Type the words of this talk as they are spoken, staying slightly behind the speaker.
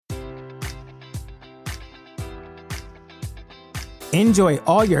Enjoy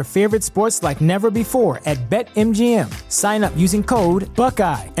all your favorite sports like never before at BetMGM. Sign up using code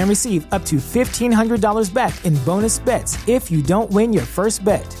Buckeye and receive up to $1,500 back in bonus bets if you don't win your first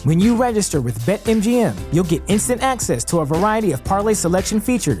bet. When you register with BetMGM, you'll get instant access to a variety of parlay selection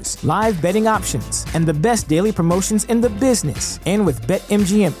features, live betting options, and the best daily promotions in the business. And with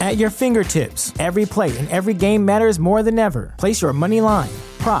BetMGM at your fingertips, every play and every game matters more than ever. Place your money line,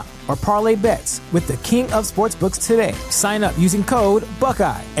 prop, or parlay bets with the king of sportsbooks today. Sign up using code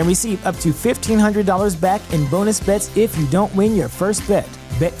Buckeye and receive up to $1,500 back in bonus bets if you don't win your first bet.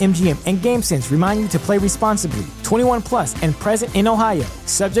 BetMGM and GameSense remind you to play responsibly. 21 plus and present in Ohio,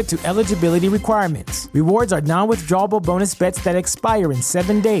 subject to eligibility requirements. Rewards are non-withdrawable bonus bets that expire in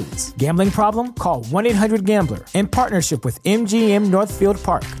 7 days. Gambling problem? Call 1-800-GAMBLER. In partnership with MGM Northfield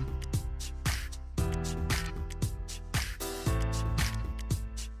Park.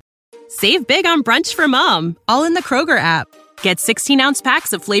 Save big on brunch for mom, all in the Kroger app. Get 16-ounce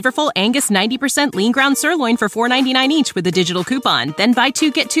packs of flavorful Angus 90% lean ground sirloin for $4.99 each with a digital coupon. Then buy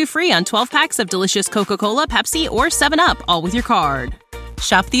 2, get 2 free on 12 packs of delicious Coca-Cola, Pepsi, or 7UP, all with your card.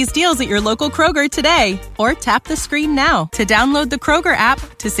 Shop these deals at your local Kroger today, or tap the screen now to download the Kroger app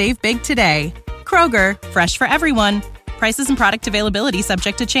to save big today. Kroger, fresh for everyone. Prices and product availability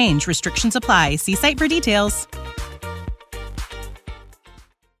subject to change. Restrictions apply. See site for details.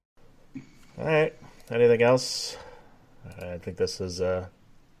 All right. Anything else? I think this is. I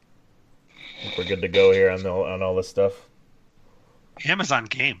think we're good to go here on all this stuff. Amazon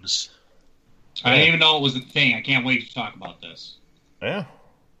Games. I didn't even know it was a thing. I can't wait to talk about this. Yeah.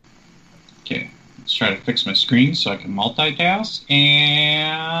 Okay. Let's try to fix my screen so I can multitask.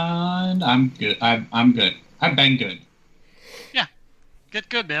 And I'm good. I'm good. I've been good. Yeah. Get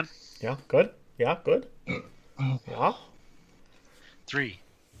good, man. Yeah. Good. Yeah. Good. Yeah. 3,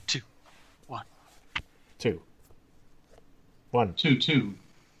 2, 1. 2, 1. 2, 2.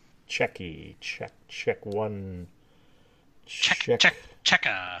 Checky. Check 1. Check.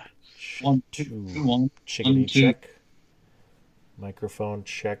 1, 2, 1. Chickadee check. Microphone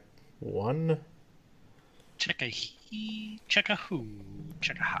check 1. Check a he. Check a who.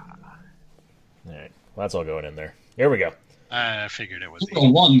 Check a ha. All right. Well, that's all going in there. Here we go. I figured it was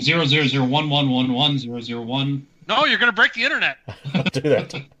 1 0 0 0 1 1 1 1 0 0 1. No, you're gonna break the internet. Don't do that.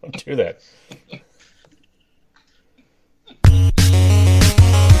 Don't do that.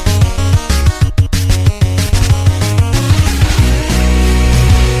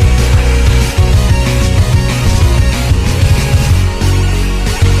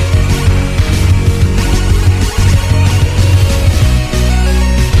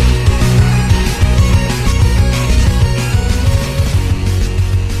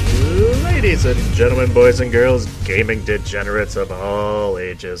 Ladies and gentlemen, boys and girls, gaming degenerates of all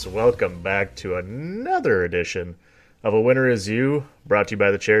ages, welcome back to another edition of A Winner Is You, brought to you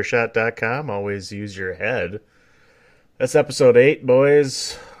by thechairshot.com. Always use your head. That's episode 8,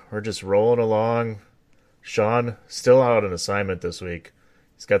 boys. We're just rolling along. Sean, still out on assignment this week.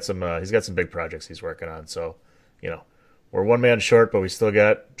 He's got some big projects he's working on, so, we're one man short, but we still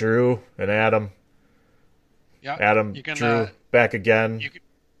got Drew and Adam. Yeah, Adam, Drew, back again.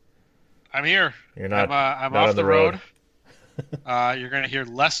 I'm here. You're not. I'm not off on the road. You're going to hear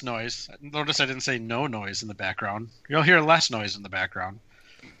less noise. Notice I didn't say no noise in the background. You'll hear less noise in the background.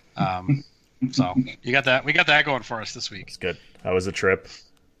 So you got that. We got that going for us this week. It's good. How was the trip?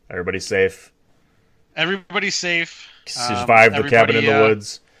 Everybody safe? Everybody's safe. Survived the cabin in the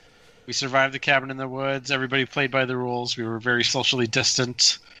woods. We survived the cabin in the woods. Everybody played by the rules. We were very socially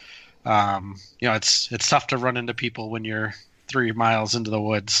distant. It's tough to run into people when you're 3 miles into the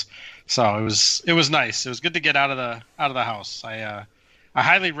woods. So it was nice. It was good to get out of the house. I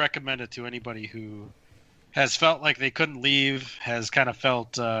highly recommend it to anybody who has felt like they couldn't leave, has kind of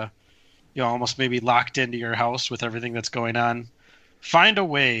felt almost maybe locked into your house with everything that's going on. Find a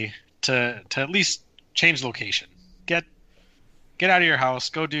way to at least change location. Get out of your house,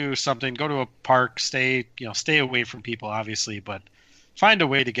 go do something, go to a park, stay away from people obviously, but find a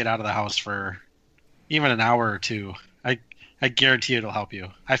way to get out of the house for even an hour or two. I guarantee it'll help you.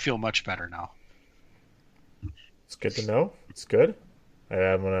 I feel much better now. It's good to know. It's good.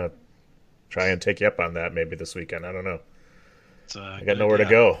 I'm going to try and take you up on that maybe this weekend. I don't know. I got nowhere to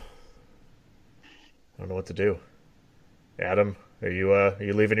go. I don't know what to do. Adam, are you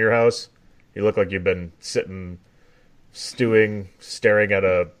leaving your house? You look like you've been sitting, stewing, staring at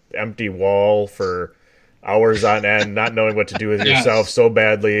a empty wall for hours on end, not knowing what to do with yourself so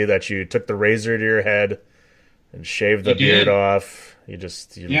badly that you took the razor to your head and shaved the beard off.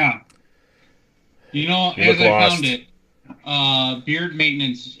 Yeah. As I found it, beard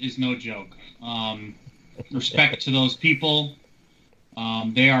maintenance is no joke. Respect to those people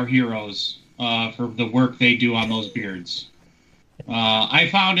They are heroes for the work they do on those beards. I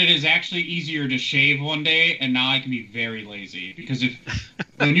found it is actually easier to shave one day, and now I can be very lazy. Because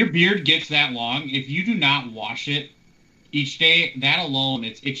when your beard gets that long, if you do not wash it each day, that alone,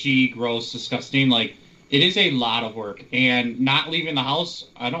 it's itchy, gross, disgusting. Like, it is a lot of work. And not leaving the house,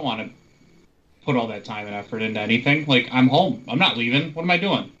 I don't want to put all that time and effort into anything. Like, I'm home. I'm not leaving. What am I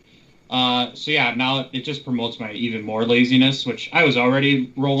doing? So yeah, now it just promotes my even more laziness, which I was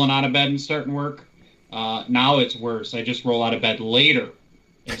already rolling out of bed and starting work. Now it's worse. I just roll out of bed later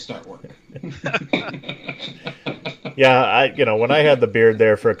and start work. Yeah, when I had the beard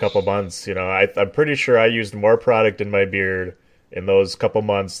there for a couple months, I'm pretty sure I used more product in my beard in those couple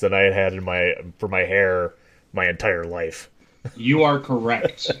months than I had for my hair my entire life. You are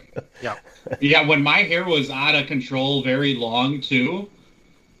correct. Yeah, when my hair was out of control very long too,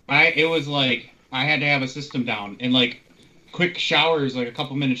 it was like I had to have a system down, and like quick showers, like a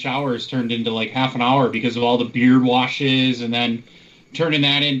couple minute showers turned into like half an hour because of all the beard washes, and then turning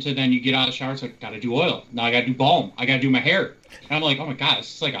that into, then you get out of the shower, it's like, gotta do oil. Now I gotta do balm. I gotta do my hair. And I'm like, oh my God,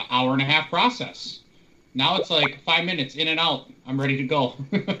 this is like an hour and a half process. Now it's like 5 minutes in and out. I'm ready to go.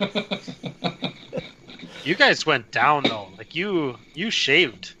 You guys went down though. Like you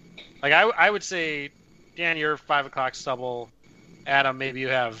shaved. Like I would say, Dan, you're 5 o'clock stubble. Adam, maybe you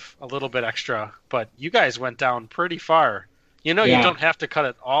have a little bit extra, but you guys went down pretty far. You don't have to cut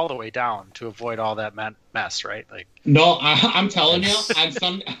it all the way down to avoid all that mess, right? Like, no, I'm telling you, on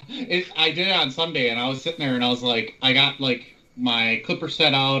Sunday, I did it on Sunday, and I was sitting there, and I was like, I got like my clipper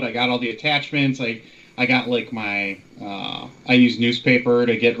set out, I got all the attachments, I got like my, I use newspaper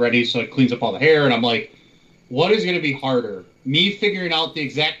to get ready so it cleans up all the hair, and I'm like, what is going to be harder? Me figuring out the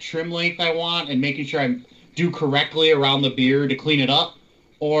exact trim length I want and making sure I do correctly around the beard to clean it up,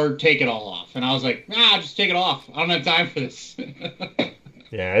 or take it all off? And I was like, just take it off. I don't have time for this.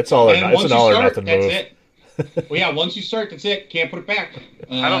 Yeah, it's an all or nothing that's move. It. Well, yeah, once you start, that's it. Can't put it back.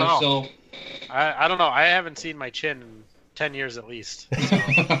 I don't know. So I don't know. I haven't seen my chin in 10 years at least. So.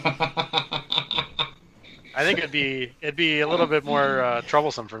 I think it'd be a little bit more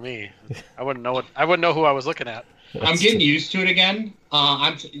troublesome for me. I wouldn't know who I was looking at. I'm getting used to it again.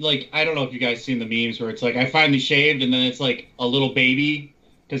 I don't know if you guys seen the memes where it's like I finally shaved and then it's like a little baby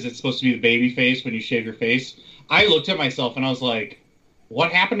because it's supposed to be the baby face when you shave your face. I looked at myself and I was like,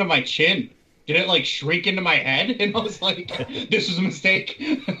 what happened to my chin? Did it like shrink into my head? And I was like, this was a mistake.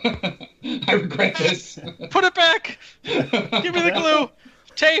 I regret this. Put it back. Give me the glue,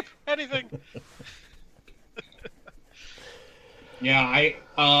 tape, anything. Yeah,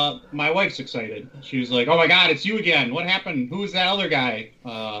 my wife's excited. She was like, "Oh my God, it's you again! What happened? Who's that other guy?"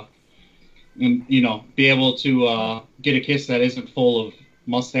 And be able to get a kiss that isn't full of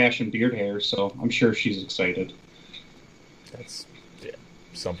mustache and beard hair. So I'm sure she's excited.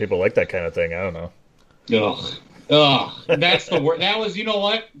 Some people like that kind of thing. I don't know. Ugh. That's the word. That was,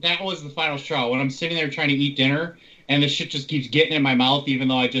 what? That was the final straw. When I'm sitting there trying to eat dinner and the shit just keeps getting in my mouth, even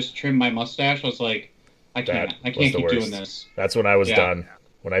though I just trimmed my mustache, I was like, I can't keep doing this. That's when I was done.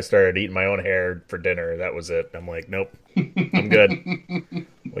 When I started eating my own hair for dinner, that was it. I'm like, nope, I'm good.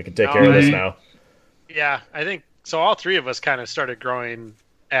 We can take care of this now. Yeah, I think so. All three of us kind of started growing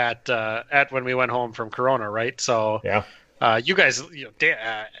at when we went home from Corona, right? So yeah. You guys,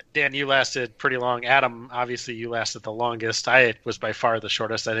 Dan, you lasted pretty long. Adam, obviously, you lasted the longest. I was by far the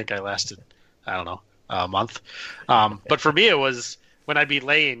shortest. I think I lasted, I don't know, a month. But for me, it was when I'd be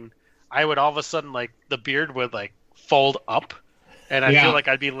laying, I would all of a sudden, like, the beard would, like, fold up, and I feel like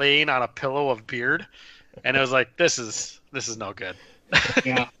I'd be laying on a pillow of beard, and it was like, this is no good.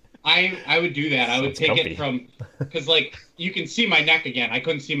 Yeah, I would do that. I would take comfy. It from, because, like, you can see my neck again. I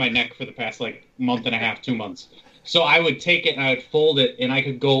couldn't see my neck for the past, like, month and a half, 2 months. So I would take it and I would fold it and I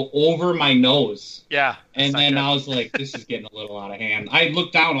could go over my nose. Yeah. And then I was like, this is getting a little out of hand. I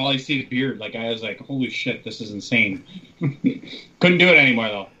looked down, all I see is beard. Like, I was like, holy shit, this is insane. Couldn't do it anymore,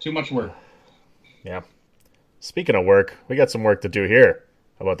 though. Too much work. Yeah. Speaking of work, we got some work to do here.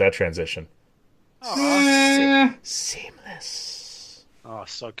 How about that transition? Seamless. Oh,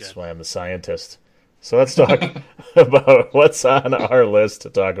 so good. That's why I'm the scientist. So let's talk about what's on our list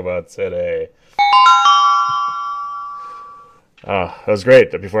to talk about today. Oh, that was great.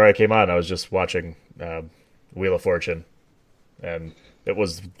 Before I came on, I was just watching Wheel of Fortune, and it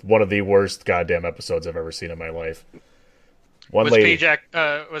was one of the worst goddamn episodes I've ever seen in my life. Was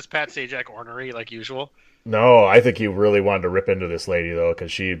Pat Sajak ornery like usual? No, I think he really wanted to rip into this lady, though,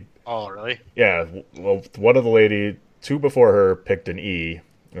 because she... Oh, really? Yeah, well, one of the lady, two before her picked an E,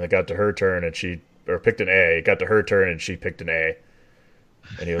 and it got to her turn, and she... Or picked an A, it got to her turn, and she picked an A.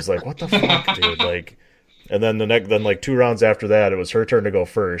 And he was like, what the fuck, dude? Like... And then then like 2 rounds after that, it was her turn to go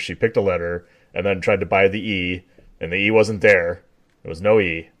first. She picked a letter and then tried to buy the E, and the E wasn't there. There was no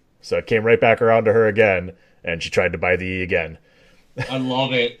E. So it came right back around to her again, and she tried to buy the E again. I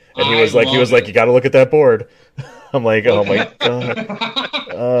love it. And he was like, you got to look at that board. I'm like, oh my god.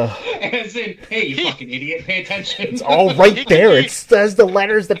 As in, hey, you fucking idiot, pay attention. It's all right there. It says the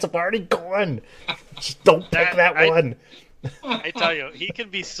letters that's already gone. Just don't pick that one. I tell you, he can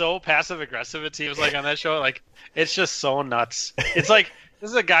be so passive aggressive. It seems like on that show, like it's just so nuts. It's like this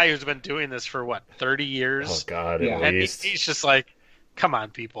is a guy who's been doing this for what 30 years. Oh god, at least. He's just like, come on,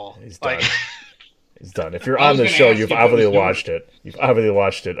 people. He's like, done. He's done. If you're on the show, you've obviously watched it. You've obviously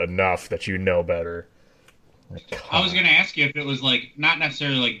watched it enough that you know better. I was going to ask you if it was like not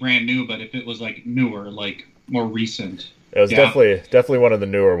necessarily like brand new, but if it was like newer, like more recent. It was definitely one of the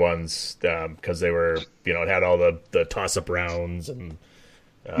newer ones because they were, it had all the toss-up rounds and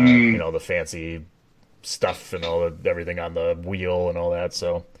the fancy stuff and everything on the wheel and all that.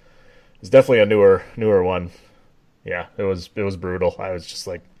 So it's definitely a newer one. Yeah, it was brutal. I was just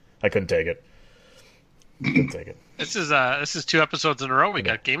like, I couldn't take it. This is 2 episodes in a row. We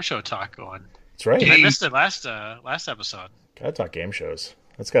got game show talk going. That's right. I missed it last episode. Gotta talk game shows.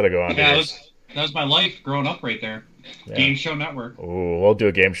 That's got to go on. Yeah, that was my life growing up right there. Yeah. Game Show Network. Ooh, we'll do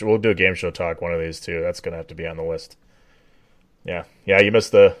a game show. We'll do a game show talk one of these too. That's gonna have to be on the list. Yeah. You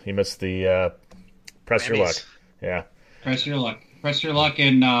missed the press your luck. Yeah. Press your luck,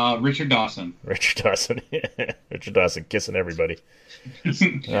 and Richard Dawson. Richard Dawson kissing everybody.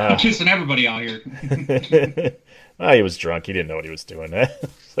 Kissing everybody out here. He was drunk. He didn't know what he was doing.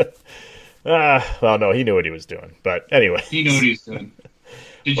 Well, no, he knew what he was doing. But anyway, he knew what he was doing.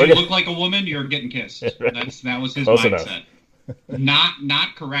 Did you look like a woman? You're getting kissed. That was his Close mindset.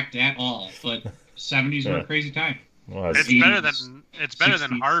 Not correct at all. But 70s were a crazy time. Well, it's better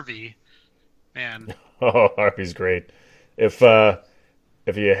than Harvey, man. Oh, Harvey's great. If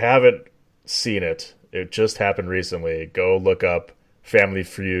you haven't seen it, it just happened recently. Go look up Family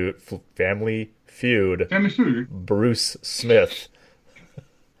Feud. Bruce Smith,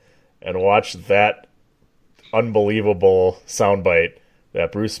 and watch that unbelievable soundbite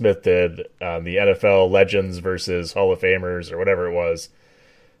that Bruce Smith did on the NFL Legends versus Hall of Famers or whatever it was.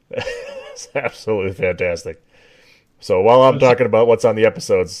 It's absolutely fantastic. So while I'm talking about what's on the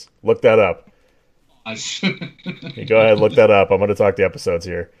episodes, look that up. You go ahead and look that up. I'm going to talk the episodes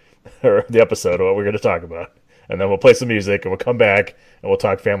here, or the episode of what we're going to talk about. And then we'll play some music, and we'll come back, and we'll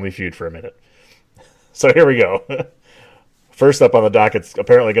talk Family Feud for a minute. So here we go. First up on the docket, it's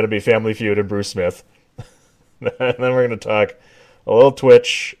apparently going to be Family Feud and Bruce Smith. And then we're going to talk a little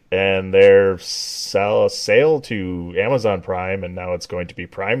Twitch and their sale to Amazon Prime, and now it's going to be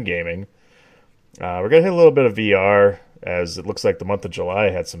Prime Gaming. We're going to hit a little bit of VR, as it looks like the month of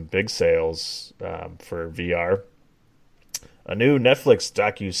July had some big sales for VR. A new Netflix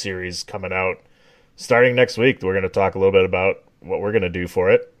docu-series coming out starting next week. We're going to talk a little bit about what we're going to do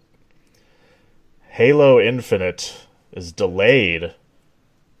for it. Halo Infinite is delayed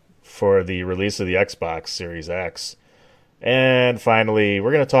for the release of the Xbox Series X. And finally,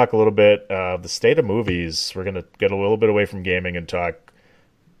 we're going to talk a little bit of the state of movies. We're going to get a little bit away from gaming and talk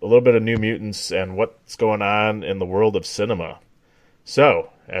a little bit of New Mutants and what's going on in the world of cinema.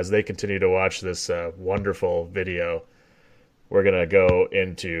 So, as they continue to watch this wonderful video, we're going to go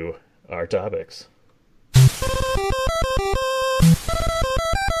into our topics.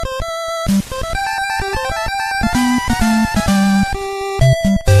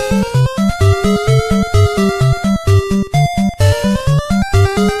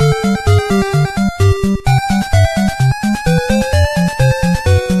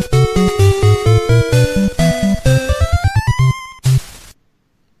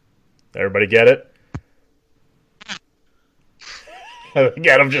 Everybody get it?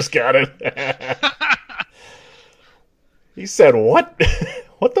 Get him, just got it. He said, what?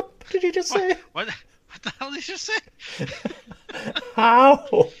 What the did he just say? What the hell did you say?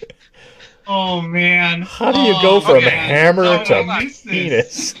 How? Oh, man. How do you go from hammer to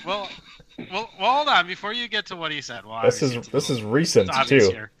penis? Well, hold on. Before you get to what he said. Well, this is recent, too.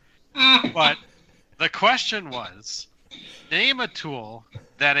 Here. But the question was, name a tool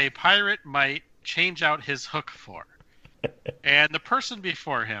that a pirate might change out his hook for. And the person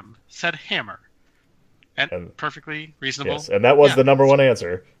before him said hammer. And perfectly reasonable. Yes, and that was the number one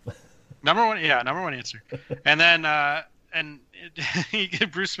answer. Number one answer. And then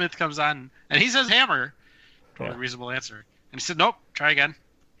Bruce Smith comes on and he says hammer. Totally reasonable answer. And he said, nope, try again.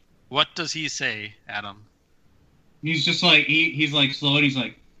 What does he say, Adam? He's just like he's like slow and he's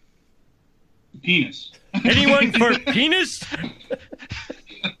like penis. Anyone for penis?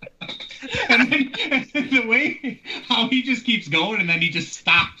 And And then the way how he just keeps going and then he just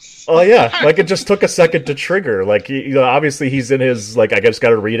stops. Oh yeah, like it just took a second to trigger. Like obviously he's in his like I just got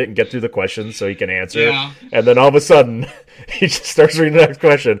to read it and get through the questions so he can answer. Yeah. And then all of a sudden he just starts reading the next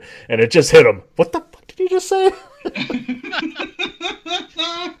question and it just hit him. What the fuck did you just say?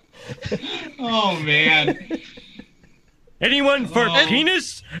 Oh man. Anyone for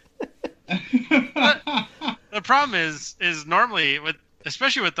penis? The problem is normally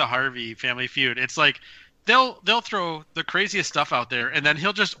especially with the Harvey Family Feud, it's like they'll throw the craziest stuff out there and then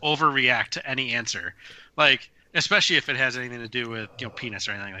he'll just overreact to any answer. Like especially if it has anything to do with, penis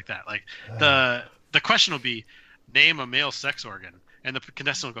or anything like that. Like the question will be name a male sex organ and the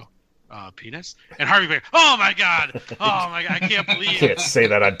contestant will go penis? And Harvey will be, oh my god, I can't believe you can't say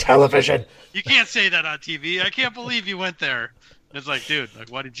that on television. You can't say that on TV. I can't believe you went there. It's like, dude, like,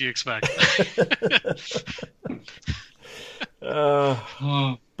 what did you expect?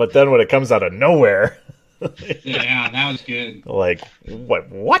 But then when it comes out of nowhere, yeah, that was good. Like,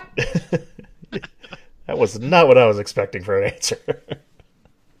 what? That was not what I was expecting for an answer.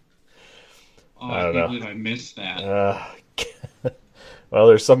 I can't believe I missed that. Well,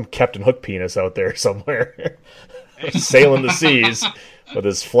 there's some Captain Hook penis out there somewhere, sailing the seas with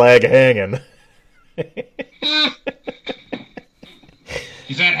his flag hanging.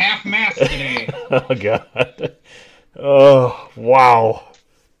 He's at half mast today. Oh god! Oh wow!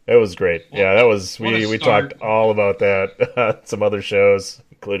 It was great. Yeah, that was we talked all about that. Some other shows,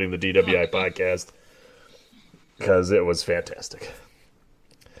 including the DWI podcast, because it was fantastic.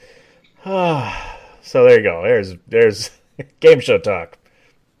 So there you go. There's game show talk.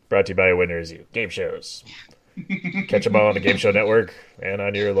 Brought to you by Winners U. Game shows. Catch them all on the Game Show Network and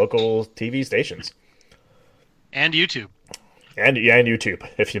on your local TV stations. And YouTube. And YouTube.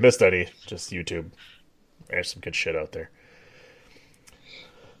 If you missed any, just YouTube. There's some good shit out there.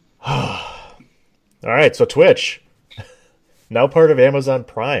 All right, so Twitch. Now part of Amazon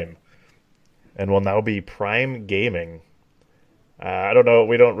Prime. And will now be Prime Gaming. I don't know.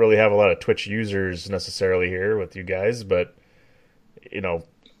 We don't really have a lot of Twitch users necessarily here with you guys, but,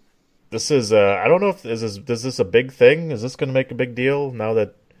 this is, I don't know if is this a big thing? Is this going to make a big deal now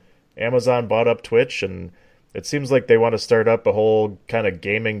that Amazon bought up Twitch? And it seems like they want to start up a whole kind of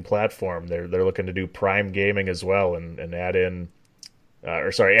gaming platform. They're looking to do Prime Gaming as well and add in,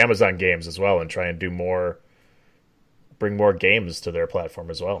 Amazon games as well and try and bring more games to their platform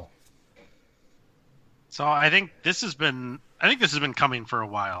as well. So I think this has been coming for a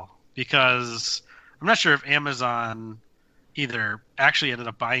while because I'm not sure if Amazon either actually ended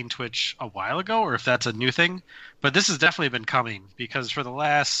up buying Twitch a while ago or if that's a new thing, but this has definitely been coming because for the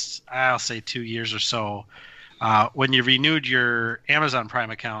last, I'll say 2 years or so, when you renewed your Amazon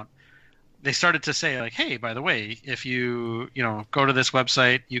Prime account, they started to say like, hey, by the way, if you go to this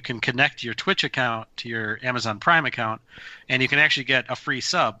website, you can connect your Twitch account to your Amazon Prime account and you can actually get a free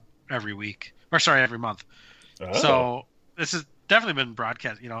sub every month. Oh. So this has definitely been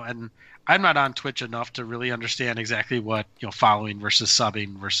broadcast, and I'm not on Twitch enough to really understand exactly what, following versus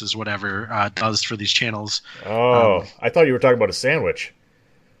subbing versus whatever does for these channels. Oh, I thought you were talking about a sandwich.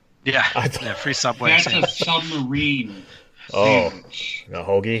 Yeah, free Subway. That's sandwich. A submarine sandwich. A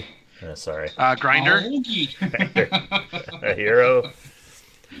hoagie? Sorry. Grinder? A hoagie. A hero?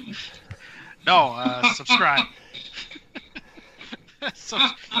 No, subscribe.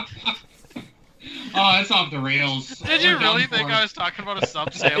 Oh, that's off the rails. Did you really think I was talking about a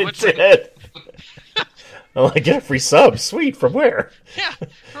sub sandwich? I did. I'm like, get a free sub. Sweet. From where? Yeah,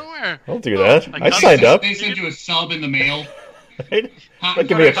 from where? I'll do that. I signed up. They send you a sub in the mail. Right?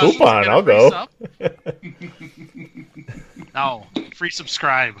 Give me a coupon. I'll go. No, free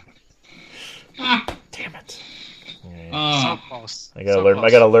subscribe. Damn it. So close. I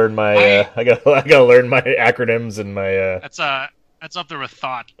gotta learn my acronyms and my. That's up there with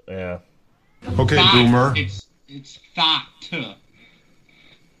thought. Yeah. Okay, thought. boomer. It's thought. Okay.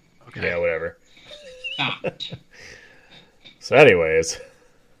 Yeah, whatever. Thought. So, anyways,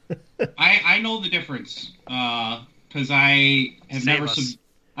 I know the difference because I have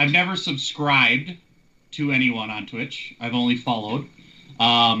I've never subscribed to anyone on Twitch. I've only followed.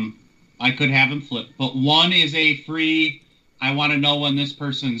 I could have them flip, but one is a free. I want to know when this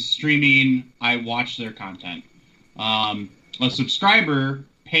person's streaming. I watch their content. A subscriber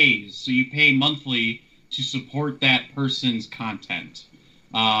pays, so you pay monthly to support that person's content,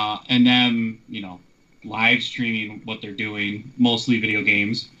 and then live streaming what they're doing, mostly video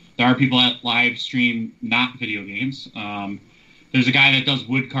games. There are people that live stream not video games. There's a guy that does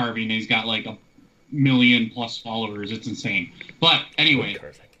wood carving and he's got like 1 million plus followers. It's insane. But anyway,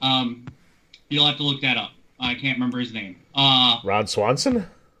 you'll have to look that up. I can't remember his name. Ron Swanson?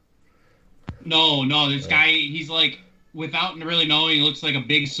 No, this guy, he's like, without really knowing, he looks like a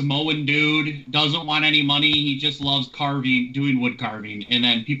big Samoan dude, doesn't want any money, he just loves carving, doing wood carving, and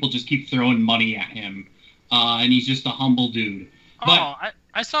then people just keep throwing money at him, and he's just a humble dude. But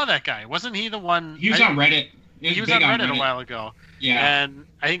I saw that guy. Wasn't he the one? He was on Reddit. He was on Reddit a while ago. Yeah. And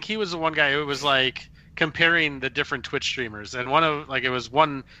I think he was the one guy who was like comparing the different Twitch streamers, and one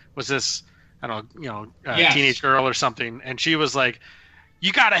was this, I don't know, teenage girl or something, and she was like,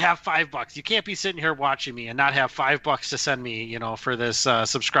 you got to have $5. You can't be sitting here watching me and not have $5 to send me, for this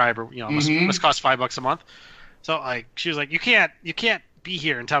subscriber. Must cost $5 a month. So like, she was like, you can't be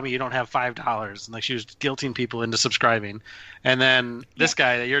here and tell me you don't have $5. And like, she was guilting people into subscribing. And then this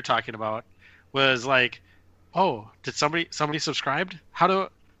guy that you're talking about was like, oh, did somebody subscribed? How do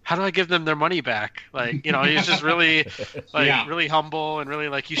I give them their money back? Like, he's just really really humble and really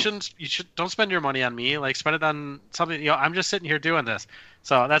like, you don't spend your money on me. Like, spend it on something, I'm just sitting here doing this.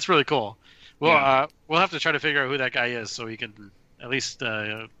 So that's really cool. We'll have to try to figure out who that guy is so we can at least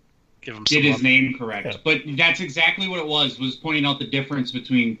give him get his name correct. Yeah. But that's exactly what it was pointing out the difference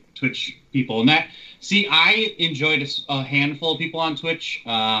between Twitch people. And I enjoyed a handful of people on Twitch.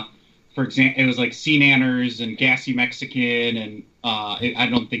 For example, it was like C-Nanners and Gassy Mexican, and I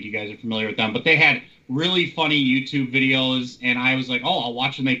don't think you guys are familiar with them, but they had really funny YouTube videos, and I was like, oh, I'll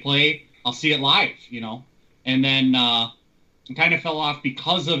watch when they play. I'll see it live, And then it kind of fell off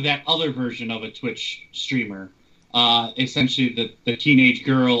because of that other version of a Twitch streamer. Essentially, the teenage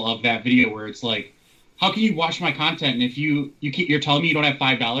girl of that video where it's like, how can you watch my content, and if you're telling me you don't have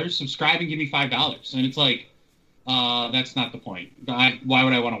 $5, subscribe and give me $5. And it's like, that's not the point. Why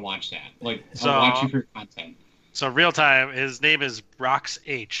would I want to watch that? Like, I'll watch you for your content. So real time, his name is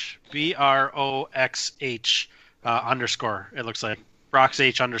BroxH, BROXH _ It looks like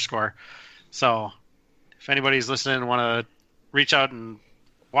BroxH _. So if anybody's listening and want to reach out and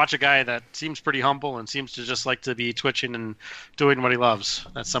watch a guy that seems pretty humble and seems to just like to be twitching and doing what he loves,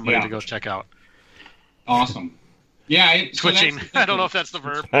 that's somebody to go check out. Awesome. Yeah, twitching. So I don't know if that's the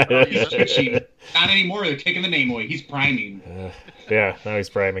verb. Twitching. Not anymore. They're taking the name away. He's priming. Yeah, now he's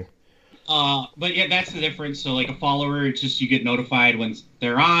priming. But yeah, that's the difference. So like a follower, it's just you get notified when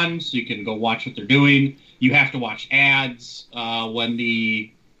they're on, so you can go watch what they're doing. You have to watch ads when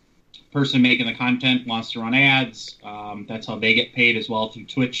the person making the content wants to run ads. That's how they get paid as well, through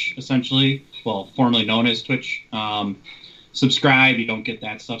Twitch, essentially. Well, formerly known as Twitch. Subscribe, you don't get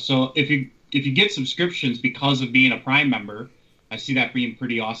that stuff. So if you get subscriptions because of being a Prime member, I see that being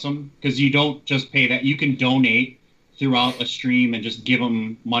pretty awesome, because you don't just pay that. You can donate throughout a stream and just give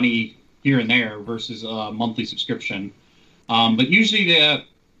them money here and there versus a monthly subscription. But usually the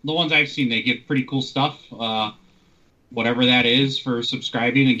ones I've seen, they give pretty cool stuff, whatever that is, for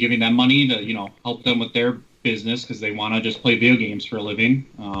subscribing and giving them money to, help them with their business because they want to just play video games for a living.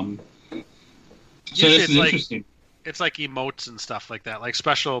 So this is interesting. It's like emotes and stuff like that, like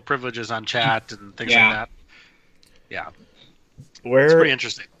special privileges on chat and things like that. Yeah. It's pretty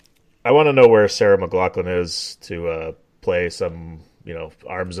interesting. I want to know where Sarah McLachlan is to play some,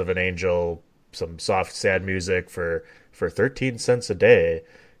 Arms of an Angel, some soft, sad music for 13 cents a day.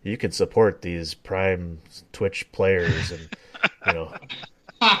 You can support these Prime Twitch players and,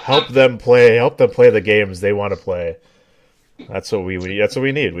 help them play the games they want to play. That's what we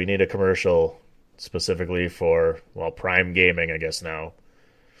need. We need a commercial specifically for, Prime Gaming, I guess, now,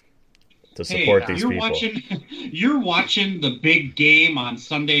 to support these people. You're watching the big game on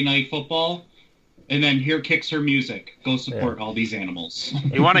Sunday Night Football, and then here kicks her music. Go support all these animals.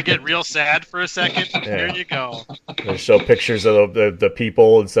 You want to get real sad for a second? Here you go. They show pictures of the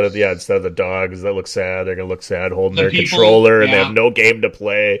people instead of the dogs that look sad. They're going to look sad holding their controller, and they have no game to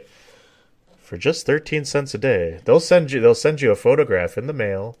play. For just 13 cents a day, they'll send you a photograph in the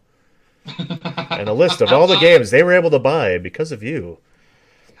mail and a list of all the games they were able to buy because of you.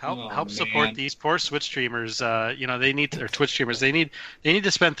 Help support these poor Twitch streamers. They need their Twitch streamers. They need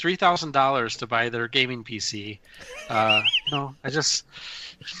to spend $3,000 to buy their gaming PC. That's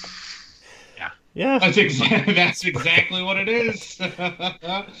exactly what it is.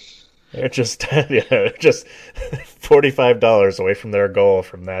 They're just $45 away from their goal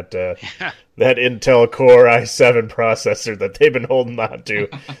from that Intel Core i7 processor that they've been holding on to.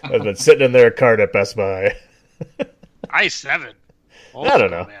 Has been sitting in their cart at Best Buy. i7. I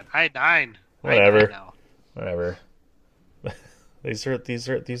don't know. Man. i9. Whatever. These are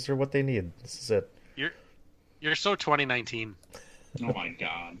what they need. This is it. You're so 2019. Oh my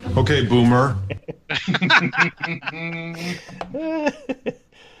god. Okay, boomer.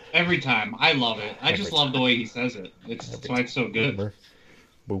 Every time. I love it. I just love the way he says it. That's why it's so good.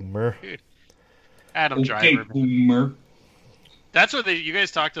 Boomer. Dude. Adam Driver. Boomer. That's what you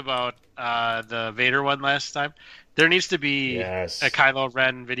guys talked about the Vader one last time. There needs to be a Kylo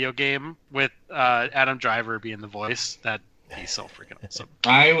Ren video game with Adam Driver being the voice. That'd be so freaking awesome.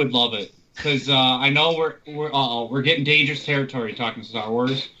 I would love it because I know we're getting dangerous territory talking Star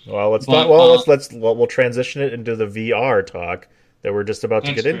Wars. Well, we'll transition it into the VR talk that we're just about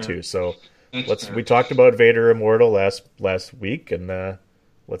to get into. So we talked about Vader Immortal last week, and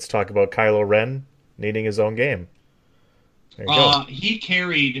let's talk about Kylo Ren needing his own game. He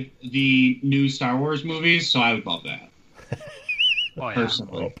carried the new Star Wars movies, so I would love that. Oh, yeah.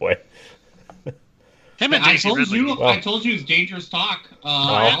 Personally. Oh boy. I told you it's dangerous talk.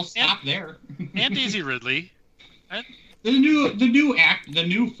 I'll stop there. And Daisy Ridley. The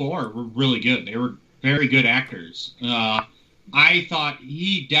new 4 were really good. They were very good actors. I thought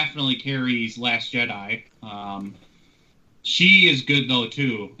he definitely carries Last Jedi. She is good though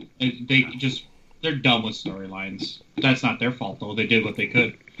too. They're dumb with storylines. That's not their fault though. They did what they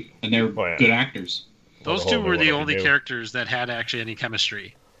could, and they're good actors. Those two were the only characters that had actually any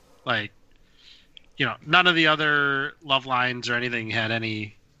chemistry. Like, none of the other love lines or anything had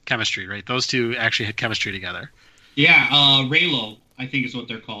any chemistry, right? Those two actually had chemistry together. Yeah, Reylo, I think is what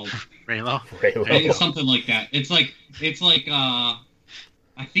they're called. Reylo? It's something like that. It's like I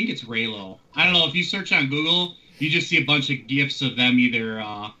think it's Reylo. I don't know, if you search on Google, you just see a bunch of GIFs of them either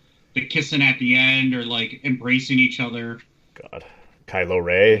the kissing at the end or like embracing each other. God. Kylo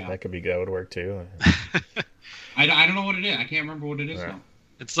Ray, yeah. That would work too. I don't know what it is. I can't remember what it is now.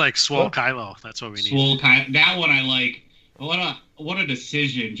 It's like Swole Kylo. That's what we need. Swole Kylo. That one I like. What a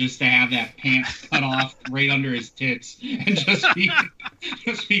decision just to have that pants cut off right under his tits and just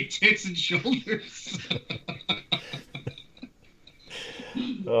be tits and shoulders.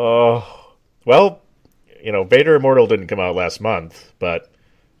 Well, Vader Immortal didn't come out last month, but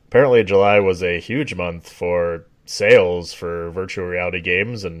apparently July was a huge month for sales for virtual reality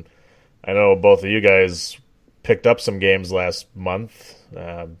games, and I know both of you guys picked up some games last month.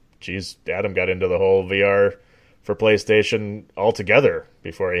 Adam got into the whole VR for PlayStation altogether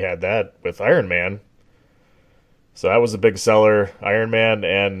before he had that with Iron Man. So that was a big seller, Iron Man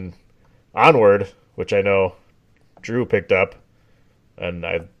and Onward, which I know Drew picked up, and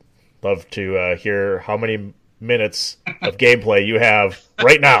I'd love to hear how many minutes of gameplay you have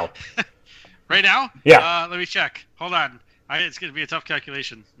right now. Right now? Yeah. Let me check. Hold on. It's going to be a tough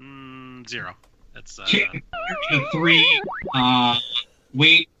calculation. 0. That's 3.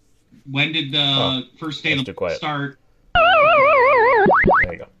 Wait. When did the first day start?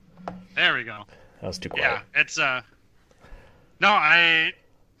 There you go. There we go. That was too quiet. Yeah, it's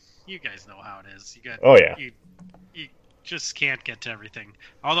you guys know how it is. You just can't get to everything.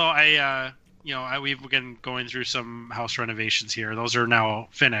 Although we've been going through some house renovations here. Those are now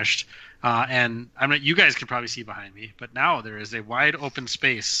finished. And you guys can probably see behind me, but now there is a wide open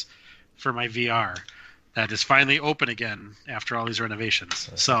space for my VR that is finally open again after all these renovations.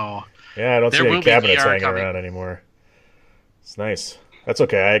 So yeah, I don't see any cabinets hanging around anymore. It's nice. That's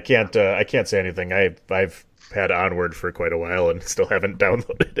okay. I can't say anything. I've had Onward for quite a while and still haven't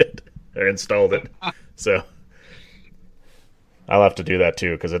downloaded it or installed it. So I'll have to do that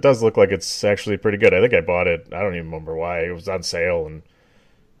too, because it does look like it's actually pretty good. I think I bought it. I don't even remember why. It was on sale, and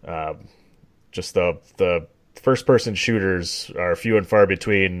just the first-person shooters are few and far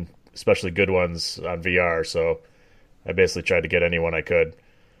between, especially good ones on VR. So I basically tried to get anyone I could.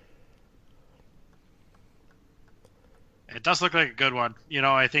 It does look like a good one.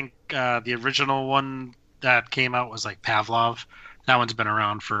 I think the original one that came out was like Pavlov. That one's been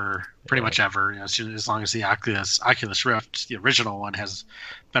around for pretty much ever. As long as the Oculus Rift, the original one, has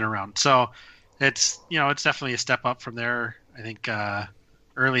been around. So it's definitely a step up from there. I think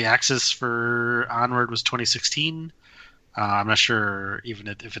early access for Onward was 2016. I'm not sure even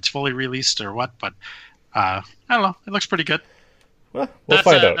if it's fully released or what, but I don't know. It looks pretty good. Well, we'll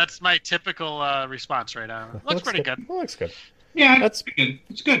find out. That's my typical response right now. It looks pretty good. It looks good. Yeah, that's good.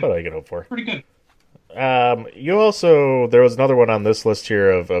 It's good. What I can hope for. Pretty good. You also, there was another one on this list here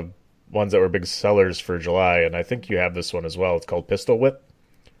of ones that were big sellers for July, and I think you have this one as well. It's called Pistol Whip.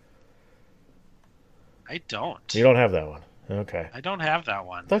 I don't. You don't have that one. Okay. I don't have that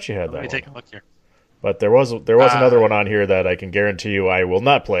one. I thought you had that one. Let me take a look here. But there was another one on here that I can guarantee you I will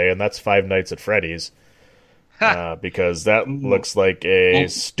not play, and that's Five Nights at Freddy's. Because that looks like a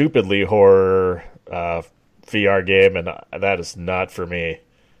stupidly horror VR game, and that is not for me.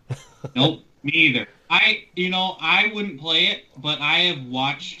 Nope, me either. I wouldn't play it, but I have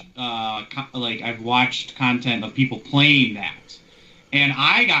watched I've watched content of people playing that, and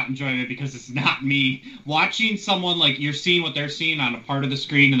I got enjoyment because it's not me. Watching someone, like, you're seeing what they're seeing on a part of the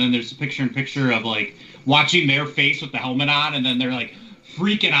screen, and then there's a picture-in-picture of like watching their face with the helmet on, and then they're like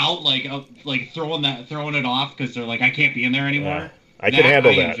freaking out, like throwing it off because they're like, I can't be in there anymore. Yeah. I can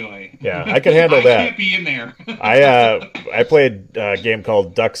handle that. Enjoy. Yeah, I can handle that. I can't be in there. I played a game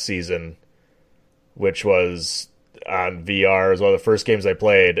called Duck Season, which was on VR. It was one of the first games I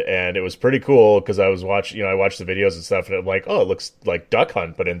played, and it was pretty cool because I was watching, I watched the videos and stuff, and I'm like, oh, it looks like Duck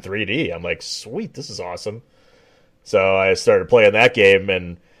Hunt, but in 3D. I'm like, sweet, this is awesome. So I started playing that game,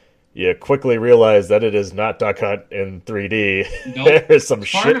 and you quickly realize that it is not Duck Hunt in 3D. Nope. There's some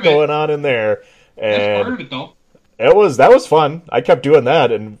shit going on in there. And that's part of it, though. That was fun. I kept doing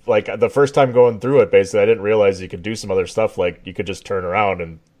that, and like the first time going through it, basically, I didn't realize you could do some other stuff. Like you could just turn around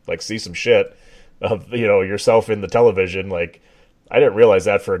and like see some shit of yourself in the television. Like I didn't realize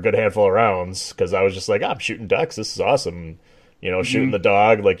that for a good handful of rounds because I was just like, I'm shooting ducks. This is awesome. Shooting the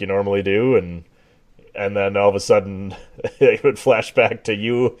dog like you normally do, and then all of a sudden it would flash back to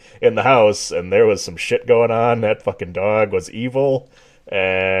you in the house, and there was some shit going on. That fucking dog was evil,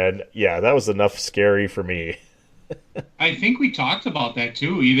 and yeah, that was enough scary for me. I think we talked about that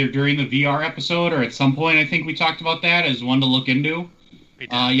too, either during the VR episode or at some point. I think we talked about that as one to look into.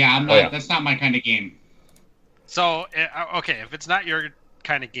 Yeah, I'm not. That's not my kind of game. So, okay, if it's not your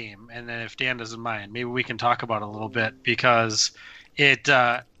kind of game, and then if Dan doesn't mind, maybe we can talk about it a little bit because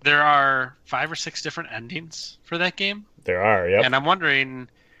there are 5 or 6 different endings for that game. There are, yeah. And I'm wondering,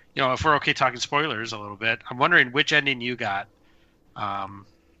 if we're okay talking spoilers a little bit, I'm wondering which ending you got, and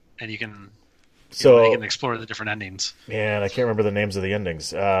you can. So you can explore the different endings. Man, I can't remember the names of the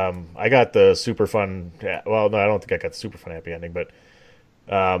endings. I got the super fun. Well, no, I don't think I got the super fun happy ending, but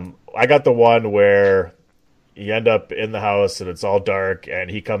I got the one where you end up in the house and it's all dark, and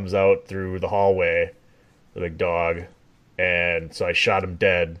he comes out through the hallway, the big dog, and so I shot him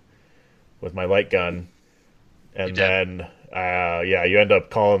dead with my light gun, and then you end up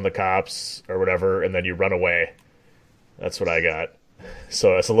calling the cops or whatever, and then you run away. That's what I got.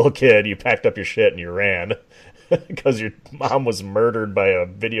 So as a little kid, you packed up your shit and you ran because your mom was murdered by a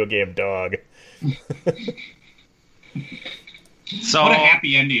video game dog. So what a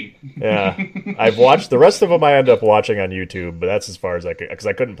happy ending. Yeah. I've watched the rest of them. I end up watching on YouTube, but that's as far as I could, because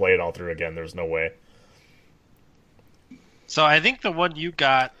I couldn't play it all through again. There's no way. So I think the one you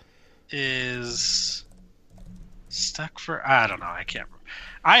got is stuck for, I don't know. I can't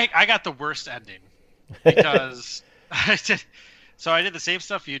remember. I got the worst ending because I did the same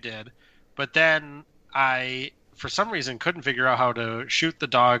stuff you did, but then I, for some reason, couldn't figure out how to shoot the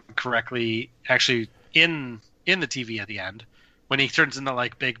dog correctly, actually in the TV at the end, when he turns into,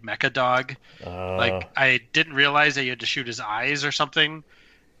 like, big mecha dog. Like, I didn't realize that you had to shoot his eyes or something,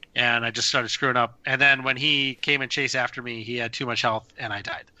 and I just started screwing up. And then when he came and chased after me, he had too much health, and I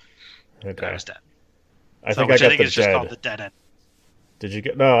died. Okay. I was dead. I think it's just called the dead end. Did you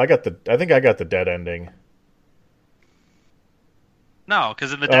get... No, I think I got the dead ending. No,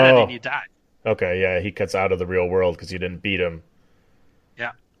 because in the dead ending, you die. Okay, yeah, he cuts out of the real world because you didn't beat him.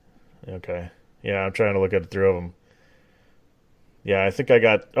 Yeah. Okay. Yeah, I'm trying to look at 3 of them. Yeah, I think I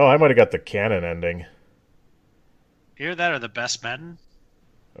got... Oh, I might have got the canon ending. Either that or the best men?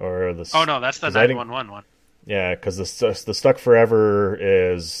 Or the... Oh, no, that's the 911 one. Yeah, because the Stuck Forever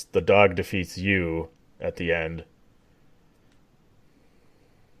is the dog defeats you at the end.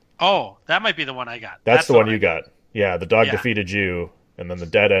 Oh, that might be the one I got. That's the one you got. Yeah, the dog defeated you, and then the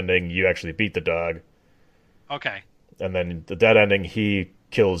dead ending, you actually beat the dog. Okay. And then the dead ending, he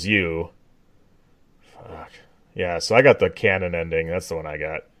kills you. Fuck. Yeah, so I got the canon ending. That's the one I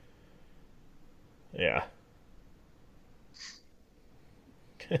got. Yeah.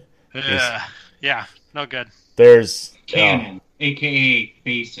 Yeah, no good. There's... Canon, a.k.a.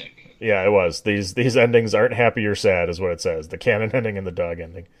 basic. Yeah, it was. These endings aren't happy or sad, is what it says. The canon ending and the dog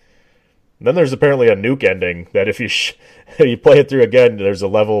ending. And then there's apparently a nuke ending that if you you play it through again, there's a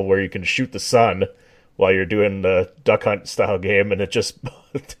level where you can shoot the sun while you're doing the Duck Hunt style game, and it just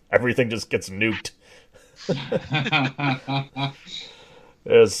everything just gets nuked.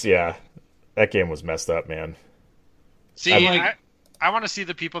 That game was messed up, man. See, I want to see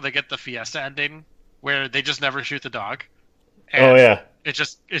the people that get the Fiesta ending where they just never shoot the dog. Oh yeah, it's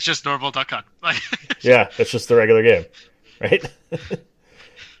just normal Duck Hunt. Yeah, it's just the regular game, right?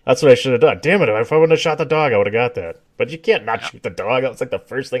 That's what I should have done. Damn it, if I wouldn't have shot the dog, I would have got that. But you can't not shoot the dog. That was like the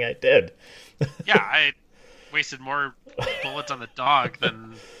first thing I did. Yeah, I wasted more bullets on the dog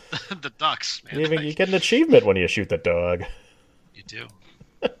than the ducks, man. You get an achievement when you shoot the dog. You do.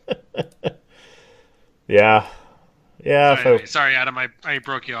 Yeah. Yeah. Anyway, sorry, Adam, I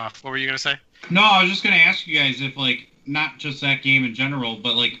broke you off. What were you going to say? No, I was just going to ask you guys if, like, not just that game in general,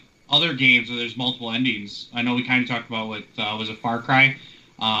 but, like, other games where there's multiple endings. I know we kind of talked about with, was it Far Cry?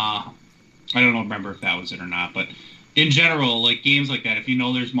 I don't remember if that was it or not, but in general, like games like that, if you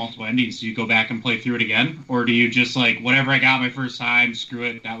know there's multiple endings, do you go back and play through it again? Or do you just like, whatever I got my first time, screw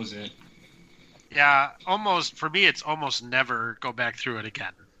it, that was it? Yeah, for me, it's almost never go back through it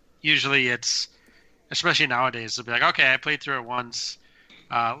again. Usually it's, especially nowadays, it'll be like, okay, I played through it once.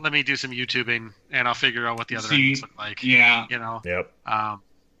 Let me do some YouTubing, and I'll figure out what the other endings look like. Yeah. Yep.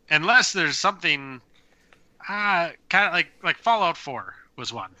 Unless there's something kind of like Fallout 4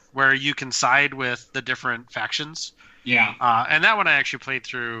 was one, where you can side with the different factions. Yeah. And that one I actually played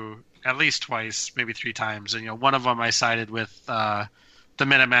through at least twice, maybe 3 times. And, one of them I sided with the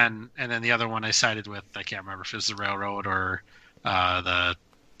Minutemen, and then the other one I sided with, I can't remember if it was the Railroad or the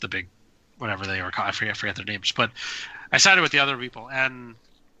big, whatever they were called. I forget their names. But I sided with the other people, and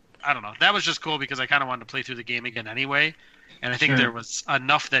I don't know. That was just cool because I kind of wanted to play through the game again anyway. And I think there was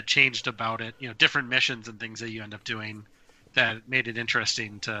enough that changed about it, different missions and things that you end up doing that made it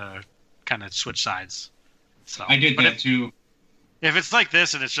interesting to kind of switch sides. So I did that too. If it's like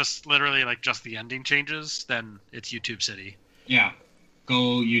this and it's just literally like just the ending changes, then it's YouTube City. Yeah.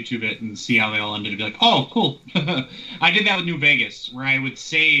 Go YouTube it and see how they all ended. Be like, oh, cool. I did that with New Vegas, where I would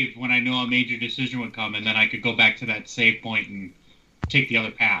save when I know a major decision would come, and then I could go back to that save point and take the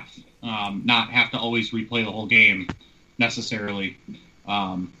other path. Not have to always replay the whole game necessarily.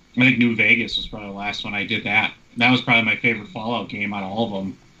 I think New Vegas was probably the last one I did that. That was probably my favorite Fallout game out of all of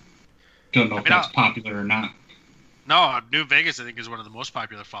them. Don't know if that's popular or not. No, New Vegas I think is one of the most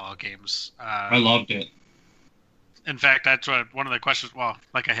popular Fallout games. I loved it. In fact, that's one of the questions. Well,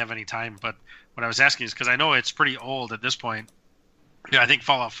 like I have any time, but what I was asking is because I know it's pretty old at this point. Yeah, I think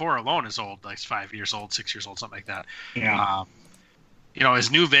Fallout 4 alone is old, like 5 years old, 6 years old, something like that. Yeah.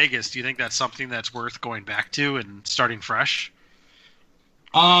 Is New Vegas? Do you think that's something that's worth going back to and starting fresh?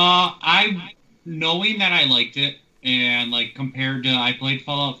 I knowing that I liked it, and like compared to I played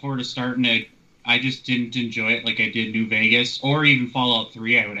Fallout 4 to start, and I just didn't enjoy it like I did New Vegas or even Fallout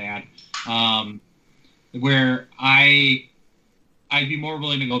 3. I would add. Where I'd be more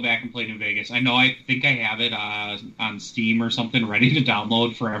willing to go back and play New Vegas. I think I have it on Steam or something ready to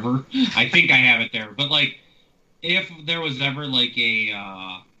download forever. I think I have it there. But, like, if there was ever, like,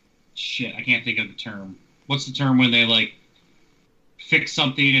 I can't think of the term. What's the term when they, like, fix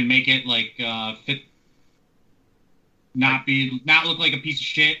something and make it, like, fit, not look like a piece of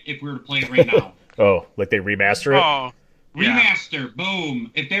shit if we were to play it right now? Oh, like they remaster it? Oh, remaster, yeah.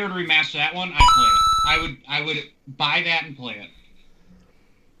 Boom. If they were to remaster that one, I'd play it. I would buy that and play it.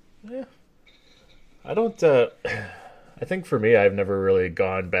 Yeah. I don't I think for me I've never really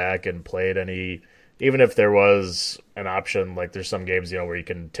gone back and played any, even if there was an option, like there's some games, where you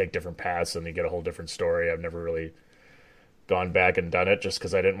can take different paths and you get a whole different story. I've never really gone back and done it just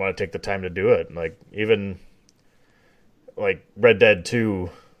because I didn't want to take the time to do it. Like even like Red Dead 2,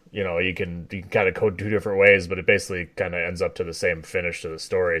 you can kind of code 2 different ways, but it basically kind of ends up to the same finish to the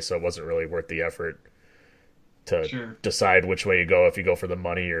story, so it wasn't really worth the effort to decide which way you go, if you go for the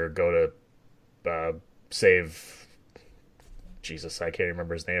money or go to save. Jesus, I can't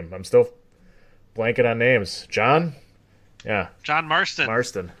remember his name. I'm still blanking on names. John? Yeah. John Marston.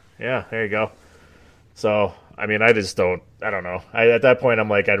 Marston. Yeah, there you go. So, I mean, I don't know. At that point, I'm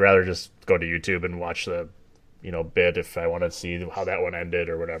like, I'd rather just go to YouTube and watch the bit if I want to see how that one ended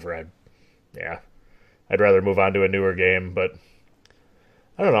or whatever. I'd rather move on to a newer game, but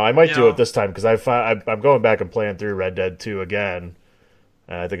I don't know. I might do it this time because I'm going back and playing through Red Dead 2 again.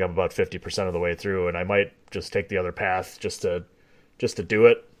 I think I'm about 50% of the way through, and I might just take the other path just to do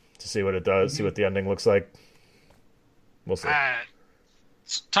it, to see what it does, see what the ending looks like. We'll see.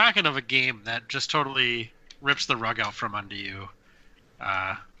 Talking of a game that just totally rips the rug out from under you,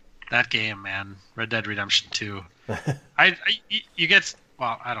 that game, man, Red Dead Redemption 2. You get,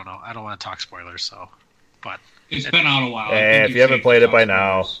 well, I don't know. I don't want to talk spoilers, but it's been out a while. Hey, if you haven't played it by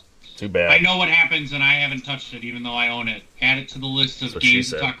now, too bad. I know what happens, and I haven't touched it, even though I own it. Add it to the list of games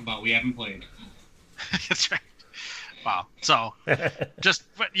to talk about we haven't played. That's right. Wow. So, just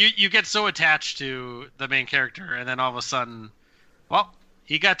you get so attached to the main character, and then all of a sudden, well,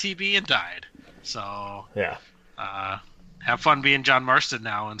 he got TB and died. So, yeah. Have fun being John Marston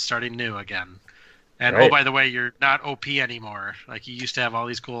now and starting new again. And right. Oh, by the way, you're not OP anymore. Like, you used to have all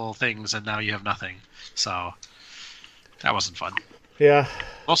these cool things, and now you have nothing. So, that wasn't fun. Yeah.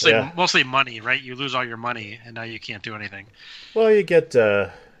 Mostly money, right? You lose all your money, and now you can't do anything. Well, you get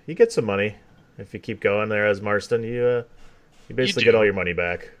some money if you keep going there as Marston. You basically get all your money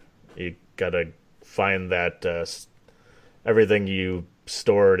back. You gotta find that everything you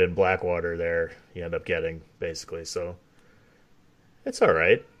stored in Blackwater there, you end up getting basically. So it's all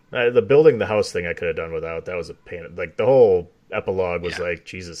right. The building the house thing I could have done without. That was a pain. Like the whole epilogue was like,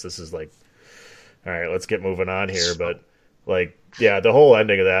 Jesus, this is like all right, let's get moving on here. But like, yeah, the whole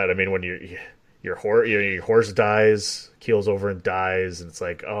ending of that. I mean, when your horse dies, keels over and dies, and it's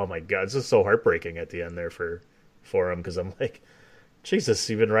like, oh my god, it's just so heartbreaking at the end there for him, because I'm like, Jesus,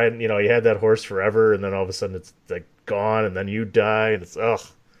 you've been riding, you had that horse forever, and then all of a sudden it's like gone, and then you die, and it's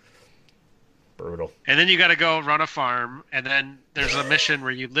brutal. And then you got to go run a farm, and then there's a mission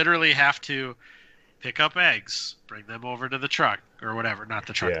where you literally have to pick up eggs, bring them over to the truck or whatever, not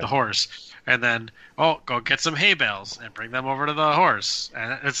the truck, the horse, and then go get some hay bales and bring them over to the horse.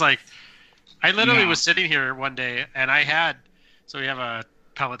 And it's like, I literally was sitting here one day, and we have a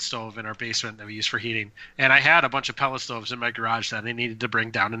pellet stove in our basement that we use for heating, and I had a bunch of pellet stoves in my garage that I needed to bring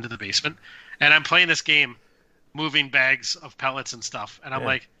down into the basement, and I'm playing this game, moving bags of pellets and stuff, and I'm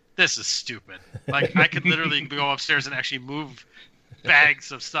like, this is stupid. Like, I could literally go upstairs and actually move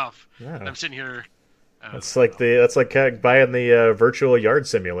bags of stuff. Yeah. And I'm sitting here. That's like buying the virtual yard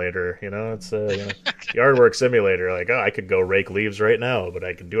simulator. It's a yard work simulator. Like, I could go rake leaves right now, but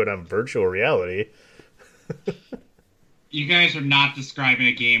I can do it on virtual reality. You guys are not describing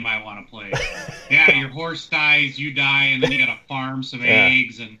a game I want to play. Yeah, your horse dies, you die, and then you got to farm some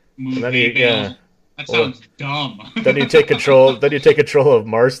eggs and move hay bales. That sounds dumb. Then you take control. Then you take control of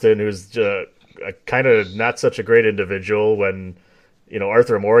Marston, who's a kind of not such a great individual. When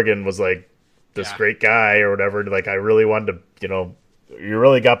Arthur Morgan was like this great guy or whatever. Like, I really wanted to, you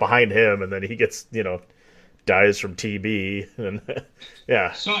really got behind him, and then he gets dies from TB, and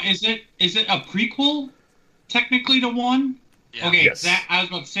So is it a prequel? Technically to 1? Yeah. Okay, yes. That I was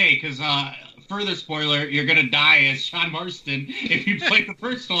about to say, because further spoiler, you're going to die as John Marston if you play the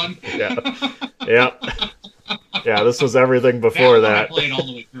first one. Yeah, this was everything before that. I played all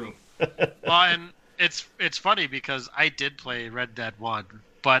the way through. Well, and it's funny because I did play Red Dead 1,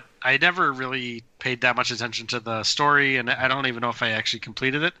 but I never really paid that much attention to the story, and I don't even know if I actually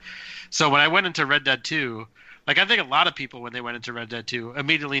completed it. So when I went into Red Dead 2... Like, I think a lot of people, when they went into Red Dead 2,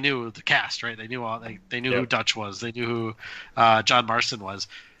 immediately knew the cast, right? They knew they knew who Dutch was. They knew who John Marston was.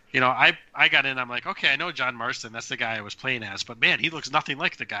 I got in. I'm like, okay, I know John Marston. That's the guy I was playing as. But, man, he looks nothing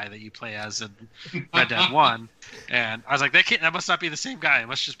like the guy that you play as in Red Dead 1. And I was like, that must not be the same guy. It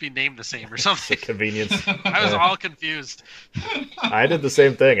must just be named the same or something. Convenience. I was all confused. I did the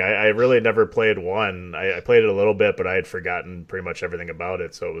same thing. I really never played 1. I played it a little bit, but I had forgotten pretty much everything about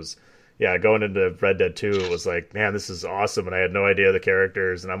it. So it was... Yeah, going into Red Dead 2, it was like, man, this is awesome, and I had no idea the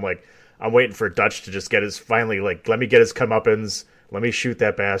characters, and I'm like, I'm waiting for Dutch to just get let me get his comeuppance, let me shoot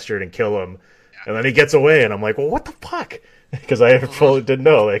that bastard and kill him, and then he gets away, and I'm like, well, what the fuck? Because I fully didn't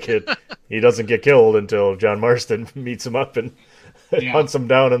know, like, he doesn't get killed until John Marston meets him up and hunts him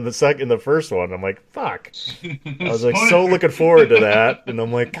down in the first one. I'm like, fuck. I was like so looking forward to that, and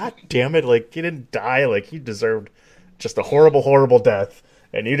I'm like, god damn it, like, he didn't die, like, he deserved just a horrible, horrible death.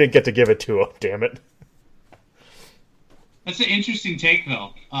 And you didn't get to give it to him, damn it. That's an interesting take,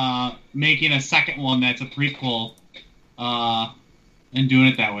 though. Making a second one that's a prequel and doing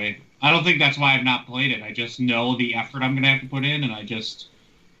it that way. I don't think that's why I've not played it. I just know the effort I'm going to have to put in, and I just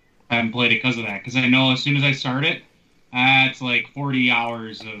haven't played it because of that. Because I know as soon as I start it, it's like 40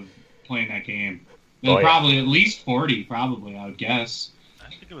 hours of playing that game. Probably at least 40, probably, I would guess. I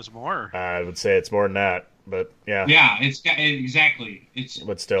think it was more. I would say it's more than that. But yeah, exactly.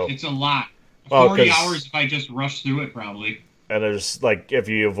 But still, it's a lot. 40 hours if I just rush through it, probably. And there's like, if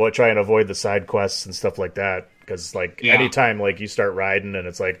you try and avoid the side quests and stuff like that, because like anytime like you start riding and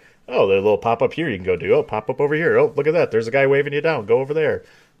it's like, oh, there's a little pop up here you can go do. Oh, pop up over here. Oh, look at that. There's a guy waving you down. Go over there.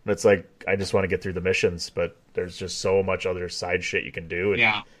 And it's like, I just want to get through the missions, but there's just so much other side shit you can do.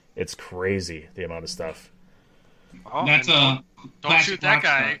 And it's crazy the amount of stuff. Oh, that's don't shoot that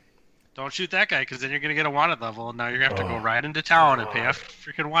guy. Stuff. Don't shoot that guy, because then you're going to get a wanted level, and now you're going to have to go right into town and pay a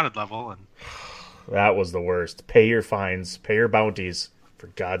freaking wanted level. And that was the worst. Pay your fines, pay your bounties, for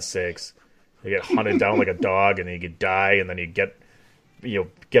God's sakes. You get hunted down like a dog, and then you die, and then you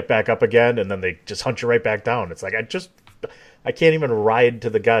get back up again, and then they just hunt you right back down. It's like, I can't even ride to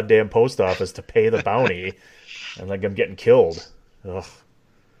the goddamn post office to pay the bounty, and like I'm getting killed. Ugh.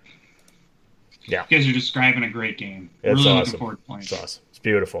 Yeah. You guys are describing a great game. It's really awesome. Looking forward to playing. It's awesome. It's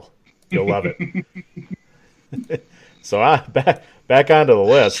beautiful. You'll love it. So back onto the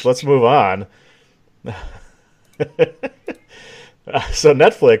list. Let's move on. So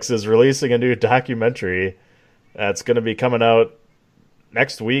Netflix is releasing a new documentary that's going to be coming out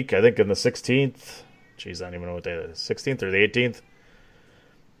next week, I think on the 16th. Jeez, I don't even know what day it is. 16th or the 18th?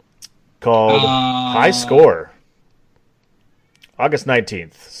 Called High Score. August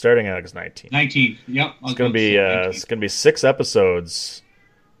 19th. Starting August 19th. 19th, yep. It's going to be 6 episodes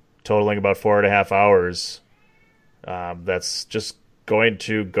totaling about 4.5 hours. That's just going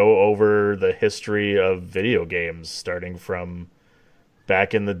to go over the history of video games starting from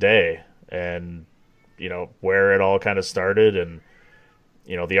back in the day and, where it all kind of started and,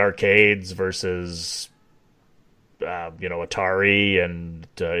 the arcades versus, Atari and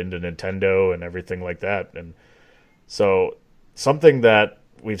into Nintendo and everything like that. And so something that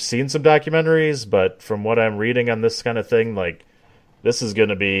we've seen some documentaries, but from what I'm reading on this kind of thing, like this is going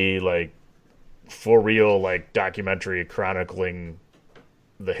to be like for real, like documentary chronicling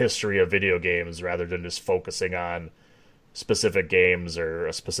the history of video games rather than just focusing on specific games or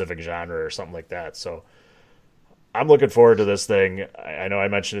a specific genre or something like that. So I'm looking forward to this thing. I know I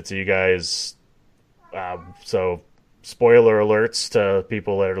mentioned it to you guys. So spoiler alerts to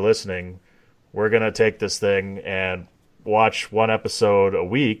people that are listening. We're going to take this thing and watch one episode a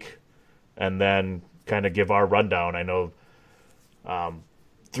week and then kind of give our rundown. I know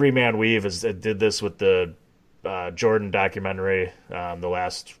Three Man Weave did this with the Jordan documentary, The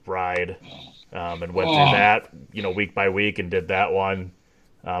Last Ride, and went through that, week by week and did that one.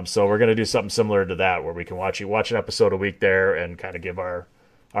 So we're going to do something similar to that where we can watch an episode a week there and kind of give our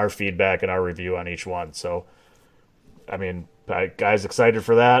feedback and our review on each one. So, I mean, guys, excited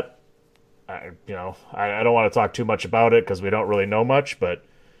for that. I don't want to talk too much about it because we don't really know much, but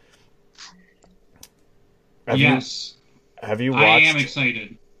have you watched? I am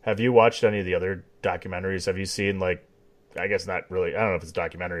excited. Have you watched any of the other documentaries? Have you seen, like, I guess not really, I don't know if it's a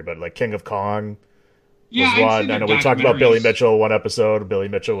documentary, but like King of Kong was one. I know we talked about Billy Mitchell one episode. Billy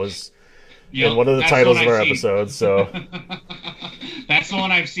Mitchell was in one of the titles of our episodes. So that's the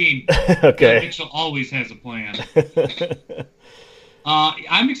one I've seen. Okay. Billy Mitchell always has a plan.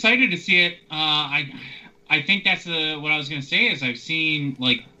 I'm excited to see it. I think that's what I was going to say is I've seen,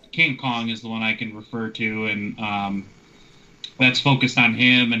 like, King of Kong is the one I can refer to, and that's focused on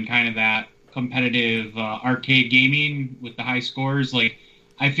him and kind of that competitive arcade gaming with the high scores. Like,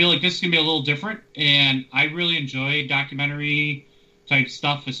 I feel like this is going to be a little different, and I really enjoy documentary type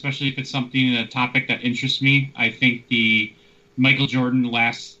stuff, especially if it's a topic that interests me. I think the Michael Jordan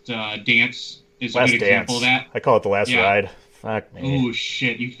Last Dance is a good example of that. I call it The Last Ride. Fuck me. Oh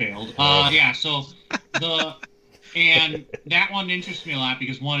shit, you failed. So and that one interests me a lot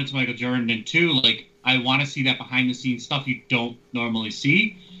because one, it's Michael Jordan, and two, like, I want to see that behind the scenes stuff you don't normally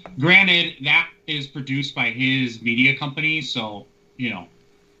see. Granted, that is produced by his media company, so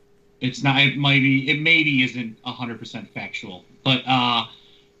it's not. It maybe isn't 100% factual, but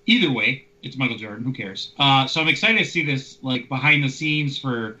either way, it's Michael Jordan. Who cares? So I'm excited to see this, like, behind the scenes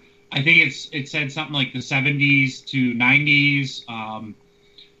for. I think it said something like the 70s to 90s,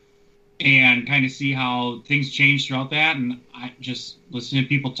 and kind of see how things changed throughout that. And I just listen to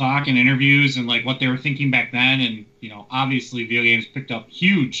people talk in interviews and, like, what they were thinking back then. And, obviously video games picked up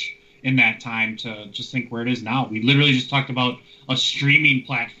huge in that time to just think where it is now. We literally just talked about a streaming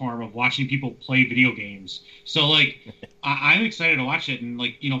platform of watching people play video games. So, like, I'm excited to watch it. And,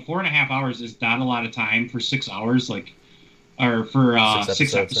 like, 4.5 hours is not a lot of time for 6 hours, like, or for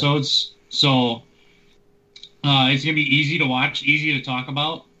 6 episodes. So it's going to be easy to watch, easy to talk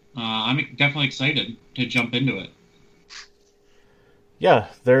about. I'm definitely excited to jump into it. Yeah,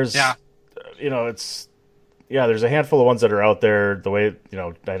 there's a handful of ones that are out there. The way,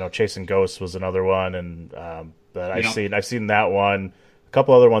 I know Chasing Ghosts was another one, and that I've seen that one. A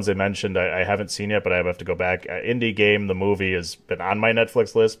couple other ones they mentioned I haven't seen yet, but I have to go back. Indie Game, the movie, has been on my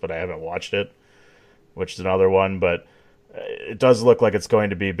Netflix list, but I haven't watched it, which is another one. But it does look like it's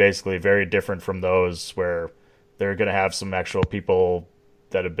going to be basically very different from those, where they're going to have some actual people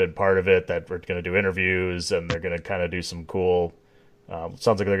that have been part of it that are going to do interviews, and they're going to kind of do some cool. Sounds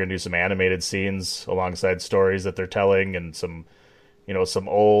like they're going to do some animated scenes alongside stories that they're telling, and some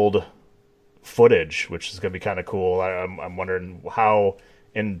old footage, which is going to be kind of cool. I'm wondering how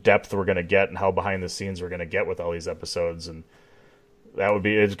in depth we're going to get and how behind the scenes we're going to get with all these episodes, and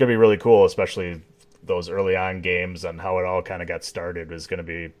it's going to be really cool, especially those early on games and how it all kind of got started is going to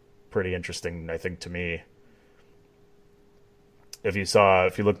be pretty interesting, I think, to me. If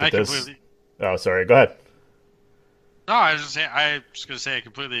you looked at this. Oh, sorry. Go ahead. No, I was just going to say I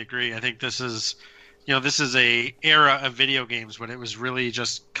completely agree. I think this is a era of video games when it was really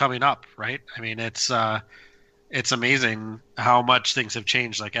just coming up, right? I mean, it's amazing how much things have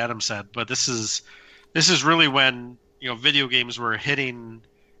changed, like Adam said. But this is really when video games were hitting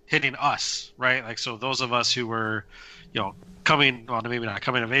us, right? Like, so those of us who were maybe not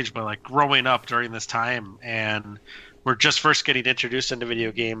coming of age, but like growing up during this time, and we're just first getting introduced into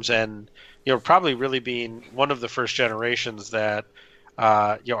video games, and probably really being one of the first generations that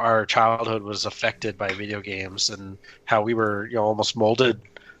our childhood was affected by video games and how we were almost molded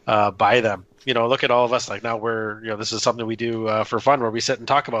by them. look at all of us. Like now this is something we do for fun, where we sit and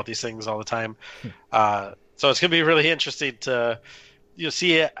talk about these things all the time. So it's going to be really interesting to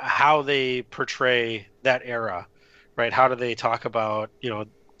see how they portray that era, right? How do they talk about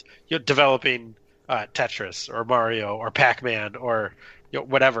developing Tetris or Mario or Pac-Man or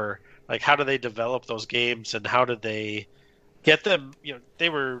whatever? Like, how do they develop those games, and how did they get them? They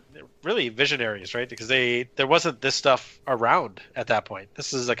were really visionaries, right? Because there wasn't this stuff around at that point.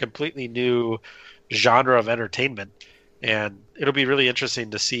 This is a completely new genre of entertainment, and it'll be really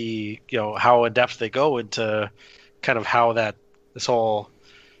interesting to see how in depth they go into kind of how this whole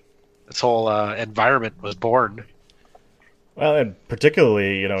environment was born. Well, and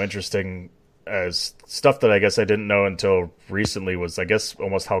particularly interesting as stuff that I guess I didn't know until recently was, I guess,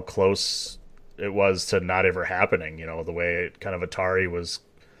 almost how close it was to not ever happening. The way kind of Atari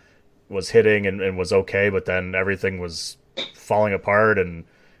was hitting and was okay, but then everything was falling apart, and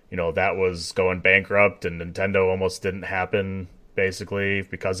that was going bankrupt, and Nintendo almost didn't happen basically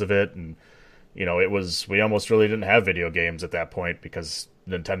because of it. And we almost really didn't have video games at that point because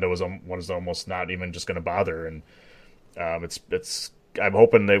Nintendo was almost not even just going to bother. And I'm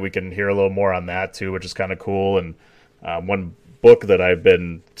hoping that we can hear a little more on that too, which is kind of cool. And one book that I've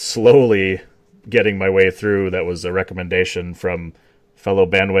been slowly getting my way through, that was a recommendation from fellow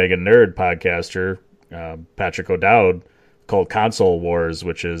Bandwagon Nerd podcaster Patrick O'Dowd, called Console Wars,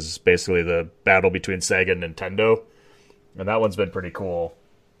 which is basically the battle between Sega and Nintendo. And that one's been pretty cool.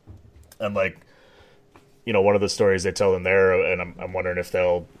 And one of the stories they tell in there, and I'm wondering if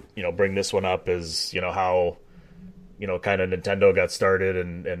they'll bring this one up, is how kind of Nintendo got started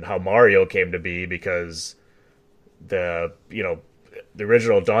and how Mario came to be, because the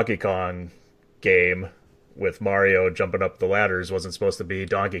original Donkey Kong game with Mario jumping up the ladders wasn't supposed to be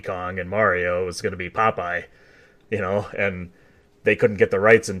Donkey Kong and Mario. It was going to be Popeye, and they couldn't get the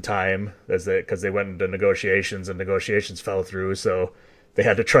rights in time because they went into negotiations, and negotiations fell through. So they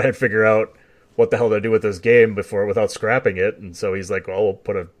had to try and figure out what the hell to do with this game without scrapping it. And so he's like, well, we'll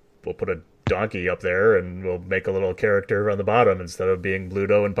put a donkey up there, and we'll make a little character on the bottom instead of being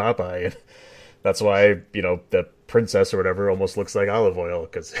Bluto and Popeye. And that's why the princess or whatever almost looks like Olive Oil,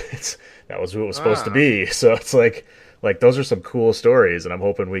 because that was who it was supposed to be. So it's like those are some cool stories, and I'm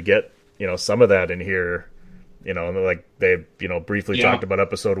hoping we get some of that in here. And like they briefly talked about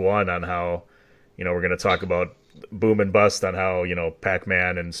episode 1 on how we're going to talk about boom and bust on how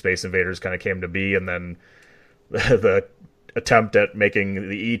Pac-Man and Space Invaders kind of came to be, and then the attempt at making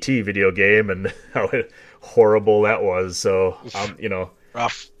the E.T. video game and how horrible that was. So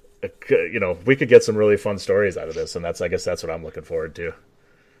rough. We could get some really fun stories out of this, and I guess that's what I'm looking forward to.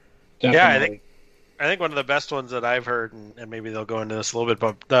 Definitely. Yeah, I think one of the best ones that I've heard, and maybe they'll go into this a little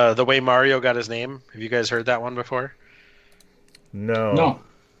bit, but the way Mario got his name. Have you guys heard that one before? No,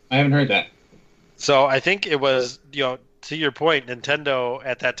 I haven't heard that. So I think it was, to your point, Nintendo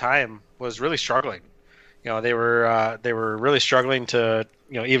at that time was really struggling. They were really struggling to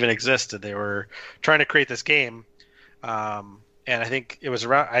even exist. They were trying to create this game, and I think it was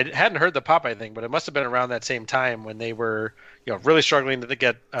around. I hadn't heard the Popeye thing, but it must have been around that same time when they were really struggling to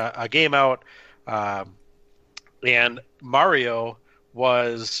get a game out. And Mario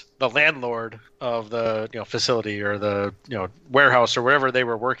was the landlord of the facility or the warehouse or wherever they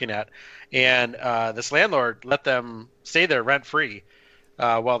were working at, and this landlord let them stay there rent free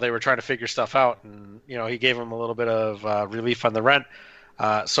while they were trying to figure stuff out. And he gave them a little bit of relief on the rent.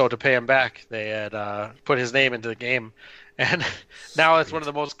 So to pay him back, they had put his name into the game, and now it's one of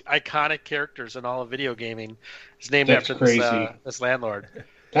the most iconic characters in all of video gaming. It's named after this landlord.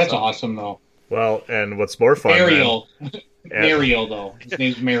 That's awesome, though. Well, and what's more fun, Mario. Mario, though. His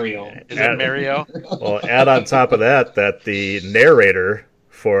name's Mario. Is it Mario? Well, add on top of that the narrator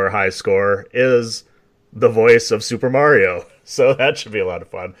for High Score is the voice of Super Mario. So that should be a lot of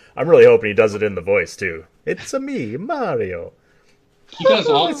fun. I'm really hoping he does it in the voice, too. It's me, Mario. He does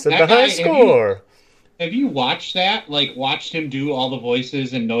all Listen to High Score. Have you watched that? Watched him do all the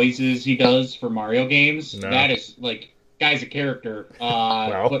voices and noises he does for Mario games? No. That is, guy's a character.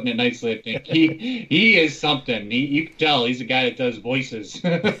 Putting it nicely, I think. He is something. You can tell he's a guy that does voices.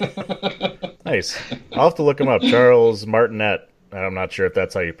 Nice. I'll have to look him up. Charles Martinet. I'm not sure if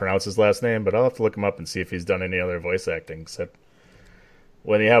that's how you pronounce his last name, but I'll have to look him up and see if he's done any other voice acting. Except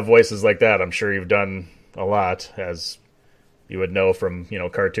when you have voices like that, I'm sure you've done a lot, as you would know from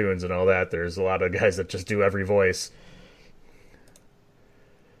cartoons and all that. There's a lot of guys that just do every voice.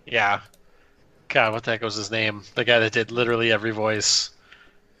 Yeah. God, what the heck was his name? The guy that did literally every voice.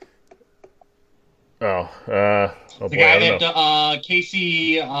 The guy that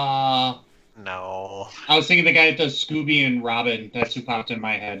Casey. No, No. I was thinking the guy that does Scooby and Robin. That's who popped in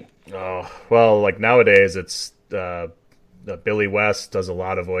my head. Oh, well, like nowadays it's Billy West does a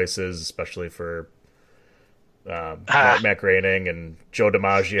lot of voices, especially for Matt Groening, and Joe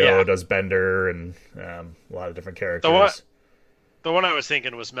DiMaggio does Bender and a lot of different characters. The one I was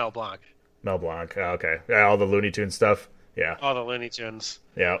thinking was Mel Blanc. Mel Blanc, okay. Yeah, all the Looney Tunes stuff. Yeah. All the Looney Tunes.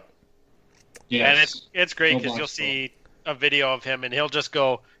 Yeah. Yes. And it's great because you'll see a video of him and he'll just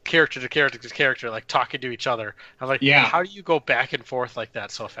go character to character to character, like talking to each other. I'm like, how do you go back and forth like that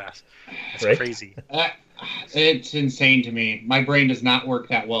so fast? That's crazy. It's insane to me. My brain does not work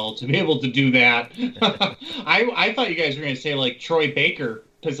that well to be able to do that. I thought you guys were going to say like Troy Baker,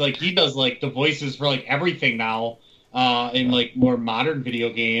 because like he does like the voices for like everything now in like more modern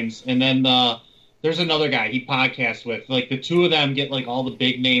video games. And then there's another guy he podcasts with. Like the two of them get like all the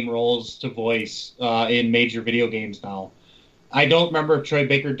big name roles to voice in major video games now. I don't remember if Troy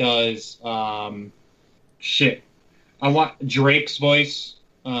Baker does I want Drake's voice.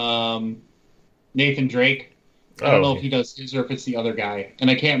 Nathan Drake. I don't know if he does his or if it's the other guy. And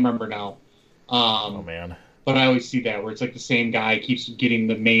I can't remember now. Oh, man. But I always see that where it's like the same guy keeps getting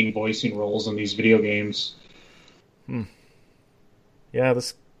the main voicing roles in these video games. Yeah,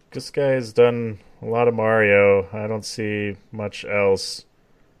 this guy's done a lot of Mario. I don't see much else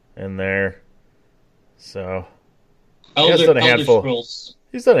in there. So he's done a handful.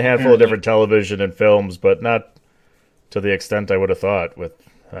 He's done a handful of different television and films, but not to the extent I would have thought with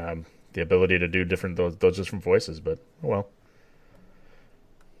the ability to do those different voices. But well.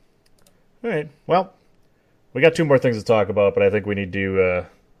 All right. Well, we got two more things to talk about, but I think we need to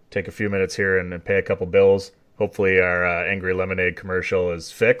take a few minutes here and pay a couple bills. Hopefully our Angry Lemonade commercial is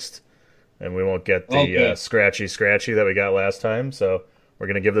fixed, and we won't get the scratchy that we got last time. So we're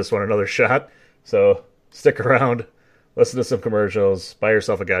going to give this one another shot. So stick around, listen to some commercials, buy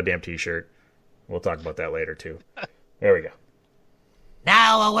yourself a goddamn T-shirt. We'll talk about that later, too. There we go.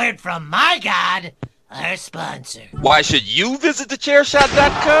 Now a word from my God, our sponsor. Why should you visit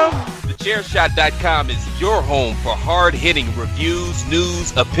thechairshot.com? Thechairshot.com is your home for hard-hitting reviews,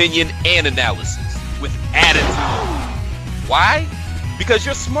 news, opinion, and analysis with attitude. Why? Because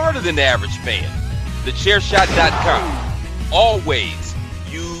you're smarter than the average fan. Thechairshot.com. Always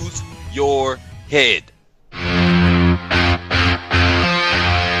use your head.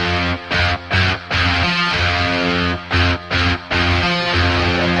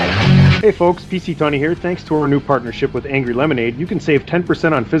 Hey folks, PC Tony here. Thanks to our new partnership with Angry Lemonade, you can save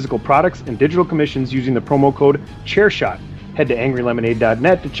 10% on physical products and digital commissions using the promo code ChairShot. Head to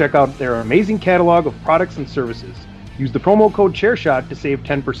angrylemonade.net to check out their amazing catalog of products and services. Use the promo code ChairShot to save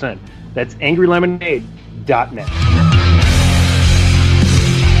 10%. That's angrylemonade.net.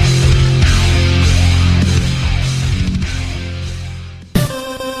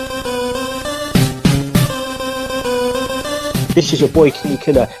 This is your boy King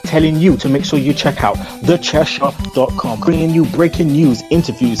Killer telling you to make sure you check out thechairshot.com, bringing you breaking news,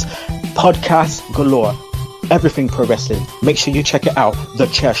 interviews, podcasts galore, everything pro wrestling. Make sure you check it out,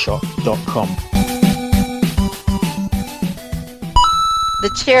 thechairshot.com.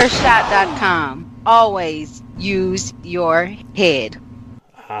 Thechairshot.com. Always use your head.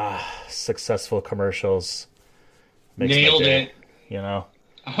 Successful commercials. Nailed it. You know.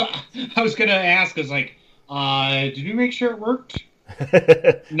 I was gonna ask, did you make sure it worked?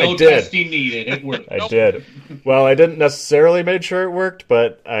 No I did. testing needed. It worked. I did. Well, I didn't necessarily make sure it worked,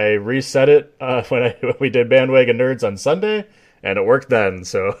 but I reset it when we did Bandwagon Nerds on Sunday, and it worked then.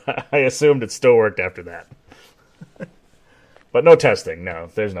 So I assumed it still worked after that. But no testing. No,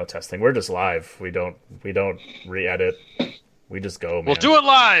 there's no testing. We're just live. We don't re-edit. We just go, man. We'll do it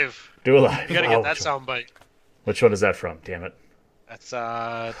live. Do it live. You gotta get that soundbite. Which one is that from? Damn it. That's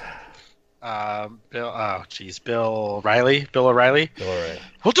Bill O'Reilly. Bill O'Reilly.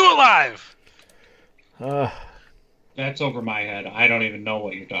 We'll do it live. That's over my head. I don't even know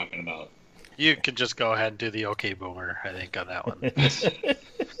what you're talking about. You can just go ahead and do the OK Boomer, I think, on that one.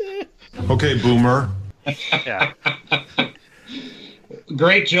 Okay, Boomer. Yeah.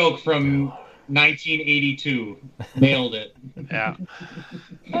 Great joke from 1982. Nailed it. Yeah.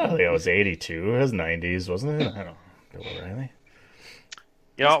 I think it was 82. It was 90s, wasn't it? I don't know. Bill O'Reilly.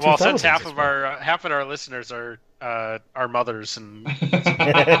 You know, well, since half of our listeners are mothers, and I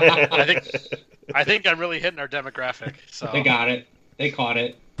think I'm really hitting our demographic. So they got it. They caught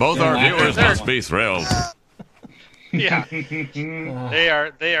it. Both our viewers must be thrilled. Yeah, they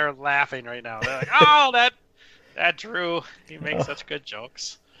are laughing right now. They're like, "Oh, that Drew, he makes such good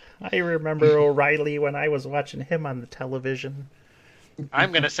jokes." I remember O'Reilly when I was watching him on the television.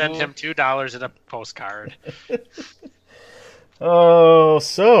 I'm gonna send him $2 in a postcard. Oh,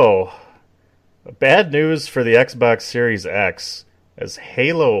 so bad news for the Xbox Series X, as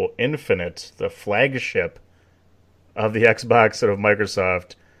Halo Infinite, the flagship of the Xbox and of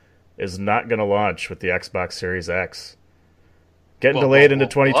Microsoft, is not going to launch with the Xbox Series X. Getting delayed into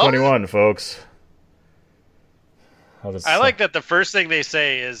 2021, folks. I like that the first thing they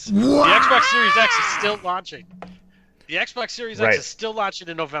say is the Xbox Series X is still launching. The Xbox Series X is still launching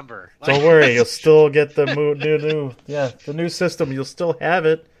in November. Don't worry, you'll still get the the new system. You'll still have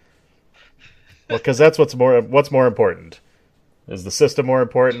it. Well, because that's what's more important. Is the system more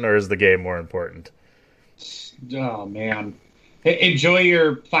important, or is the game more important? Oh man, enjoy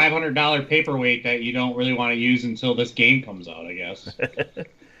your $500 paperweight that you don't really want to use until this game comes out, I guess.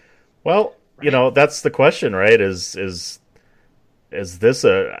 Well, that's the question, right? Is this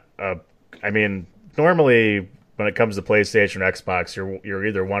a? I mean, normally when it comes to PlayStation or Xbox, you're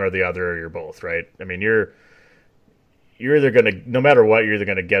either one or the other, or you're both, right? I mean, you're either gonna, no matter what, you're either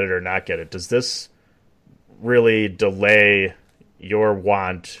gonna get it or not get it. Does this really delay your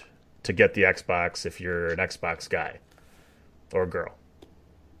want to get the Xbox if you're an Xbox guy or girl?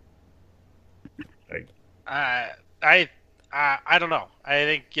 I don't know. I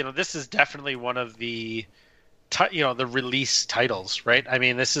think this is definitely one of the the release titles, right? I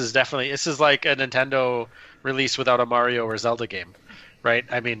mean, this is like a Nintendo release without a Mario or Zelda game, right?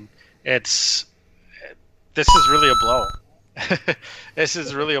 I mean, this is really a blow. This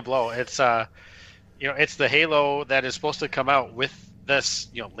is really a blow. It's it's the Halo that is supposed to come out with this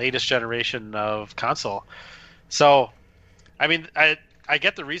latest generation of console. So, I mean, I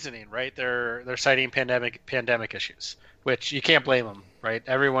get the reasoning, right? They're citing pandemic issues, which you can't blame them, right?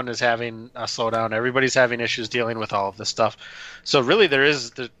 Everyone is having a slowdown. Everybody's having issues dealing with all of this stuff. So really,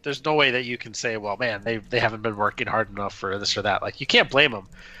 there's no way that you can say, well, man, they haven't been working hard enough for this or that. Like, you can't blame them,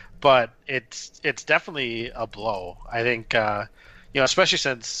 but it's definitely a blow. I think, especially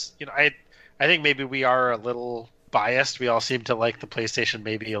since I think maybe we are a little biased. We all seem to like the PlayStation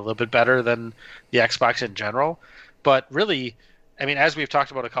maybe a little bit better than the Xbox in general. But really, I mean, as we've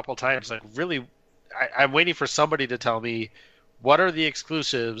talked about a couple times, like really, I'm waiting for somebody to tell me what are the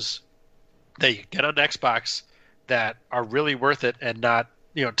exclusives that you get on Xbox that are really worth it, and not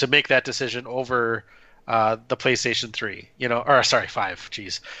to make that decision over the PlayStation 3, or sorry, 5.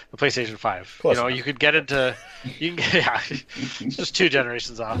 Jeez, the PlayStation 5. Close you could get into, it's just 2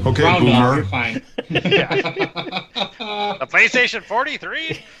 generations off. Okay, Round boomer. off, you're fine. The PlayStation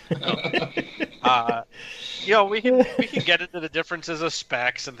 43. We can get into the differences of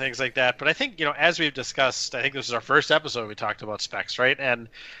specs and things like that, but I think as we've discussed, I think this is our first episode we talked about specs, right? And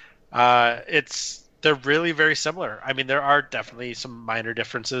they're really very similar. I mean, there are definitely some minor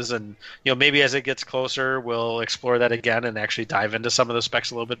differences, and maybe as it gets closer, we'll explore that again and actually dive into some of the specs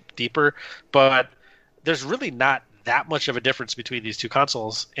a little bit deeper. But there's really not that much of a difference between these two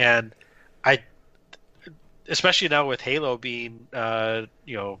consoles, and especially now with Halo being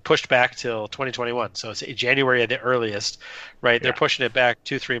pushed back till 2021, so it's January at the earliest, right? Yeah. They're pushing it back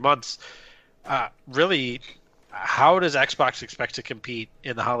 2-3 months. Really, how does Xbox expect to compete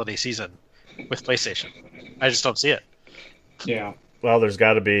in the holiday season with PlayStation? I just don't see it. Yeah. Well, there's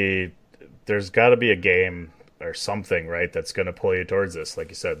got to be a game or something, right, that's going to pull you towards this. Like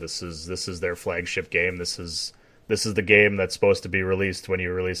you said, this is their flagship game. This is the game that's supposed to be released when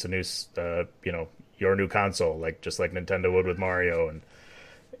you release a new your new console, just like Nintendo would with Mario. And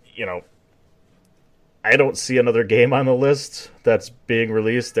I don't see another game on the list that's being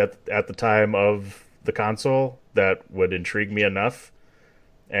released at the time of the console that would intrigue me enough.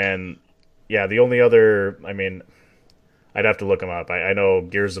 And yeah, the only other, I mean, I'd have to look them up. I know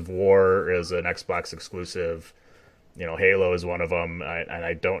Gears of War is an Xbox exclusive. Halo is one of them. And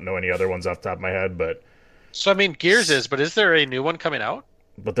I don't know any other ones off the top of my head, but. So, I mean, Gears is, but is there a new one coming out?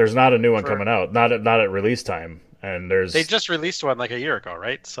 But there's not a new one coming out. Not at release time. And they just released one like a year ago,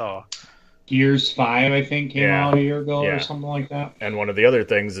 right? So. Gears 5, I think, came out a year ago or something like that. And one of the other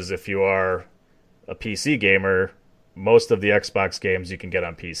things is if you are a PC gamer, most of the Xbox games you can get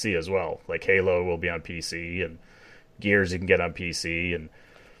on PC as well. Like Halo will be on PC, and Gears you can get on PC. And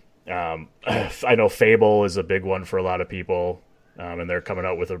I know Fable is a big one for a lot of people, and they're coming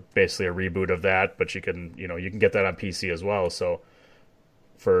out with basically a reboot of that. But you can get that on PC as well. So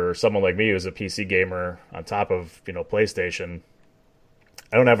for someone like me who's a PC gamer on top of PlayStation,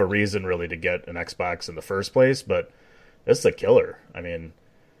 I don't have a reason really to get an Xbox in the first place. But this is a killer. I mean,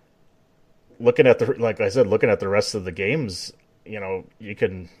 looking at the rest of the games, you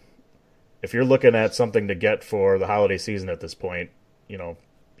can, if you're looking at something to get for the holiday season at this point,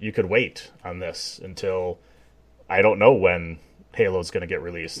 you could wait on this until, I don't know when Halo's going to get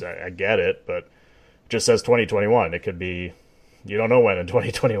released. I get it, but it just says 2021. It could be, you don't know when in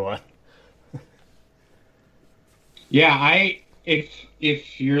 2021. Yeah,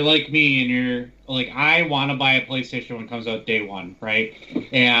 if you're like me and you're like, I want to buy a PlayStation when it comes out day one, right?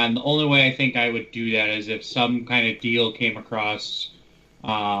 And the only way I think I would do that is if some kind of deal came across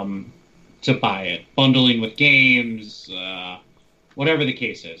to buy it, bundling with games, whatever the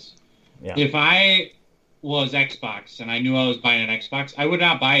case is. Yeah. If I was Xbox and I knew I was buying an Xbox, I would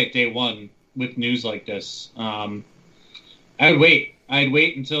not buy it day one with news like this. I'd wait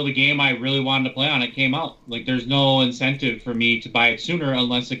until the game I really wanted to play on it came out. Like, there's no incentive for me to buy it sooner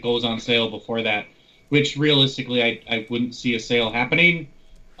unless it goes on sale before that, which realistically I wouldn't see a sale happening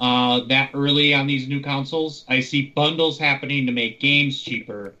that early on these new consoles. I see bundles happening to make games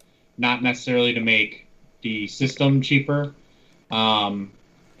cheaper, not necessarily to make the system cheaper. I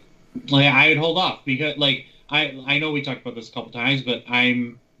would hold off because, like, I know we talked about this a couple times, but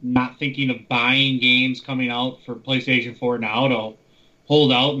I'm not thinking of buying games coming out for PlayStation 4 now to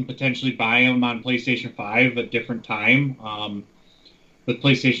hold out and potentially buy them on PlayStation 5 at a different time. With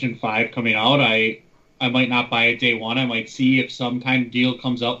PlayStation 5 coming out, I might not buy it day one. I might see if some kind of deal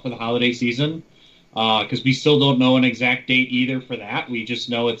comes out for the holiday season, because we still don't know an exact date either for that. We just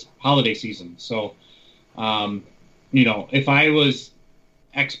know it's holiday season. So, if I was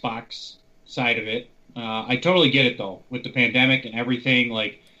Xbox side of it, I totally get it though with the pandemic and everything.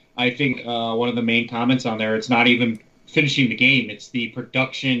 Like, I think one of the main comments on there, it's not even finishing the game, it's the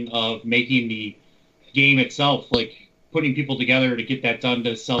production of making the game itself, like putting people together to get that done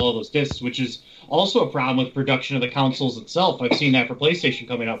to sell all those discs, which is also a problem with production of the consoles itself. I've seen that for PlayStation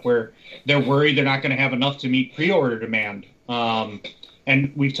coming up, where they're worried they're not going to have enough to meet pre-order demand.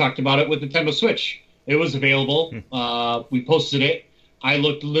 And we've talked about it with Nintendo Switch. It was available. We posted it. I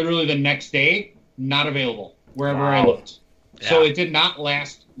looked literally the next day, not available wherever I looked. Yeah. So it did not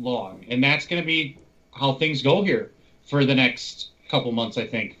last long. And that's going to be how things go here for the next couple months, I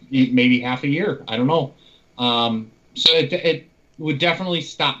think. Maybe half a year. I don't know. So it would definitely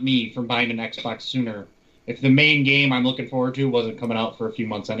stop me from buying an Xbox sooner if the main game I'm looking forward to wasn't coming out for a few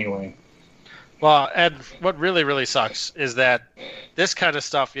months anyway. Well, and what really, really sucks is that this kind of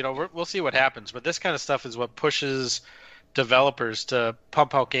stuff, we'll see what happens, but this kind of stuff is what pushes developers to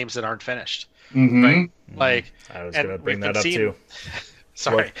pump out games that aren't finished. Mm-hmm. Right? Like, I was going to bring that up too.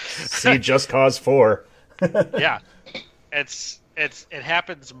 Sorry. See Just Cause 4. Yeah. It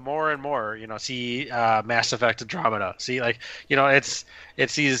happens more and more, see Mass Effect Andromeda. See,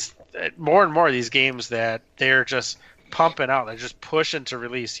 it's these more and more of these games that they're just pumping out. They're just pushing to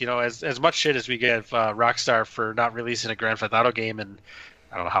release, as much shit as we give Rockstar for not releasing a Grand Theft Auto game in,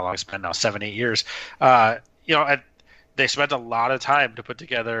 I don't know how long it's been now, 7-8 years. They spent a lot of time to put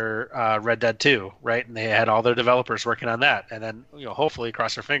together Red Dead 2, right? And they had all their developers working on that. And then, hopefully,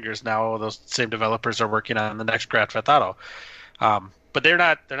 cross their fingers, now those same developers are working on the next Grand Theft Auto. But they're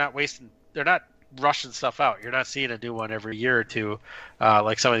not rushing stuff out. You're not seeing a new one every year or two,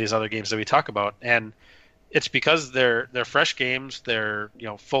 like some of these other games that we talk about. And it's because they're fresh games. They're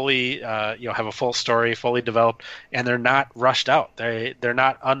fully have a full story, fully developed, and they're not rushed out. They're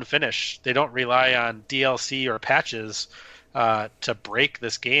not unfinished. They don't rely on DLC or patches to break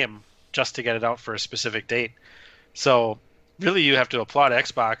this game just to get it out for a specific date. So really, you have to applaud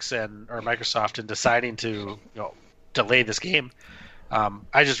Xbox or Microsoft in deciding to delay this game.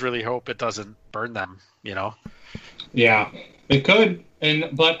 I just really hope it doesn't burn them. Yeah, it could.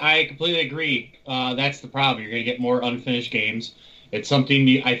 But I completely agree. That's the problem. You're going to get more unfinished games. It's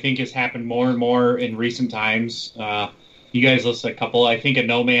something I think has happened more and more in recent times. You guys listed a couple. I think a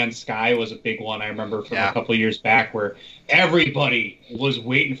No Man's Sky was a big one. I remember from a couple of years back where everybody was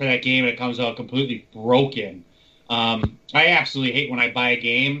waiting for that game and it comes out completely broken. I absolutely hate when I buy a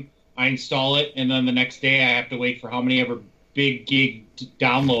game, I install it, and then the next day I have to wait for how many ever big gig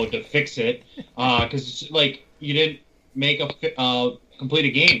download to fix it. Because it's like you didn't make complete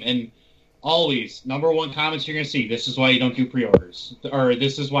a game. And always, number one comments you're going to see, this is why you don't do pre-orders, or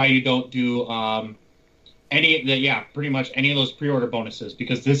this is why you don't do pretty much any of those pre-order bonuses,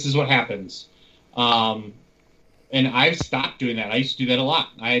 because this is what happens. And I've stopped doing that. I used to do that a lot.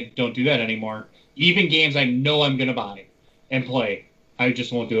 I don't do that anymore. Even games I know I'm going to buy and play, I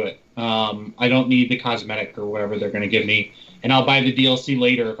just won't do it. I don't need the cosmetic or whatever they're going to give me, and I'll buy the DLC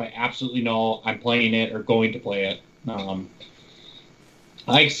later if I absolutely know I'm playing it or going to play it.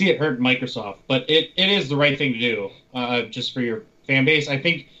 I see it hurt Microsoft, but it is the right thing to do, just for your fan base. I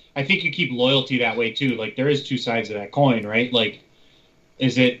think you keep loyalty that way too. Like, there is two sides of that coin, right? Like,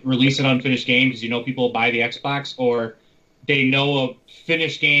 is it release an unfinished game because people buy the Xbox, or they know a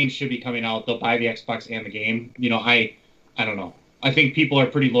finished game should be coming out, they'll buy the Xbox and the game? I don't know. I think people are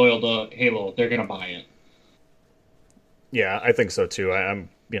pretty loyal to Halo. They're gonna buy it. Yeah, I think so too. I'm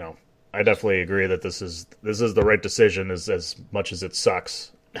I definitely agree that this is the right decision as much as it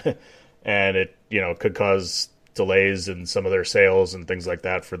sucks. And it, could cause delays in some of their sales and things like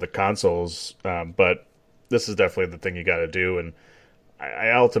that for the consoles. But this is definitely the thing you got to do. And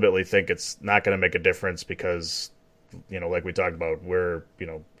I ultimately think it's not going to make a difference because, like we talked about, you're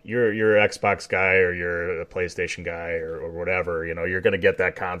an Xbox guy or you're a PlayStation guy or whatever, you're going to get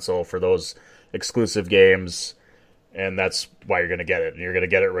that console for those exclusive games. And that's why you're going to get it. And you're going to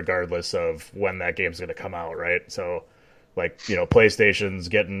get it regardless of when that game's going to come out, right? So, like, PlayStation's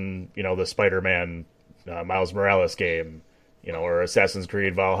getting, the Spider-Man Miles Morales game, or Assassin's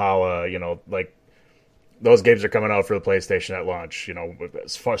Creed Valhalla, like, those games are coming out for the PlayStation at launch,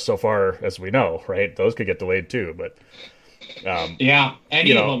 so far as we know, right? Those could get delayed too, but...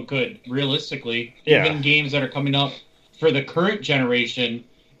 any of them could, realistically. Yeah. Even games that are coming up for the current generation,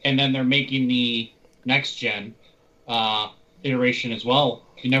 and then they're making the next-gen iteration as well.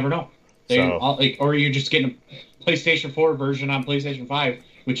 You never know. Or you're just getting a PlayStation 4 version on PlayStation 5,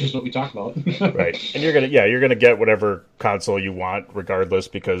 which is what we talked about. Right. And you're gonna get whatever console you want regardless,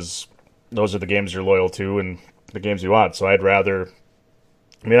 because those are the games you're loyal to and the games you want. So I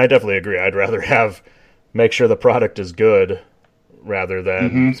definitely agree. I'd rather make sure the product is good rather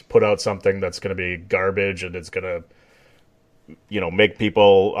than put out something that's going to be garbage and it's going to, make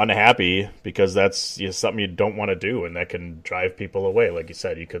people unhappy, because that's something you don't want to do, and that can drive people away. Like you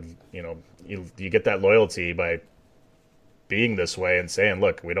said, you could, you get that loyalty by being this way and saying,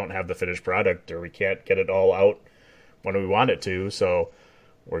 look, we don't have the finished product, or we can't get it all out when we want it to, so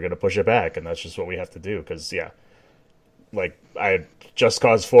we're going to push it back, and that's just what we have to do. Because, Just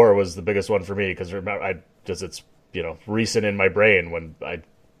Cause 4 was the biggest one for me, because it's, recent in my brain when I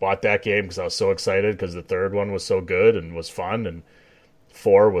bought that game because I was so excited because the third one was so good and was fun, and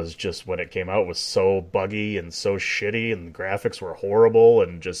 4 was just, when it came out, was so buggy and so shitty, and the graphics were horrible,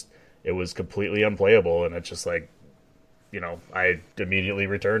 and just, it was completely unplayable, and it's just like, I immediately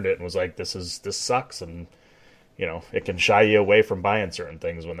returned it and was like, this sucks, and it can shy you away from buying certain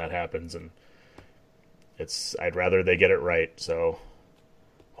things when that happens, and I'd rather they get it right. So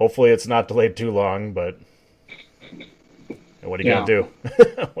hopefully it's not delayed too long, but what are you going to do?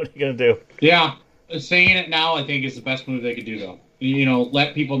 What are you going to do? Yeah. Saying it now, I think, is the best move they could do, though.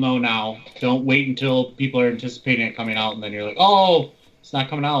 Let people know now. Don't wait until people are anticipating it coming out, and then you're like, oh, it's not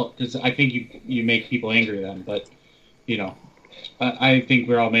coming out. Because I think you make people angry then. But, I think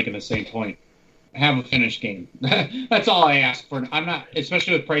we're all making the same point. Have a finished game. That's all I ask for. I'm not,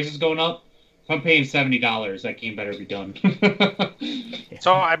 especially with prices going up. If I'm paying $70, that game better be done.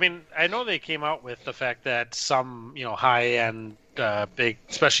 So, I know they came out with the fact that some, high-end, big,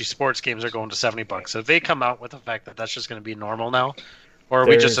 especially sports games are going to $70. So, if they come out with the fact that that's just going to be normal now, or are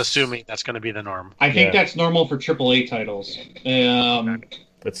we just assuming that's going to be the norm? I think that's normal for AAA titles.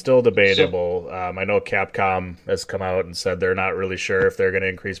 It's still debatable. I know Capcom has come out and said they're not really sure if they're going to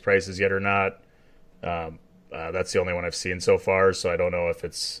increase prices yet or not. That's the only one I've seen so far, so I don't know if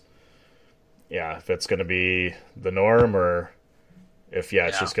it's going to be the norm, or if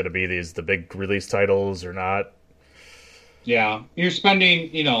it's just going to be the big release titles or not. Yeah, you're spending,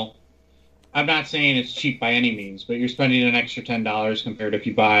 I'm not saying it's cheap by any means, but you're spending an extra $10 compared to if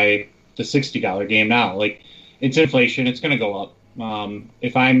you buy the $60 game now. Like, it's inflation, it's going to go up.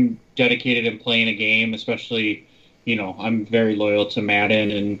 If I'm dedicated in playing a game, especially, I'm very loyal to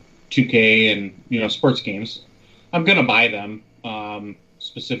Madden and 2K and, sports games, I'm going to buy them.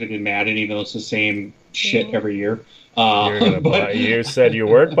 Specifically Madden, even though it's the same shit every year. You said you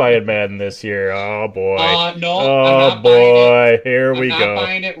weren't buying Madden this year. Oh boy. No. Oh boy. Here we go. I'm not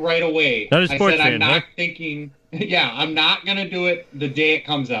buying it right away. Not a sports I'm fan, not thinking. Yeah, I'm not gonna do it the day it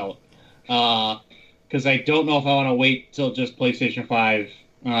comes out. Because I don't know if I want to wait till just PlayStation 5.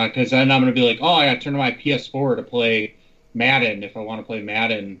 Because then I'm gonna be like, oh, I got to turn to my PS4 to play Madden if I want to play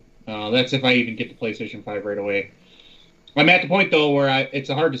Madden. That's if I even get the PlayStation 5 right away. I'm at the point, though, where it's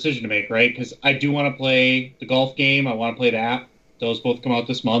a hard decision to make, right? Because I do want to play the golf game. I want to play that. Those both come out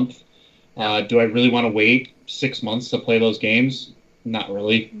this month. Do I really want to wait 6 months to play those games? Not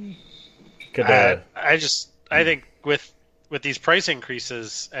really. I think with these price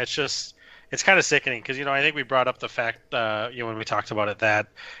increases, it's kind of sickening because, I think we brought up the fact, when we talked about it, that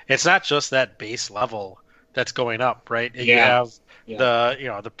it's not just that base level that's going up, right? You have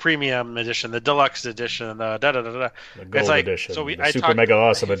the premium edition, the deluxe edition, the the gold edition, so the super mega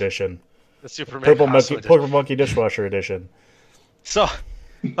awesome edition, the super mega awesome edition, Purple Monkey dishwasher edition. So,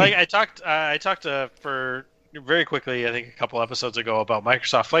 I talked for very quickly, I think a couple episodes ago, about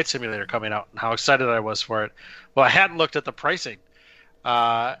Microsoft Flight Simulator coming out and how excited I was for it. Well, I hadn't looked at the pricing.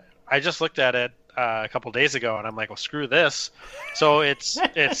 I just looked at it a couple days ago, and I'm like, well, screw this. So it's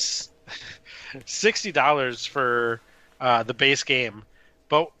 $60 for the base game,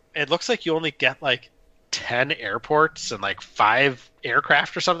 but it looks like you only get like 10 airports and like 5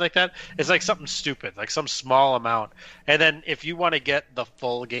 aircraft or something like that. It's like something stupid, like some small amount. And then if you want to get the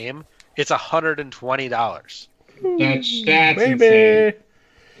full game, it's $120. That's insane.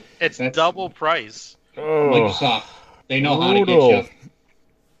 It's double price. Microsoft, they know how to get you.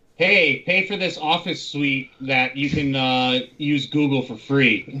 Hey, pay for this Office suite that you can use Google for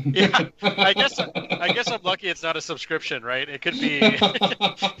free. Yeah, I guess I'm lucky it's not a subscription, right? It could be.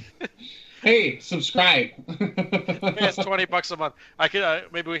 Hey, subscribe. It's $20 a month. I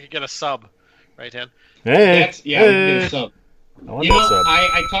could maybe we could get a sub, right, Dan? We can get a sub.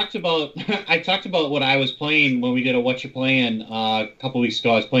 I talked about what I was playing when we did a What You Playing a couple weeks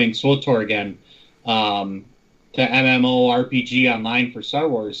ago. I was playing SWTOR again. To MMORPG online for Star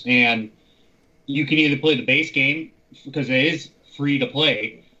Wars, and you can either play the base game because it is free to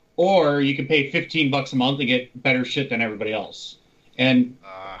play, or you can pay $15 a month and get better shit than everybody else. And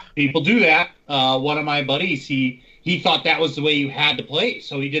people do that. One of my buddies, he thought that was the way you had to play,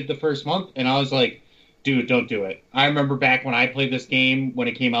 so he did the first month, and I was like, dude, don't do it. I remember back when I played this game when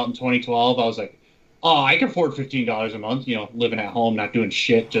it came out in 2012, I was like, oh, I can afford $15 a month, living at home, not doing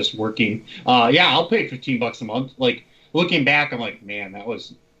shit, just working. I'll pay $15 a month. Like, looking back, I'm like, man, that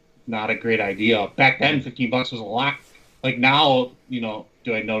was not a great idea. Back then, $15 was a lot. Like, now, do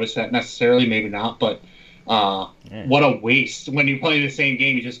I notice that necessarily? Maybe not, but what a waste. When you play the same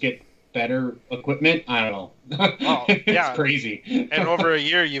game, you just get better equipment. I don't know. It's crazy. And over a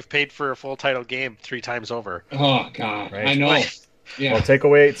year, you've paid for a full title game 3 times over. Oh, God. Right. I know. Yeah. Well, take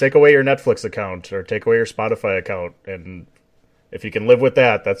away your Netflix account or take away your Spotify account, and if you can live with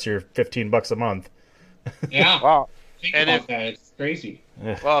that, that's your $15 a month. Yeah. Wow. Think about that. It's crazy.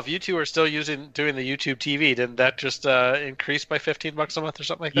 Well, if you two are still doing the YouTube TV, didn't that just increase by $15 a month or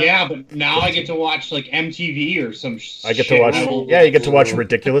something like that? Yeah, but now I get to watch like MTV or some. I get to watch. Yeah, you get to watch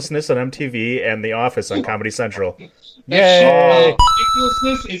Ridiculousness on MTV and The Office on Comedy Central. Yay!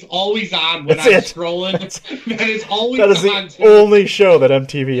 Ridiculousness is always on when I'm scrolling. That is always on. That is the only show that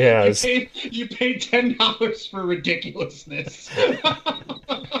MTV has. You paid $10 for Ridiculousness.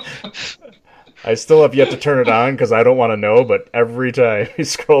 I still have yet to turn it on because I don't want to know, but every time we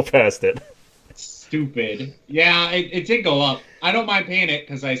scroll past it. Stupid. Yeah, it did go up. I don't mind paying it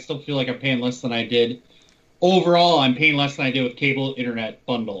because I still feel like I'm paying less than I did. Overall, I'm paying less than I did with cable internet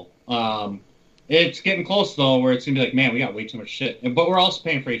bundle. It's getting close, though, where it's going to be like, man, we got way too much shit. But we're also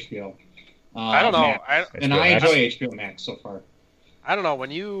paying for HBO. I don't know. I enjoy HBO Max so far. I don't know.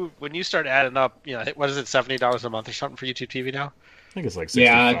 When you start adding up, what is it, $70 a month or something for YouTube TV now? I think it's like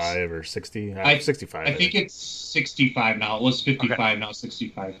 65 or 60. 65. I think it's 65 now. It was 55, now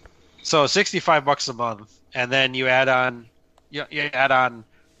 65. So $65 a month, and then you add on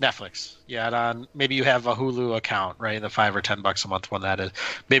Netflix. You add on, maybe you have a Hulu account, right? The $5 or $10 a month one that is.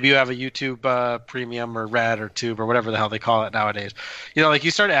 Maybe you have a YouTube Premium or Red or Tube or whatever the hell they call it nowadays. Like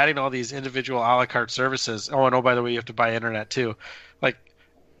you start adding all these individual a la carte services. Oh, and by the way, you have to buy internet too. Like,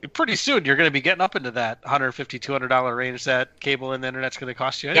 pretty soon you're going to be getting up into that $150, $200 range that cable and the internet's going to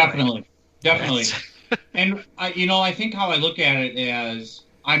cost you anyway. Definitely. And I think how I look at it is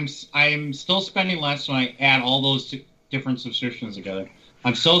I'm still spending less when I add all those different subscriptions together.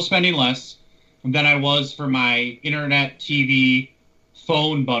 I'm still spending less than I was for my internet, TV,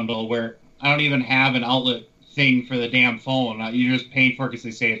 phone bundle, where I don't even have an outlet thing for the damn phone. You're just paying for it because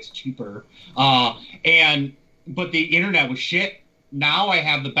they say it's cheaper. But the internet was shit. Now I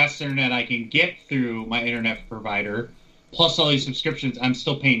have the best internet I can get through my internet provider, plus all these subscriptions. I'm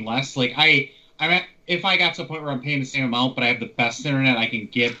still paying less. Like if I got to the point where I'm paying the same amount, but I have the best internet I can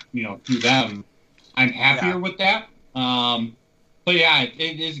get, through them, I'm happier with that. But yeah,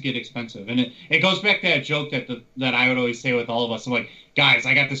 it is get expensive, and it goes back to that joke that I would always say with all of us. I'm like, guys,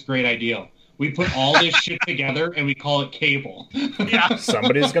 I got this great idea. We put all this shit together and we call it cable. Yeah,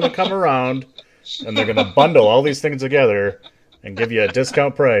 somebody's gonna come around and they're gonna bundle all these things together and give you a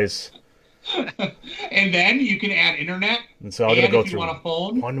discount price. And then you can add internet. And so I'm gonna go through a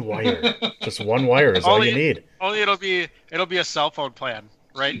phone. one wire. Just one wire is all you need. Only it'll be a cell phone plan,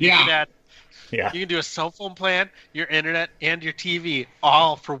 right? Yeah. You can do a cell phone plan, your internet, and your TV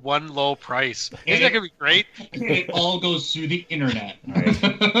all for one low price. Isn't that gonna be great? And it all goes through the internet. Right.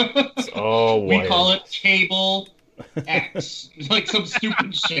 It's all we call it Cable X. It's like some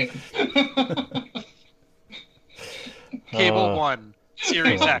stupid shit. Cable 1,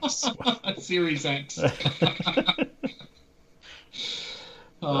 Series X. Series X.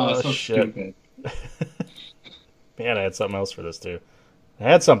 So shit. Stupid. Man, I had something else for this, too. I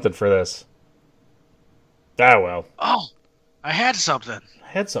had something for this. Ah, well. Oh, I had something.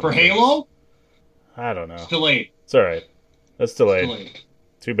 had something for Halo. I don't know. It's delayed. It's all right. That's delayed.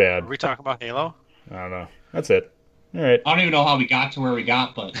 Too bad. Are we talking about Halo? I don't know. That's it. All right. I don't even know how we got to where we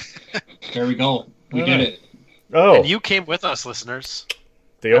got, but there we go. We did it. Oh, and you came with us, listeners.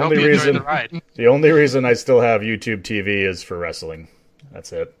 The only reason I still have YouTube TV is for wrestling.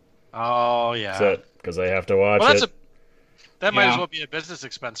 That's it. Oh yeah. That's it, because I have to watch it. That might as well be a business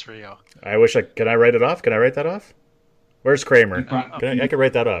expense for you. I wish can I write it off? Can I write that off? Where's Kramer? I can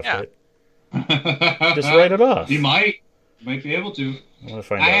write that off. Yeah. Right? Just write it off. You might be able to. I want to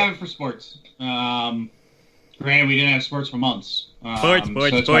find I out. have it for sports. Granted, we didn't have sports for months. Sports.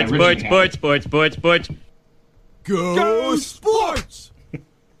 Go sports!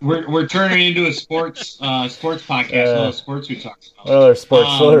 We're turning into a sports podcast. All the sports we talked about. What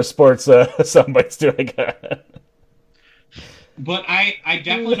other sports soundbites do I got? But I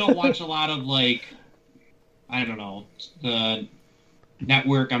definitely don't watch a lot of, like, I don't know, the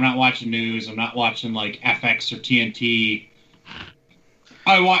network. I'm not watching news. I'm not watching, like, FX or TNT.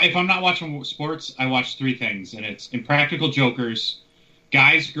 If I'm not watching sports, I watch three things, and it's Impractical Jokers,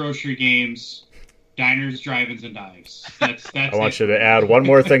 Guys Grocery Games, Diners, Drive-Ins, and Dives. That's I want you to add one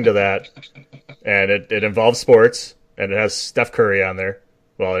more thing to that, and it involves sports, and it has Steph Curry on there.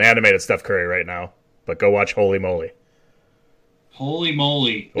 Well, an animated Steph Curry right now, but go watch Holy Moly. Holy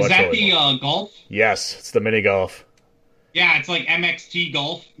moly. Is that the golf? Yes, it's the mini golf. Yeah, it's like MXT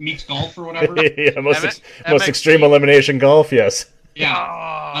golf meets golf or whatever. Yeah, most extreme elimination golf, yes. Yeah,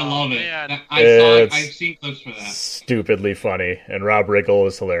 I love it. Man. I've seen clips for that. Stupidly funny, and Rob Riggle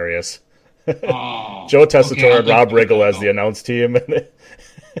is hilarious. Oh, Joe Tessitore and Rob Riggle as the announce team.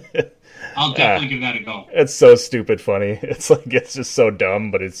 I'll definitely give that a go. It's so stupid funny. It's just so dumb,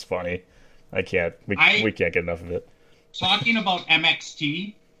 but it's funny. We can't get enough of it. Talking about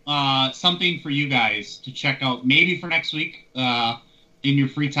MXT, something for you guys to check out, maybe for next week, in your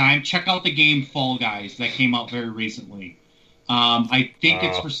free time. Check out the game Fall Guys that came out very recently. I think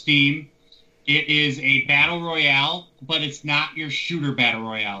it's for Steam. It is a battle royale, but it's not your shooter battle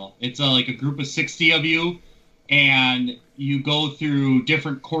royale. It's like a group of 60 of you, and you go through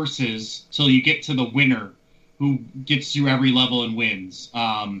different courses till you get to the winner, who gets through every level and wins.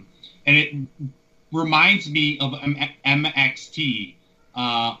 And it reminds me of MXT,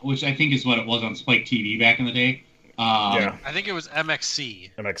 which I think is what it was on Spike TV back in the day. I think it was MXC.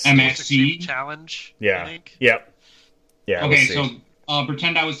 MXC Challenge. Yeah. I think. Yep. Yeah. Okay, so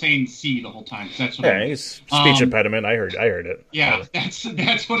pretend I was saying C the whole time, because that's what. Yeah, he's speech impediment. I heard it. Yeah, that's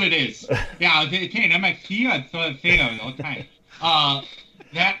what it is. Yeah, okay, MXT. I thought say that all the time.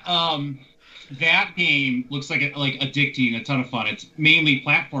 That game looks like addicting, a ton of fun. It's mainly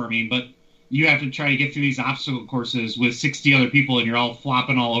platforming, but you have to try to get through these obstacle courses with 60 other people, and you're all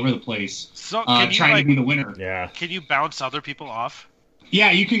flopping all over the place. So trying to be the winner. Yeah. Can you bounce other people off?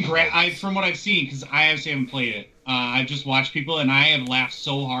 Yeah, you can grab. From what I've seen, because I obviously haven't played it, I've just watched people, and I have laughed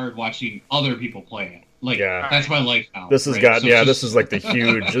so hard watching other people play it. That's my life now. This has this is like the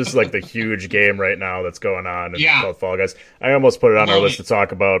huge game right now that's going on. Called Fall Guys. I almost put it on our list to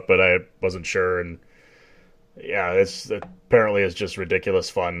talk about, but I wasn't sure. And yeah, apparently it's just ridiculous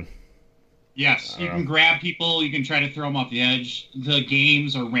fun. Yes, you can grab people. You can try to throw them off the edge. The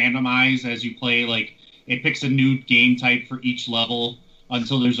games are randomized as you play. Like, it picks a new game type for each level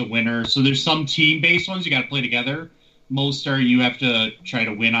until there's a winner. So there's some team-based ones you got to play together. Most are you have to try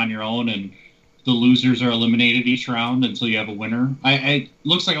to win on your own, and the losers are eliminated each round until you have a winner. It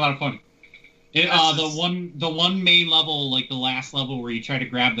looks like a lot of fun. The one main level, like the last level where you try to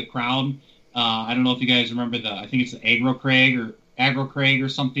grab the crown. I don't know if you guys remember I think it's the Agro Craig or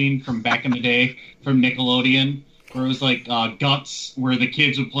something from back in the day from Nickelodeon, where it was like Guts, where the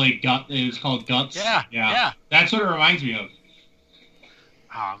kids would play it was called Guts. Yeah. That's what it reminds me of.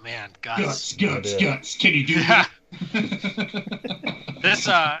 Oh man, Guts. Guts. Can you do that? This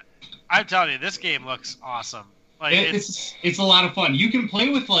I'm telling you, this game looks awesome. Like it's a lot of fun. You can play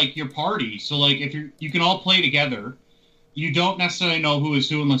with like your party, so like if you can all play together. You don't necessarily know who is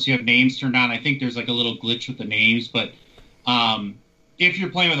who unless you have names turned on. I think there's like a little glitch with the names, but if you're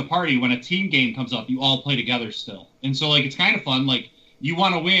playing with a party, when a team game comes up, you all play together still. And so, like, it's kind of fun. Like, you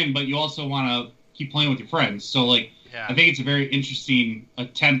want to win, but you also want to keep playing with your friends. So, like, I think it's a very interesting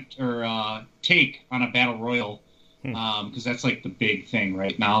attempt or take on a battle royal, because that's, like, the big thing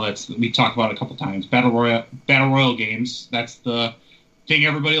right now. We talked about it a couple times. Battle royal games, that's the thing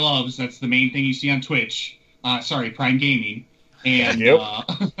everybody loves. That's the main thing you see on Twitch. Prime Gaming. And,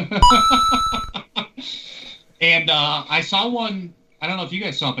 and I saw one, I don't know if you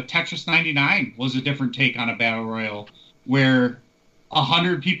guys saw it, but Tetris 99 was a different take on a battle royal where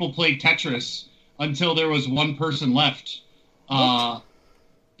 100 people played Tetris until there was one person left.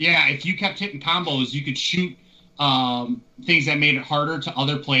 Yeah, if you kept hitting combos, you could shoot things that made it harder to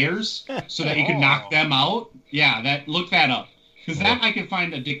other players so that you could knock them out. Yeah, look that up. Because that I can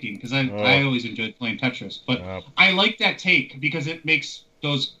find addicting, because I always enjoyed playing Tetris. But I like that take because it makes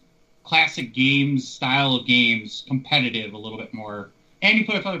those classic style of games competitive a little bit more. And you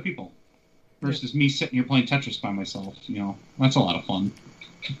play with other people versus me sitting here playing Tetris by myself. That's a lot of fun.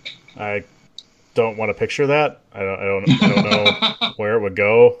 I don't want to picture that. I don't know where it would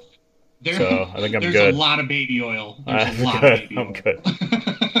go. So I think I'm good. There's a lot of baby oil. I'm good.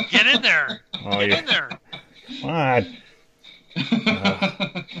 Get in there. Get in there. Come on.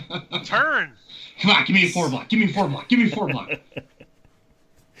 Turn. Come on, give me a 4-block. Give me a 4-block. Give me a 4-block.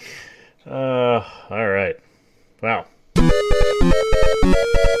 All right. Wow.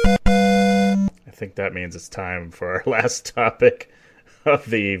 I think that means it's time for our last topic of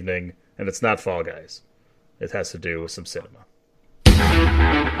the evening, and it's not Fall Guys. It has to do with some cinema.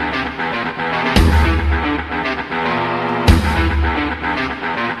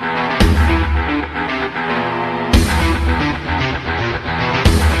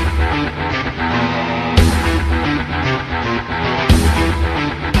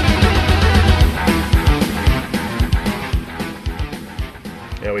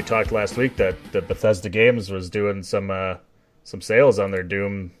 Yeah, we talked last week that Bethesda Games was doing some sales on their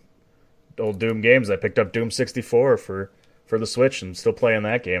old Doom games. I picked up Doom 64 for the Switch and still playing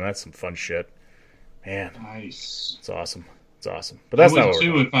that game. That's some fun shit. Man. Nice. It's awesome. It's awesome. But that's not what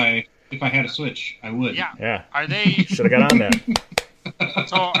too if I had a Switch. I would. Yeah. Are they should have got on that.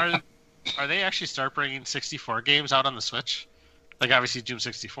 So are they actually start bringing 64 games out on the Switch? Like obviously Doom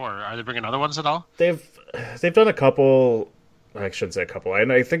 64. Are they bringing other ones at all? They've done a couple. I shouldn't say a couple.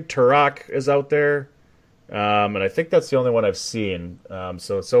 I think Turok is out there. And I think that's the only one I've seen.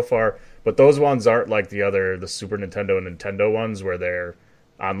 So far, but those ones aren't like the Super Nintendo and Nintendo ones where they're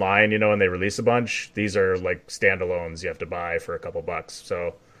online, and they release a bunch. These are like standalones you have to buy for a couple bucks.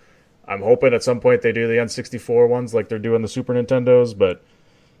 So I'm hoping at some point they do the N64 ones like they're doing the Super Nintendos, but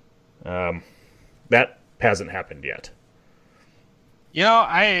that hasn't happened yet.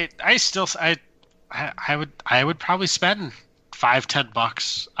 I would probably spend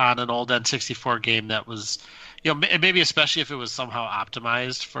 $5-10 on an old N64 game that was, maybe especially if it was somehow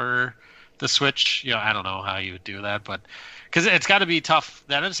optimized for the Switch. I don't know how you would do that, but because it's got to be tough.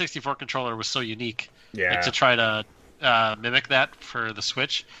 That N64 controller was so unique. Yeah. To try to mimic that for the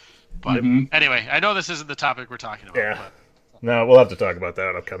Switch. But anyway, I know this isn't the topic we're talking about. Yeah. But. No, we'll have to talk about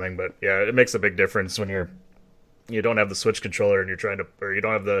that upcoming. But yeah, it makes a big difference when you don't have the Switch controller and or you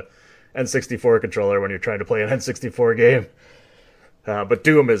don't have the N64 controller when you're trying to play an N64 game. But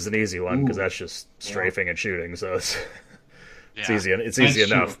Doom is an easy one because that's just strafing and shooting, so it's easy. It's easy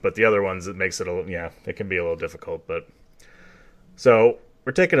enough. True. But the other ones, it makes it it can be a little difficult. But so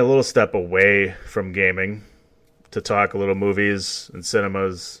we're taking a little step away from gaming to talk a little movies and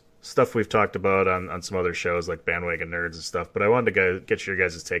cinemas, stuff we've talked about on some other shows like Bandwagon Nerds and stuff. But I wanted to get your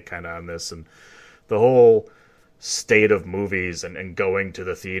guys' take kind of on this and the whole state of movies and going to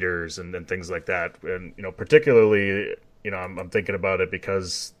the theaters and things like that. And particularly. I'm thinking about it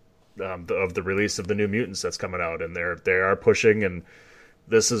because of the release of the New Mutants that's coming out, and they are pushing, and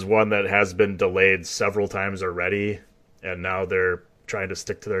this is one that has been delayed several times already, and now they're trying to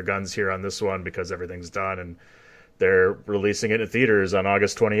stick to their guns here on this one because everything's done, and they're releasing it in theaters on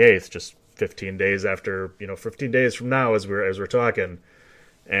August 28th, just 15 days after, 15 days from now as we're talking,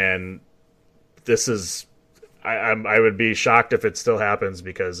 and this is. I would be shocked if it still happens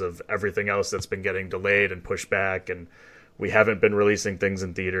because of everything else that's been getting delayed and pushed back, and we haven't been releasing things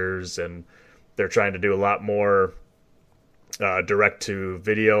in theaters, and they're trying to do a lot more direct to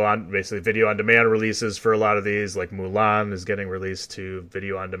video on demand releases for a lot of these. Like Mulan is getting released to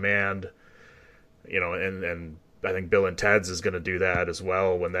video on demand, and I think Bill and Ted's is going to do that as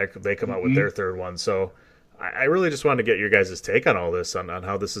well when they come out with their third one. So I really just wanted to get your guys' take on all this, on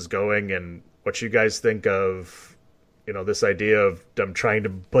how this is going and what you guys think of, this idea of them trying to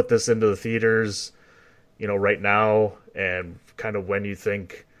put this into the theaters, right now, and kind of when you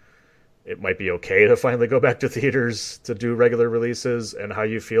think it might be okay to finally go back to theaters to do regular releases, and how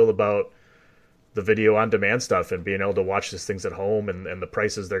you feel about the video on demand stuff and being able to watch these things at home and the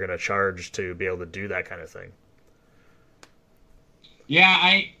prices they're going to charge to be able to do that kind of thing. Yeah,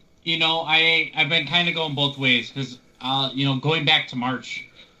 I've been kind of going both ways because, going back to March,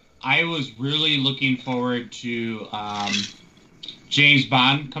 I was really looking forward to James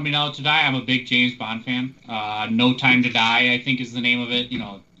Bond coming out to die. I'm a big James Bond fan. No Time to Die, I think, is the name of it. You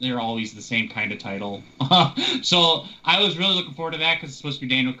know, they're always the same kind of title. So I was really looking forward to that because it's supposed to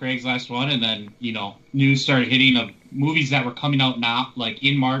be Daniel Craig's last one. And then, you know, news started hitting of movies that were coming out now, like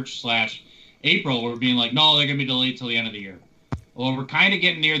in March/April, were being like, no, they're going to be delayed till the end of the year. Well, we're kind of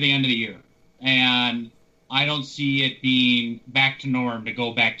getting near the end of the year. And I don't see it being back to norm to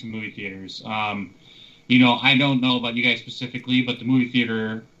go back to movie theaters. You know, I don't know about you guys specifically, but the movie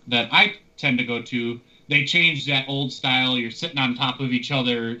theater that I tend to go to, they changed that old style. You're sitting on top of each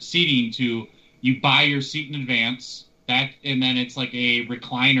other seating to you buy your seat in advance, and then it's like a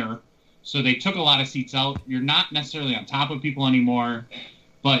recliner. So they took a lot of seats out. You're not necessarily on top of people anymore.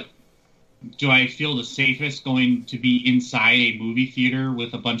 But do I feel the safest going to be inside a movie theater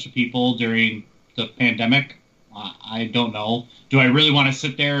with a bunch of people during the pandemic? I don't know. Do I really want to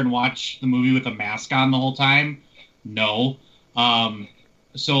sit there and watch the movie with a mask on the whole time? No.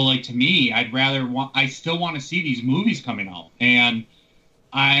 So, like, to me, I still want to see these movies coming out. And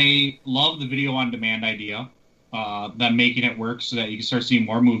I love the video on demand idea, them making it work so that you can start seeing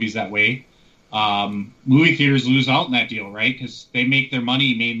more movies that way. Movie theaters lose out in that deal, right? Because they make their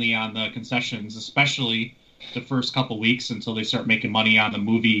money mainly on the concessions, especially the first couple weeks until they start making money on the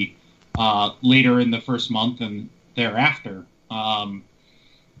movie later in the first month and thereafter. But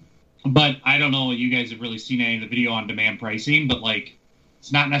I don't know if you guys have really seen any of the video on demand pricing, but like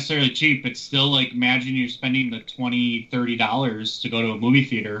it's not necessarily cheap. It's still like, imagine you're spending the $20-$30 to go to a movie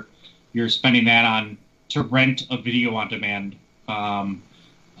theater. You're spending that to rent a video on demand.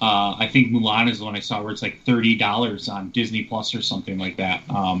 I think Mulan is the one I saw where it's like $30 on Disney Plus or something like that.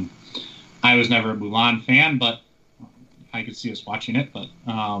 I was never a Mulan fan, but I could see us watching it. But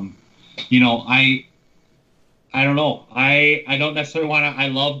you know, I don't know. I don't necessarily want to. I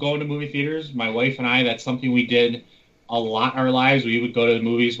love going to movie theaters. My wife and I, that's something we did a lot in our lives. We would go to the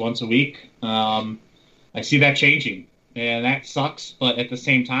movies once a week. I see that changing, and that sucks. But at the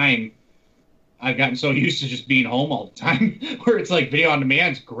same time, I've gotten so used to just being home all the time, where it's like video on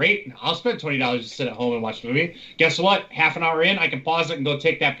demand is great. I'll spend $20 to sit at home and watch a movie. Guess what? Half an hour in, I can pause it and go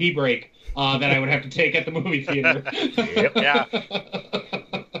take that pee break that I would have to take at the movie theater. Yep. Yeah.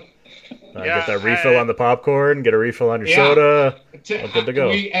 Get that refill on the popcorn, get a refill on your soda. All good to go.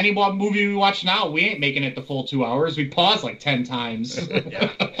 Any movie we watch now, we ain't making it the full 2 hours. We pause like 10 times. Yeah.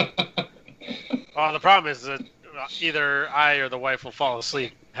 Well, the problem is that either I or the wife will fall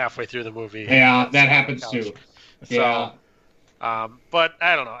asleep halfway through the movie. Yeah, that happens too. Yeah. So, but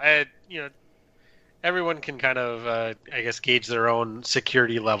I don't know. You know, everyone can kind of, I guess, gauge their own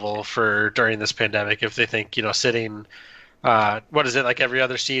security level for during this pandemic. If they think, you know, sitting, what is it, like every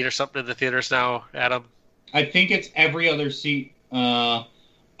other seat or something in the theaters now, Adam? I think it's every other seat. I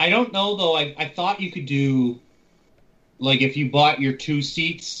don't know though. I thought you could do, like, if you bought your 2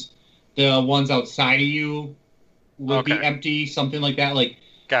 seats, the ones outside of you would be empty, something like that. Like,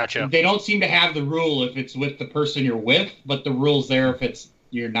 gotcha. They don't seem to have the rule if it's with the person you're with, but the rule's there if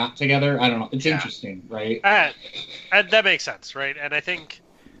you're not together. I don't know. It's interesting, right? And that makes sense, right? And I think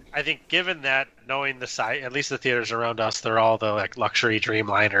given that, knowing the size, at least the theaters around us, they're all the like luxury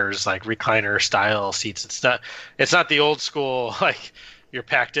Dreamliners, like recliner style seats. It's not the old school like you're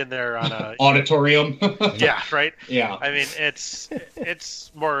packed in there on a auditorium. Yeah, right. Yeah. I mean,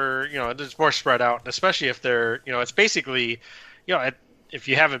 it's more, you know, it's more spread out, and especially if they're, you know, it's basically, you know, if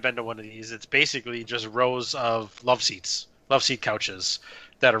you haven't been to one of these, it's basically just rows of love seat couches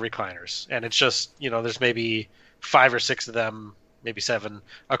that are recliners, and it's just, you know, there's maybe 5 or 6 of them, maybe 7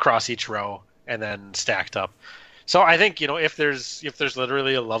 across each row, and then stacked up. So I think, you know, if there's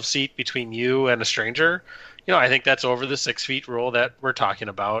literally a love seat between you and a stranger, you know, I think that's over the 6 feet rule that we're talking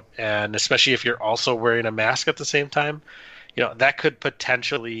about. And especially if you're also wearing a mask at the same time, you know, that could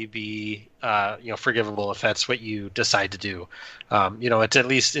potentially be, you know, forgivable if that's what you decide to do. You know, it's at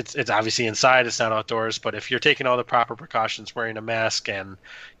least, it's obviously inside, it's not outdoors, but if you're taking all the proper precautions, wearing a mask and,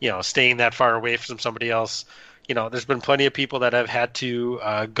 you know, staying that far away from somebody else, you know, there's been plenty of people that have had to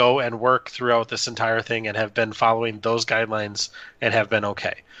go and work throughout this entire thing and have been following those guidelines and have been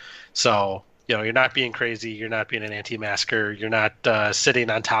okay. So, you know, you're not being crazy, you're not being an anti-masker, you're not sitting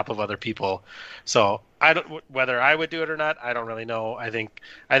on top of other people. So whether I would do it or not, I don't really know. I think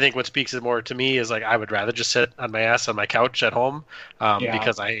what speaks more to me is like I would rather just sit on my ass on my couch at home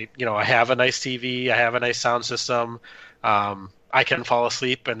because I have a nice TV, I have a nice sound system. I can fall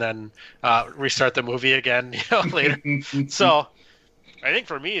asleep and then restart the movie again, you know, later. So I think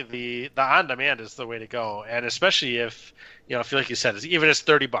for me, the on-demand is the way to go. And especially if, you know, I feel like you said, even if it's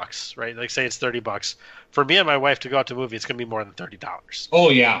 $30, right? Like say it's $30. For me and my wife to go out to a movie, it's going to be more than $30.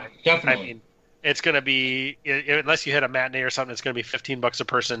 Oh, yeah, definitely. I mean, it's going to be, unless you hit a matinee or something, it's going to be $15 a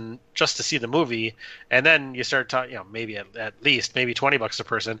person just to see the movie. And then you start talking, maybe at least maybe $20 a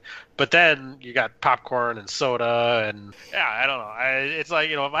person. But then you got popcorn and soda and I don't know. It's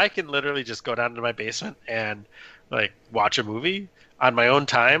like, if I can literally just go down to my basement and like watch a movie on my own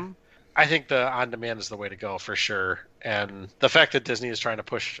time, I think the on-demand is the way to go for sure. And the fact that Disney is trying to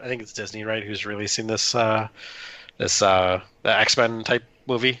push, I think it's Disney, right, who's releasing this the X-Men type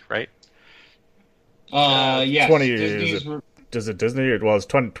movie, right? Yes. 20 is it Disney? Well, it's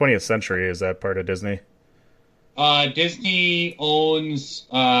 20th Century. Is that part of Disney? Disney owns,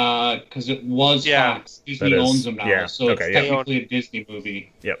 because it was Fox. Disney owns them now, so it's technically a Disney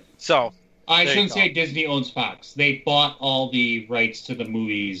movie. Yep. So I shouldn't say Disney owns Fox. They bought all the rights to the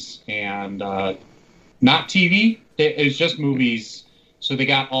movies and not TV. It was just movies. So they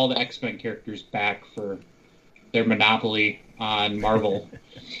got all the X-Men characters back for their monopoly on Marvel.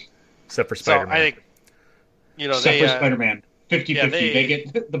 Except for Spider-Man. So I think, except for Spider-Man. 50-50. They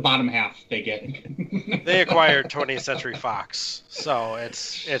get the bottom half. They get. They acquired 20th Century Fox. So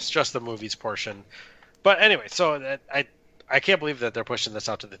it's just the movies portion. But anyway, so I can't believe that they're pushing this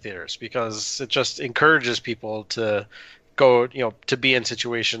out to the theaters because it just encourages people to go, to be in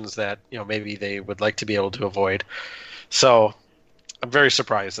situations that, maybe they would like to be able to avoid. So I'm very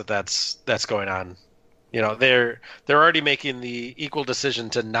surprised that that's going on. They're already making the equal decision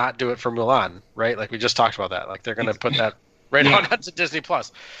to not do it for Mulan, right? Like we just talked about that. Like they're going to put that right on to Disney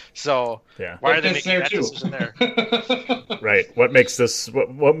Plus. So why are they making that decision there? Right. What makes this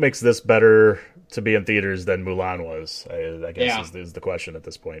better to be in theaters than Mulan was? I guess is the question at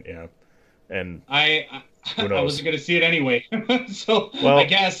this point. Yeah. And I wasn't going to see it anyway, so I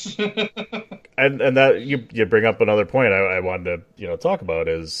guess. and that you bring up another point I wanted to talk about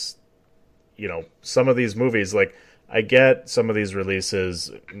is. Some of these movies, like I get some of these releases.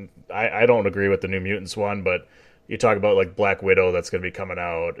 I don't agree with the New Mutants one, but you talk about like Black Widow that's going to be coming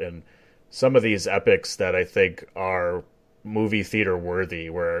out, and some of these epics that I think are movie theater worthy,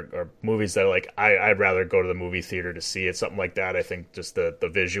 are movies that like I'd rather go to the movie theater to see it. Something like that. I think just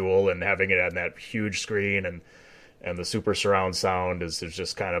the visual and having it on that huge screen and the super surround sound is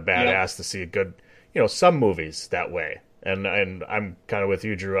just kind of badass to see a good, some movies that way. And I'm kind of with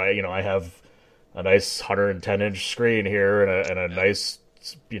you, Drew. I have a nice 110-inch screen here and a nice,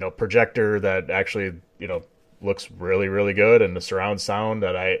 projector that actually, looks really, really good, and the surround sound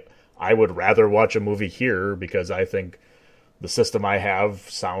that I would rather watch a movie here because I think the system I have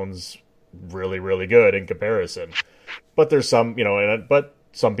sounds really, really good in comparison. But there's some, but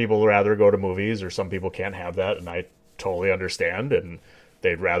some people rather go to movies, or some people can't have that, and I totally understand, and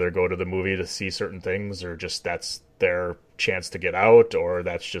they'd rather go to the movie to see certain things, or just that's their chance to get out, or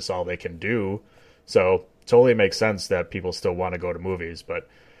that's just all they can do. So totally makes sense that people still want to go to movies. But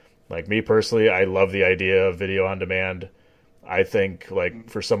like me personally, I love the idea of video on demand. I think like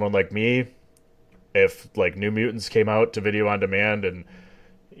for someone like me, if like New Mutants came out to video on demand, and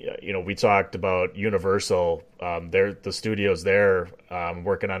we talked about Universal, the studios there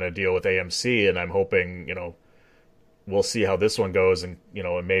working on a deal with AMC, and I'm hoping we'll see how this one goes, and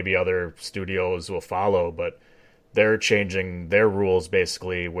and maybe other studios will follow. But they're changing their rules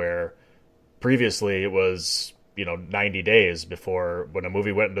basically, where previously it was 90 days before, when a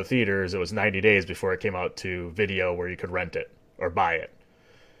movie went into theaters, it was 90 days before it came out to video where you could rent it or buy it.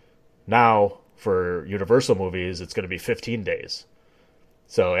 Now for Universal movies, it's going to be 15 days.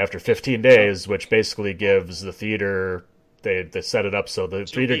 So after 15 days, which basically gives the theater, they set it up so the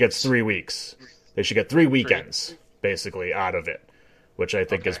theater gets 3 weeks. They should get 3 weekends basically out of it, which I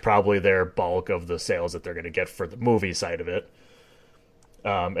think is probably their bulk of the sales that they're going to get for the movie side of it.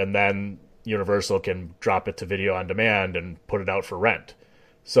 And then Universal can drop it to video on demand and put it out for rent.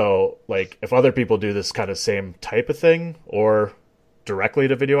 So like if other people do this kind of same type of thing, or directly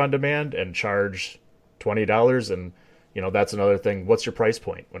to video on demand and charge $20, and that's another thing. What's your price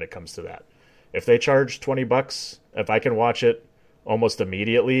point when it comes to that? If they charge $20, if I can watch it almost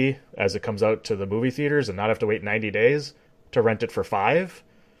immediately as it comes out to the movie theaters and not have to wait 90 days to rent it for $5,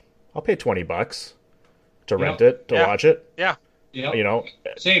 I'll pay $20 to rent it, to watch it. Yeah.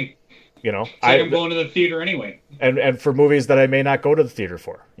 Same. I'm going to the theater anyway. And for movies that I may not go to the theater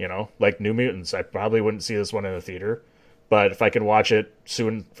for, like New Mutants, I probably wouldn't see this one in the theater. But if I can watch it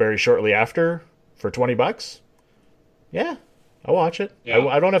soon, very shortly after, for $20, yeah, I'll watch it. Yeah,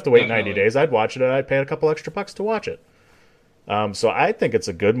 I don't have to wait 90 days. I'd watch it, and I'd pay a couple extra bucks to watch it. So I think it's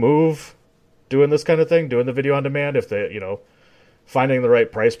a good move doing this kind of thing, doing the video on demand. If they, finding the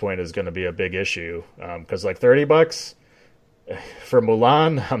right price point is going to be a big issue. Because like $30 for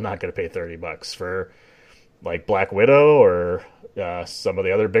Mulan, I'm not going to pay $30 for like Black Widow or some of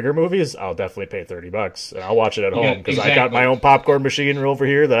the other bigger movies, I'll definitely pay $30 and I'll watch it at home because I got my own popcorn machine over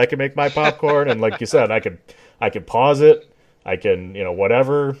here that I can make my popcorn. And like you said, I could pause it. I can,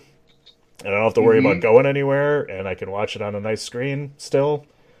 whatever. And I don't have to worry about going anywhere, and I can watch it on a nice screen still.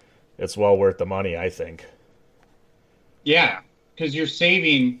 It's well worth the money, I think. Yeah, because you're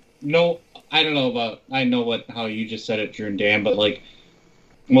saving. I don't know how you just said it, Drew and Dan, but like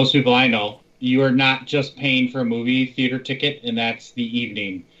most people I know, you are not just paying for a movie theater ticket, and that's the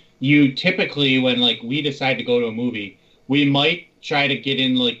evening. You typically, when like we decide to go to a movie, we might try to get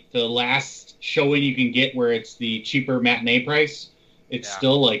in like the last showing you can get where it's the cheaper matinee price. It's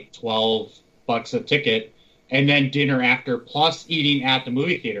still like $12 a ticket, and then dinner after, plus eating at the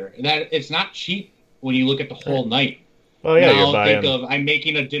movie theater. That it's not cheap when you look at the whole night. Oh yeah, now I'm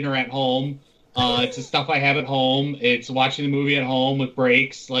making a dinner at home. It's the stuff I have at home. It's watching the movie at home with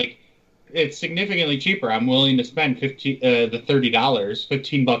breaks. Like, it's significantly cheaper. I'm willing to spend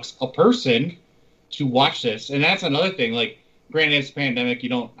 $15 a person to watch this. And that's another thing. Like, granted, it's a pandemic.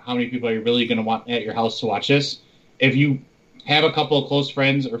 How many people are you really going to want at your house to watch this? If you have a couple of close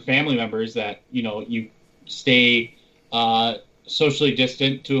friends or family members that, you stay socially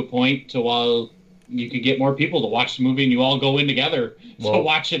distant to a point to while you could get more people to watch the movie and you all go in together to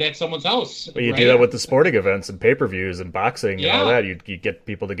watch it at someone's house. But you do that with the sporting events and pay-per-views and boxing and all that. You get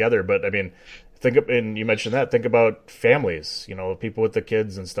people together. But I mean, and you mentioned that, think about families, people with the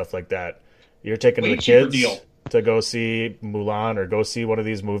kids and stuff like that. You're taking the kids to go see Mulan or go see one of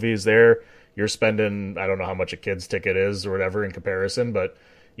these movies there. You're spending, I don't know how much a kid's ticket is or whatever in comparison, but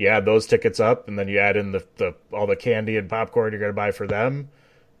you add those tickets up and then you add in all the candy and popcorn you're going to buy for them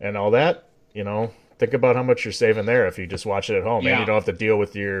and all that, think about how much you're saving there if you just watch it at home. And you don't have to deal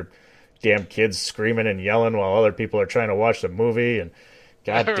with your damn kids screaming and yelling while other people are trying to watch the movie and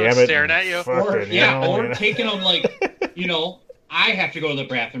God damn it. Staring at you. Or taking them like, I have to go to the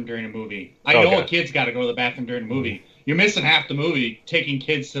bathroom during a movie. I know a kid's got to go to the bathroom during a movie. You're missing half the movie taking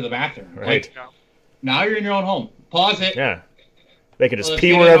kids to the bathroom. Right. Like, now you're in your own home. Pause it. Yeah. They can just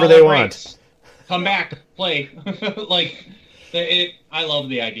pee wherever they want. Come back, play. I love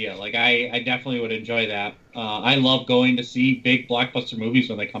the idea. Like, I definitely would enjoy that. I love going to see big blockbuster movies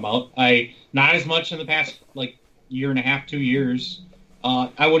when they come out. Not as much in the past, like, year and a half, 2 years.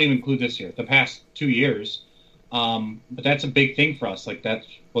 I wouldn't even include this year. The past 2 years. But that's a big thing for us. Like, that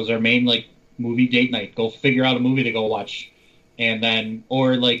was our main, like, movie date night. Go figure out a movie to go watch. And then,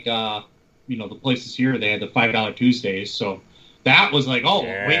 or like, the places here, they had the $5 Tuesdays. So that was like,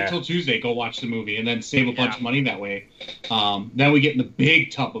 wait till Tuesday, go watch the movie, and then save a bunch of money that way. Then we get in the big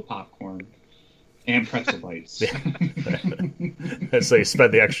tub of popcorn and pretzel bites. So you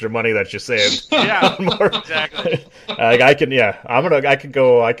spend the extra money that you saved. Yeah, exactly. I could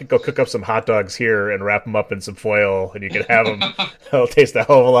go cook up some hot dogs here and wrap them up in some foil, and you can have them. It'll taste a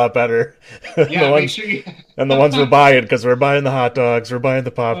hell of a lot better than the ones we're buying, because we're buying the hot dogs, we're buying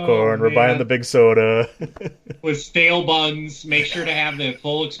the popcorn, we're buying the big soda with stale buns. Make sure to have the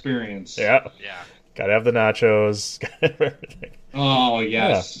full experience. Yeah. Gotta have the nachos. Everything. Oh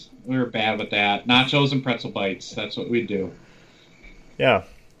yes. Yeah. We were bad with that. Nachos and pretzel bites. That's what we do. Yeah.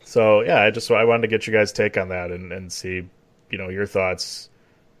 So, I wanted to get you guys' take on that and see, your thoughts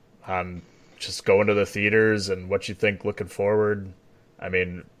on just going to the theaters and what you think looking forward. I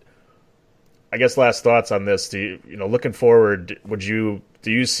mean, I guess last thoughts on this. Looking forward,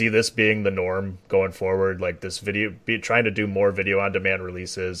 do you see this being the norm going forward? Like this trying to do more video on demand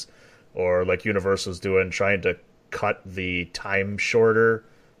releases, or like Universal's doing, trying to cut the time shorter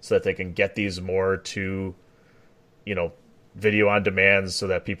so that they can get these more to, video on demand so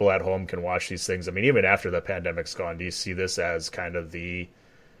that people at home can watch these things. I mean, even after the pandemic's gone, do you see this as kind of the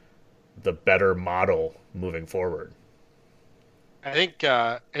better model moving forward? I think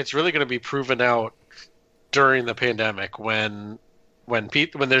it's really going to be proven out during the pandemic when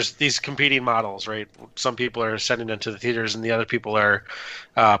there's these competing models, right? Some people are sending them to the theaters and the other people are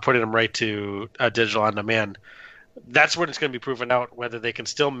putting them right to digital on demand. That's when it's going to be proven out whether they can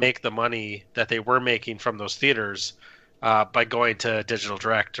still make the money that they were making from those theaters by going to digital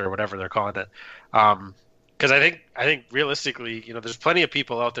direct or whatever they're calling it. Because I think realistically, there's plenty of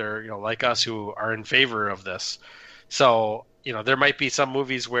people out there, like us, who are in favor of this. So, there might be some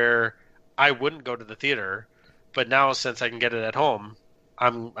movies where I wouldn't go to the theater, but now since I can get it at home,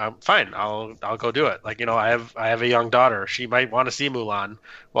 I'm fine. I'll go do it. Like, I have a young daughter. She might want to see Mulan.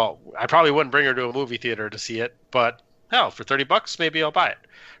 Well, I probably wouldn't bring her to a movie theater to see it, but hell, for $30, maybe I'll buy it.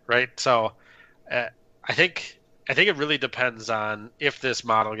 Right. So I think it really depends on if this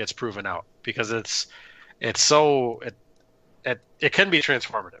model gets proven out, because it can be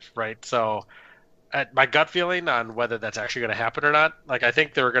transformative. Right. So my gut feeling on whether that's actually going to happen or not. Like, I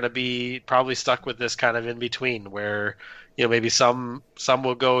think they're going to be probably stuck with this kind of in between where, maybe some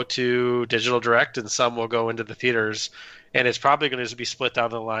will go to digital direct and some will go into the theaters. And it's probably going to be split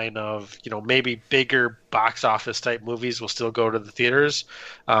down the line of, maybe bigger box office type movies will still go to the theaters.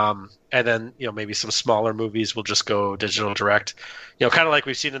 And then, maybe some smaller movies will just go digital direct, kind of like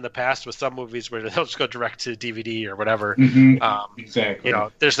we've seen in the past with some movies where they'll just go direct to DVD or whatever. Mm-hmm. Exactly.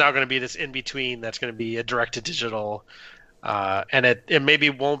 There's now going to be this in between that's going to be a direct to digital. And it maybe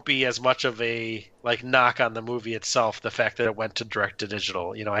won't be as much of a knock on the movie itself, the fact that it went to direct to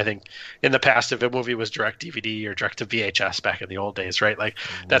digital. I think in the past, if a movie was direct DVD or direct to VHS back in the old days, right?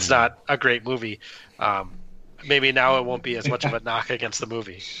 That's not a great movie. Maybe now it won't be as much of a knock against the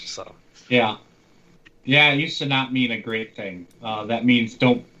movie. So yeah, it used to not mean a great thing. That means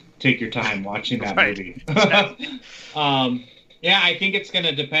don't take your time watching that movie. Yeah, I think it's going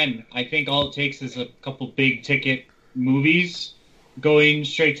to depend. I think all it takes is a couple big ticket movies going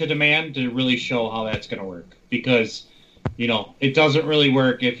straight to demand to really show how that's going to work, because it doesn't really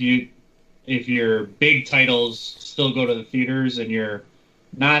work if your big titles still go to the theaters and your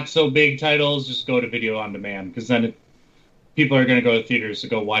not so big titles just go to video on demand, because then people are going to go to theaters to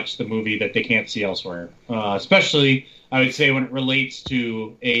go watch the movie that they can't see elsewhere, especially I would say when it relates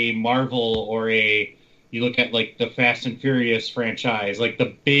to a Marvel or you look at the Fast and Furious franchise,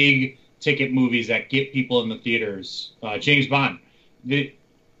 the big ticket movies that get people in the theaters. James Bond. If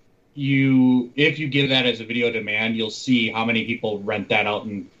you give that as a video demand, you'll see how many people rent that out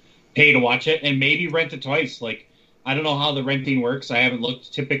and pay to watch it, and maybe rent it twice. I don't know how the renting works. I haven't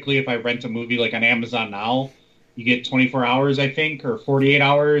looked. Typically, if I rent a movie on Amazon now, you get 24 hours, I think, or 48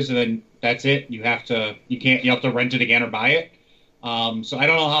 hours, and then that's it. You have to rent it again or buy it. So I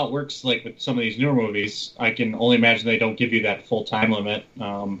don't know how it works with some of these newer movies. I can only imagine they don't give you that full time limit.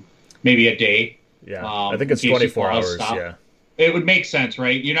 Maybe a day. Yeah, I think it's 24 hours. Yeah, it would make sense,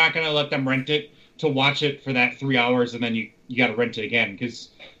 right? You're not going to let them rent it to watch it for that 3 hours, and then you got to rent it again, because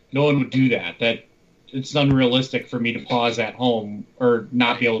no one would do that. That it's unrealistic for me to pause at home or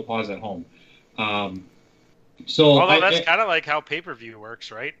not be able to pause at home. Although that's kind of like how pay-per-view works,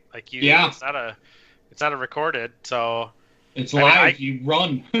 right? It's not a recorded, so. It's live. You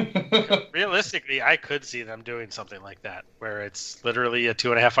run. Realistically, I could see them doing something like that, where it's literally a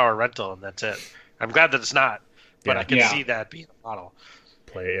 2.5 hour rental and that's it. I'm glad that it's not, but I can see that being a model.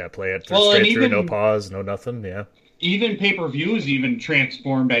 Play it straight through, no pause, no nothing. Yeah. Even pay-per-view is even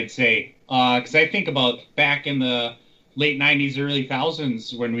transformed, I'd say, because I think about back in the late '90s, early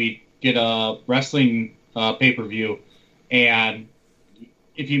 2000s when we get a wrestling pay-per-view, and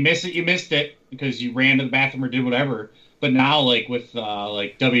if you miss it, you missed it because you ran to the bathroom or did whatever. But now, with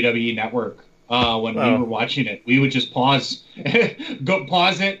WWE Network, when we were watching it, we would just pause, go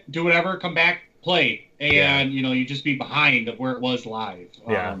pause it, do whatever, come back, play, and you'd just be behind of where it was live.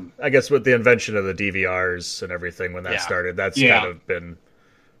 Yeah, I guess with the invention of the DVRs and everything when that started, that's kind of been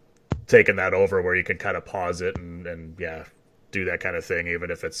taking that over, where you can kind of pause it and do that kind of thing,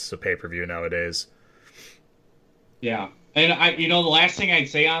 even if it's a pay-per-view nowadays. Yeah, and the last thing I'd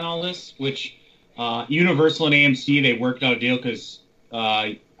say on all this, which. Universal and AMC, they worked out a deal because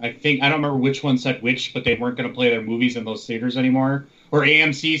I don't remember which one said which, but they weren't going to play their movies in those theaters anymore. Or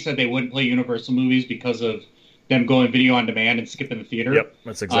AMC said they wouldn't play Universal movies because of them going video on demand and skipping the theater. Yep,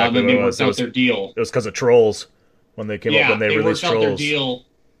 that's exactly what it was. They worked out their deal. It was because of Trolls when they came up when they released Trolls. They worked out their deal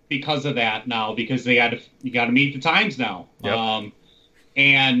because of that now, because you got to meet the times now. Yep.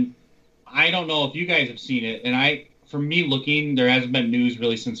 And I don't know if you guys have seen it, and for me looking, there hasn't been news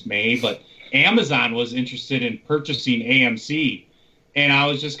really since May, but Amazon was interested in purchasing AMC, and I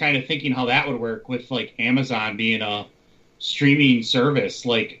was just kind of thinking how that would work with Amazon being a streaming service.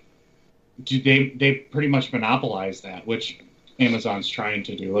 They pretty much monopolize that, which Amazon's trying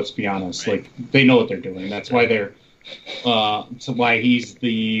to do. Let's be honest. Right. They know what they're doing. That's why they're. So why he's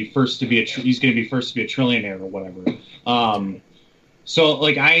the first to be he's going to be first to be a trillionaire or whatever. So,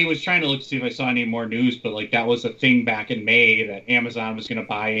 I was trying to look to see if I saw any more news, but, that was a thing back in May that Amazon was going to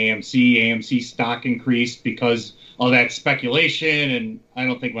buy AMC. AMC stock increased because of that speculation, and I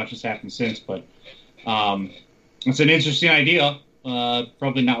don't think much has happened since, but it's an interesting idea.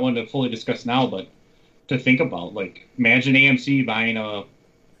 Probably not one to fully discuss now, but to think about. Imagine AMC buying a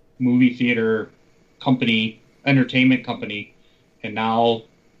movie theater company, entertainment company, and now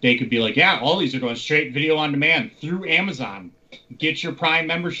they could be all these are going straight video on demand through Amazon. Get your Prime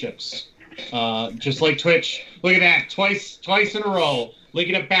memberships, just like Twitch. Look at that, twice in a row.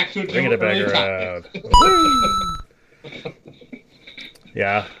 Linking it back to bringing it back around.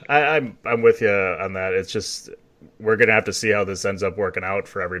 Yeah, I'm with you on that. It's just we're gonna have to see how this ends up working out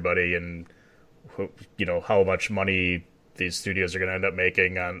for everybody and how much money these studios are going to end up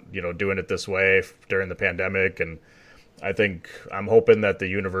making on, doing it this way during the pandemic. And I'm hoping that the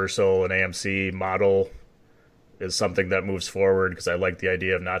Universal and AMC model is something that moves forward, because I like the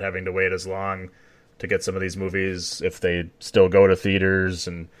idea of not having to wait as long to get some of these movies if they still go to theaters,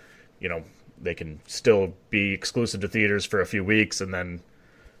 and, they can still be exclusive to theaters for a few weeks and then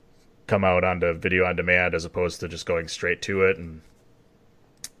come out onto video on demand, as opposed to just going straight to it. And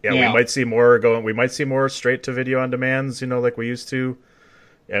we might see more straight to video on demands, like we used to.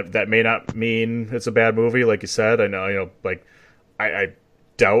 And that may not mean it's a bad movie, like you said. I know, I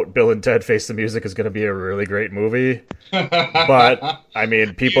doubt Bill and Ted Face the Music is going to be a really great movie. But I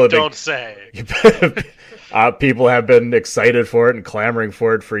mean, people don't say. People have been excited for it and clamoring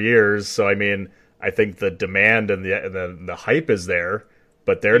for it for years. So I mean, I think the demand and the hype is there,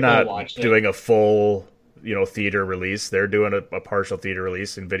 but they're not doing a full, theater release. They're doing a partial theater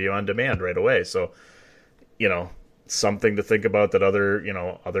release in video on demand right away. So, something to think about that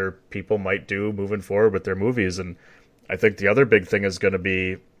other people might do moving forward with their movies. And I think the other big thing is going to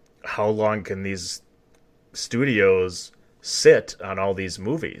be, how long can these studios sit on all these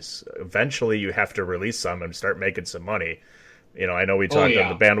movies? Eventually you have to release some and start making some money. I know we talked on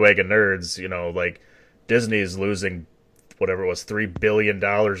the Bandwagon Nerds, like Disney's losing whatever it was, $3 billion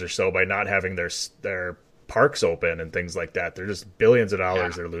or so by not having their parks open and things like that. They're just billions of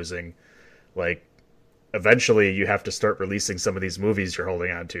dollars they're losing. Like, eventually you have to start releasing some of these movies you're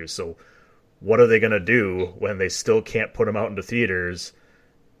holding on to. So what are they going to do when they still can't put them out into theaters?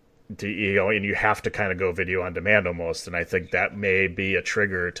 And you have to kind of go video on demand almost. And I think that may be a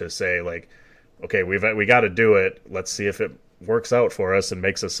trigger to say, like, okay, we got to do it. Let's see if it works out for us and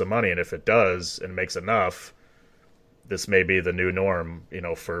makes us some money. And if it does and makes enough, this may be the new norm,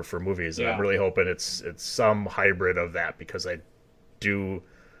 for movies. And I'm really hoping it's some hybrid of that, because I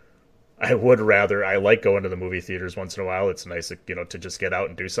like going to the movie theaters once in a while. It's nice, to just get out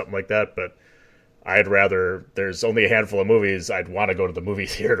and do something like that. But there's only a handful of movies I'd want to go to the movie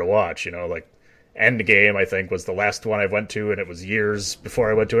theater to watch, like Endgame, I think, was the last one I went to, and it was years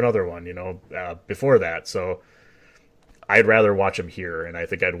before I went to another one, before that. So I'd rather watch them here, and I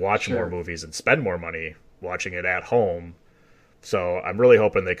think I'd watch more movies and spend more money watching it at home. So I'm really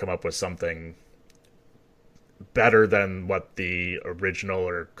hoping they come up with something better than what the original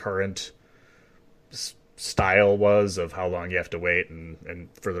or current style was of how long you have to wait and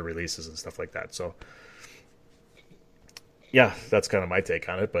for the releases and stuff like that. So that's kind of my take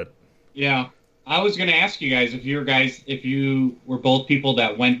on it. But I was going to ask you guys if you were both people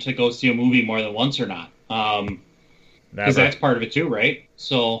that went to go see a movie more than once or not, because that's part of it too, right?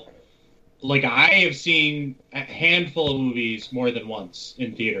 So like, I have seen a handful of movies more than once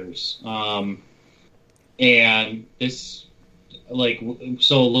in theaters, and this,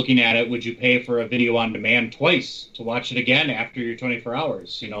 so looking at it, would you pay for a video on demand twice to watch it again after your 24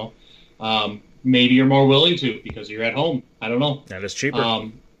 hours? Maybe you're more willing to because you're at home. I don't know. That is cheaper.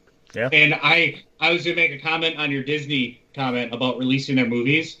 And I was going to make a comment on your Disney comment about releasing their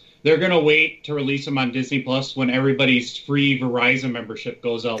movies. They're going to wait to release them on Disney Plus when everybody's free Verizon membership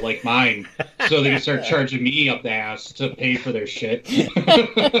goes out, like mine, so they can start charging me up the ass to pay for their shit.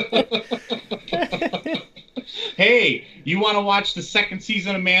 Hey, you want to watch the second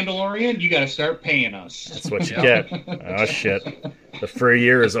season of Mandalorian? You got to start paying us. That's what you get. Oh, shit. The free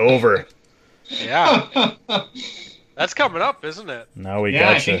year is over. Yeah. That's coming up, isn't it? No, we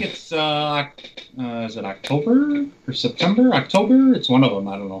got I think it's, is it October or September? October? It's one of them.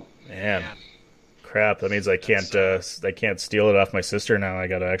 I don't know. Man. Crap. That means I can't steal it off my sister now. I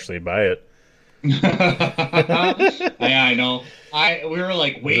got to actually buy it. Yeah, I know. We were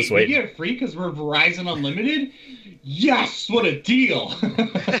like, wait, we get it free because we're Verizon Unlimited? Yes, what a deal.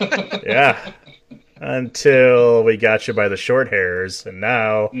 Yeah. Until we got you by the short hairs, and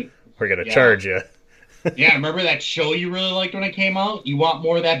now we're going to charge you. Yeah, remember that show you really liked when it came out? You want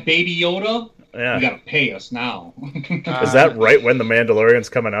more of that Baby Yoda? Yeah. You got to pay us now. Is that right when The Mandalorian's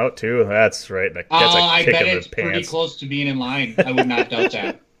coming out, too? That's right. I bet it's pretty close to being in line. I would not doubt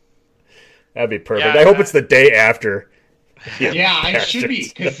that. That'd be perfect. I hope it's the day after. Yeah, it should be,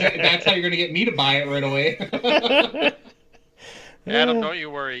 because that's how you're going to get me to buy it right away. Adam, don't you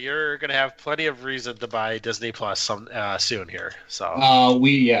worry. You're going to have plenty of reason to buy Disney Plus soon here. So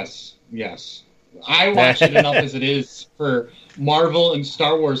yes. I watch it enough as it is for Marvel and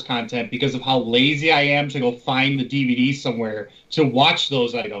Star Wars content because of how lazy I am to go find the DVD somewhere to watch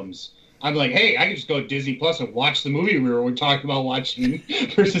those items. I'm like, hey, I can just go to Disney Plus and watch the movie we were talking about watching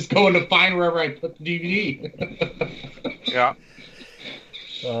versus going to find wherever I put the DVD. Yeah.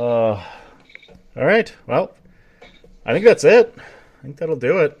 All right. Well, I think that's it. I think that'll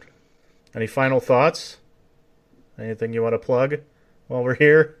do it. Any final thoughts? Anything you want to plug while we're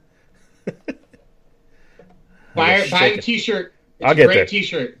here? Buy the t-shirt. I'll get there.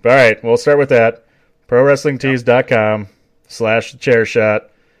 T-shirt. All right, we'll start with that. ProWrestlingTees.com/thechairshot.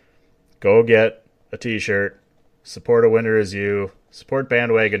 Go get a t-shirt. Support A Winner Is You. Support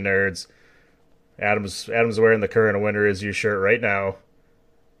Bandwagon Nerds. Adam's wearing the current A Winner Is You shirt right now.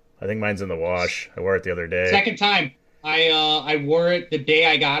 I think mine's in the wash. I wore it the other day. Second time. I wore it the day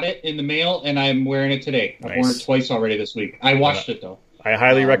I got it in the mail, and I'm wearing it today. I've worn it twice already this week. I washed it, though. I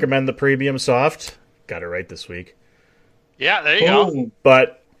highly recommend the Premium Soft. Got it right this week. Yeah, there you go.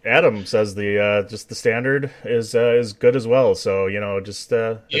 But Adam says the standard is good as well. So I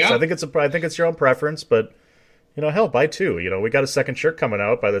think it's your own preference, but hell, buy two. We got a second shirt coming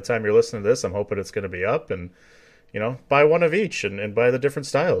out. By the time you're listening to this, I'm hoping it's going to be up, and buy one of each and buy the different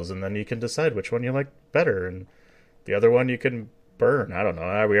styles, and then you can decide which one you like better, and the other one you can burn. I don't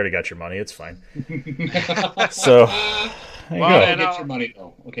know. We already got your money. It's fine. So. Get your money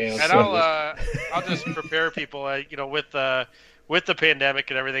though. Okay. And I'll just prepare people. With the pandemic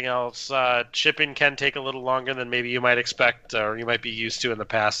and everything else, shipping can take a little longer than maybe you might expect or you might be used to in the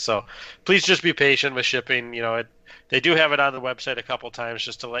past. So please just be patient with shipping. They do have it on the website a couple times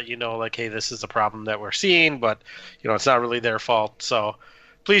just to let you know, like, hey, this is a problem that we're seeing, but it's not really their fault. So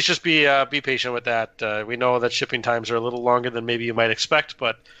please just be patient with that. We know that shipping times are a little longer than maybe you might expect,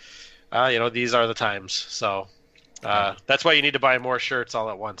 but these are the times. So. That's why you need to buy more shirts all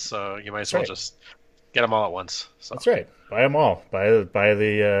at once. So you might as well just get them all at once. So. That's right. Buy them all. Buy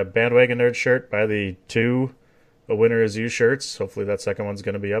the Bandwagon Nerd shirt. Buy the 2 A Winner Is You shirts. Hopefully that second one's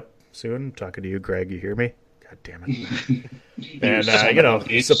going to be up soon. I'm talking to you, Greg. You hear me? God damn it. And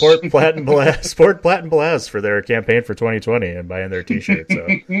support Platin Blast for their campaign for 2020 and buying their T-shirts. So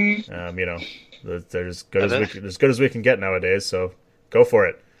they're as good as we can get nowadays. So go for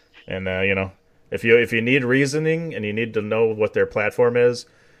it. And If you need reasoning and you need to know what their platform is,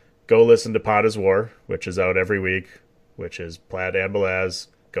 go listen to Pod is War, which is out every week, which is Plaid and Belaz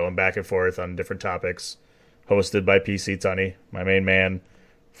going back and forth on different topics, hosted by PC Tunney, my main man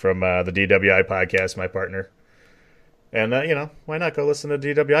from the DWI podcast, my partner. And, why not go listen to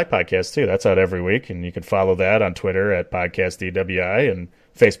DWI podcast, too? That's out every week, and you can follow that on Twitter at PodcastDWI and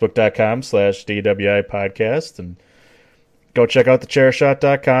Facebook.com/DWI podcast. And go check out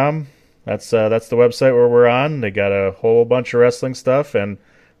thechairshot.com. That's the website where we're on. They got a whole bunch of wrestling stuff, and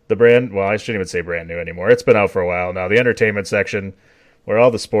the brand, well, I shouldn't even say brand new anymore. It's been out for a while now. The entertainment section, where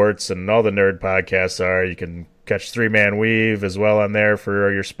all the sports and all the nerd podcasts are. You can catch 3-Man Weave as well on there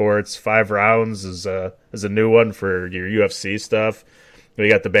for your sports. 5 Rounds is a new one for your UFC stuff. We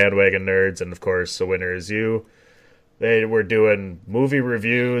got the Bandwagon Nerds, and of course, The Winner Is You. We're doing movie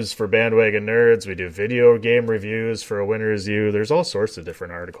reviews for Bandwagon Nerds. We do video game reviews for A Winner Is You. There's all sorts of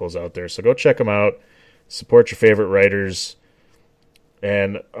different articles out there, so go check them out. Support your favorite writers.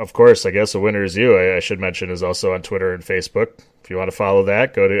 And, of course, I guess A Winner Is You, I should mention, is also on Twitter and Facebook. If you want to follow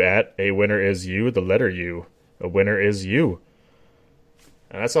that, go to @AWinnerIsYou, the letter U. A Winner Is You.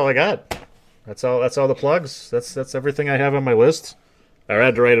 And that's all I got. That's all the plugs. That's everything I have on my list. I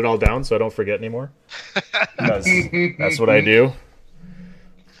had to write it all down so I don't forget anymore. Because that's what I do.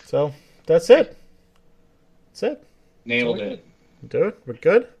 So, that's it. Nailed it. Do it? We're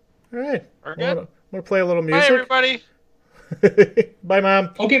good? All right. We're good. I'm going to play a little music. Bye, everybody. Bye, Mom.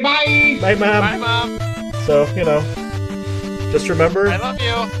 Okay, bye. Bye, Mom. Bye, Mom. So, just remember, I love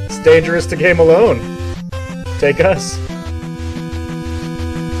you. It's dangerous to game alone. Take us.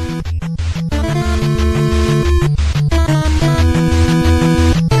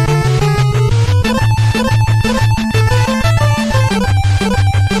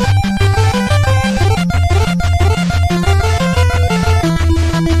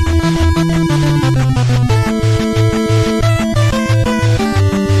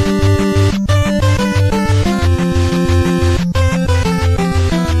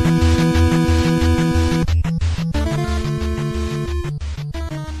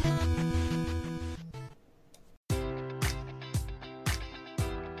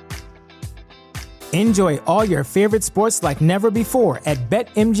 Enjoy all your favorite sports like never before at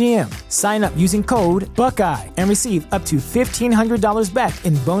BetMGM. Sign up using code Buckeye and receive up to $1,500 back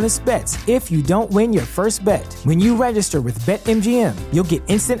in bonus bets if you don't win your first bet. When you register with BetMGM, you'll get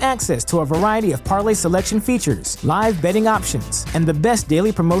instant access to a variety of parlay selection features, live betting options, and the best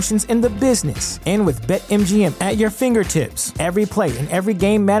daily promotions in the business. And with BetMGM at your fingertips, every play and every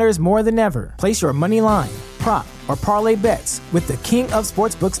game matters more than ever. Place your money line, prop, or parlay bets with the king of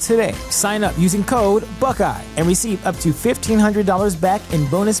sportsbooks today. Sign up using code Buckeye and receive up to $1,500 back in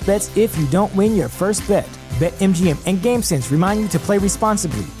bonus bets if you don't win your first bet. BetMGM and GameSense remind you to play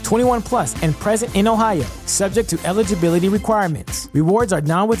responsibly. 21 plus and present in Ohio, subject to eligibility requirements. Rewards are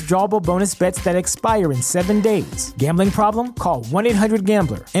non-withdrawable bonus bets that expire in 7 days. Gambling problem? Call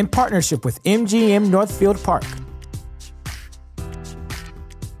 1-800-GAMBLER. In partnership with MGM Northfield Park.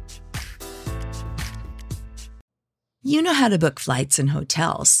 You know how to book flights and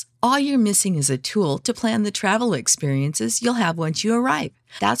hotels. All you're missing is a tool to plan the travel experiences you'll have once you arrive.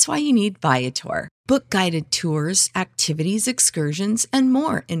 That's why you need Viator. Book guided tours, activities, excursions, and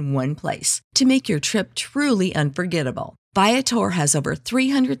more in one place to make your trip truly unforgettable. Viator has over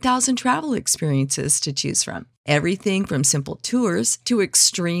 300,000 travel experiences to choose from. Everything from simple tours to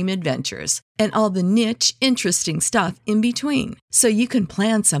extreme adventures and all the niche, interesting stuff in between. So you can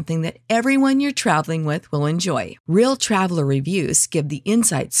plan something that everyone you're traveling with will enjoy. Real traveler reviews give the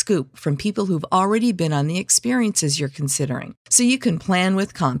inside scoop from people who've already been on the experiences you're considering. So you can plan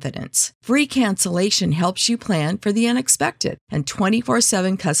with confidence. Free cancellation helps you plan for the unexpected. And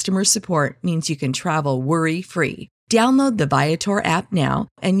 24/7 customer support means you can travel worry-free. Download the Viator app now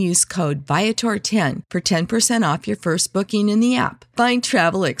and use code Viator10 for 10% off your first booking in the app. Find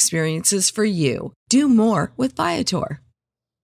travel experiences for you. Do more with Viator.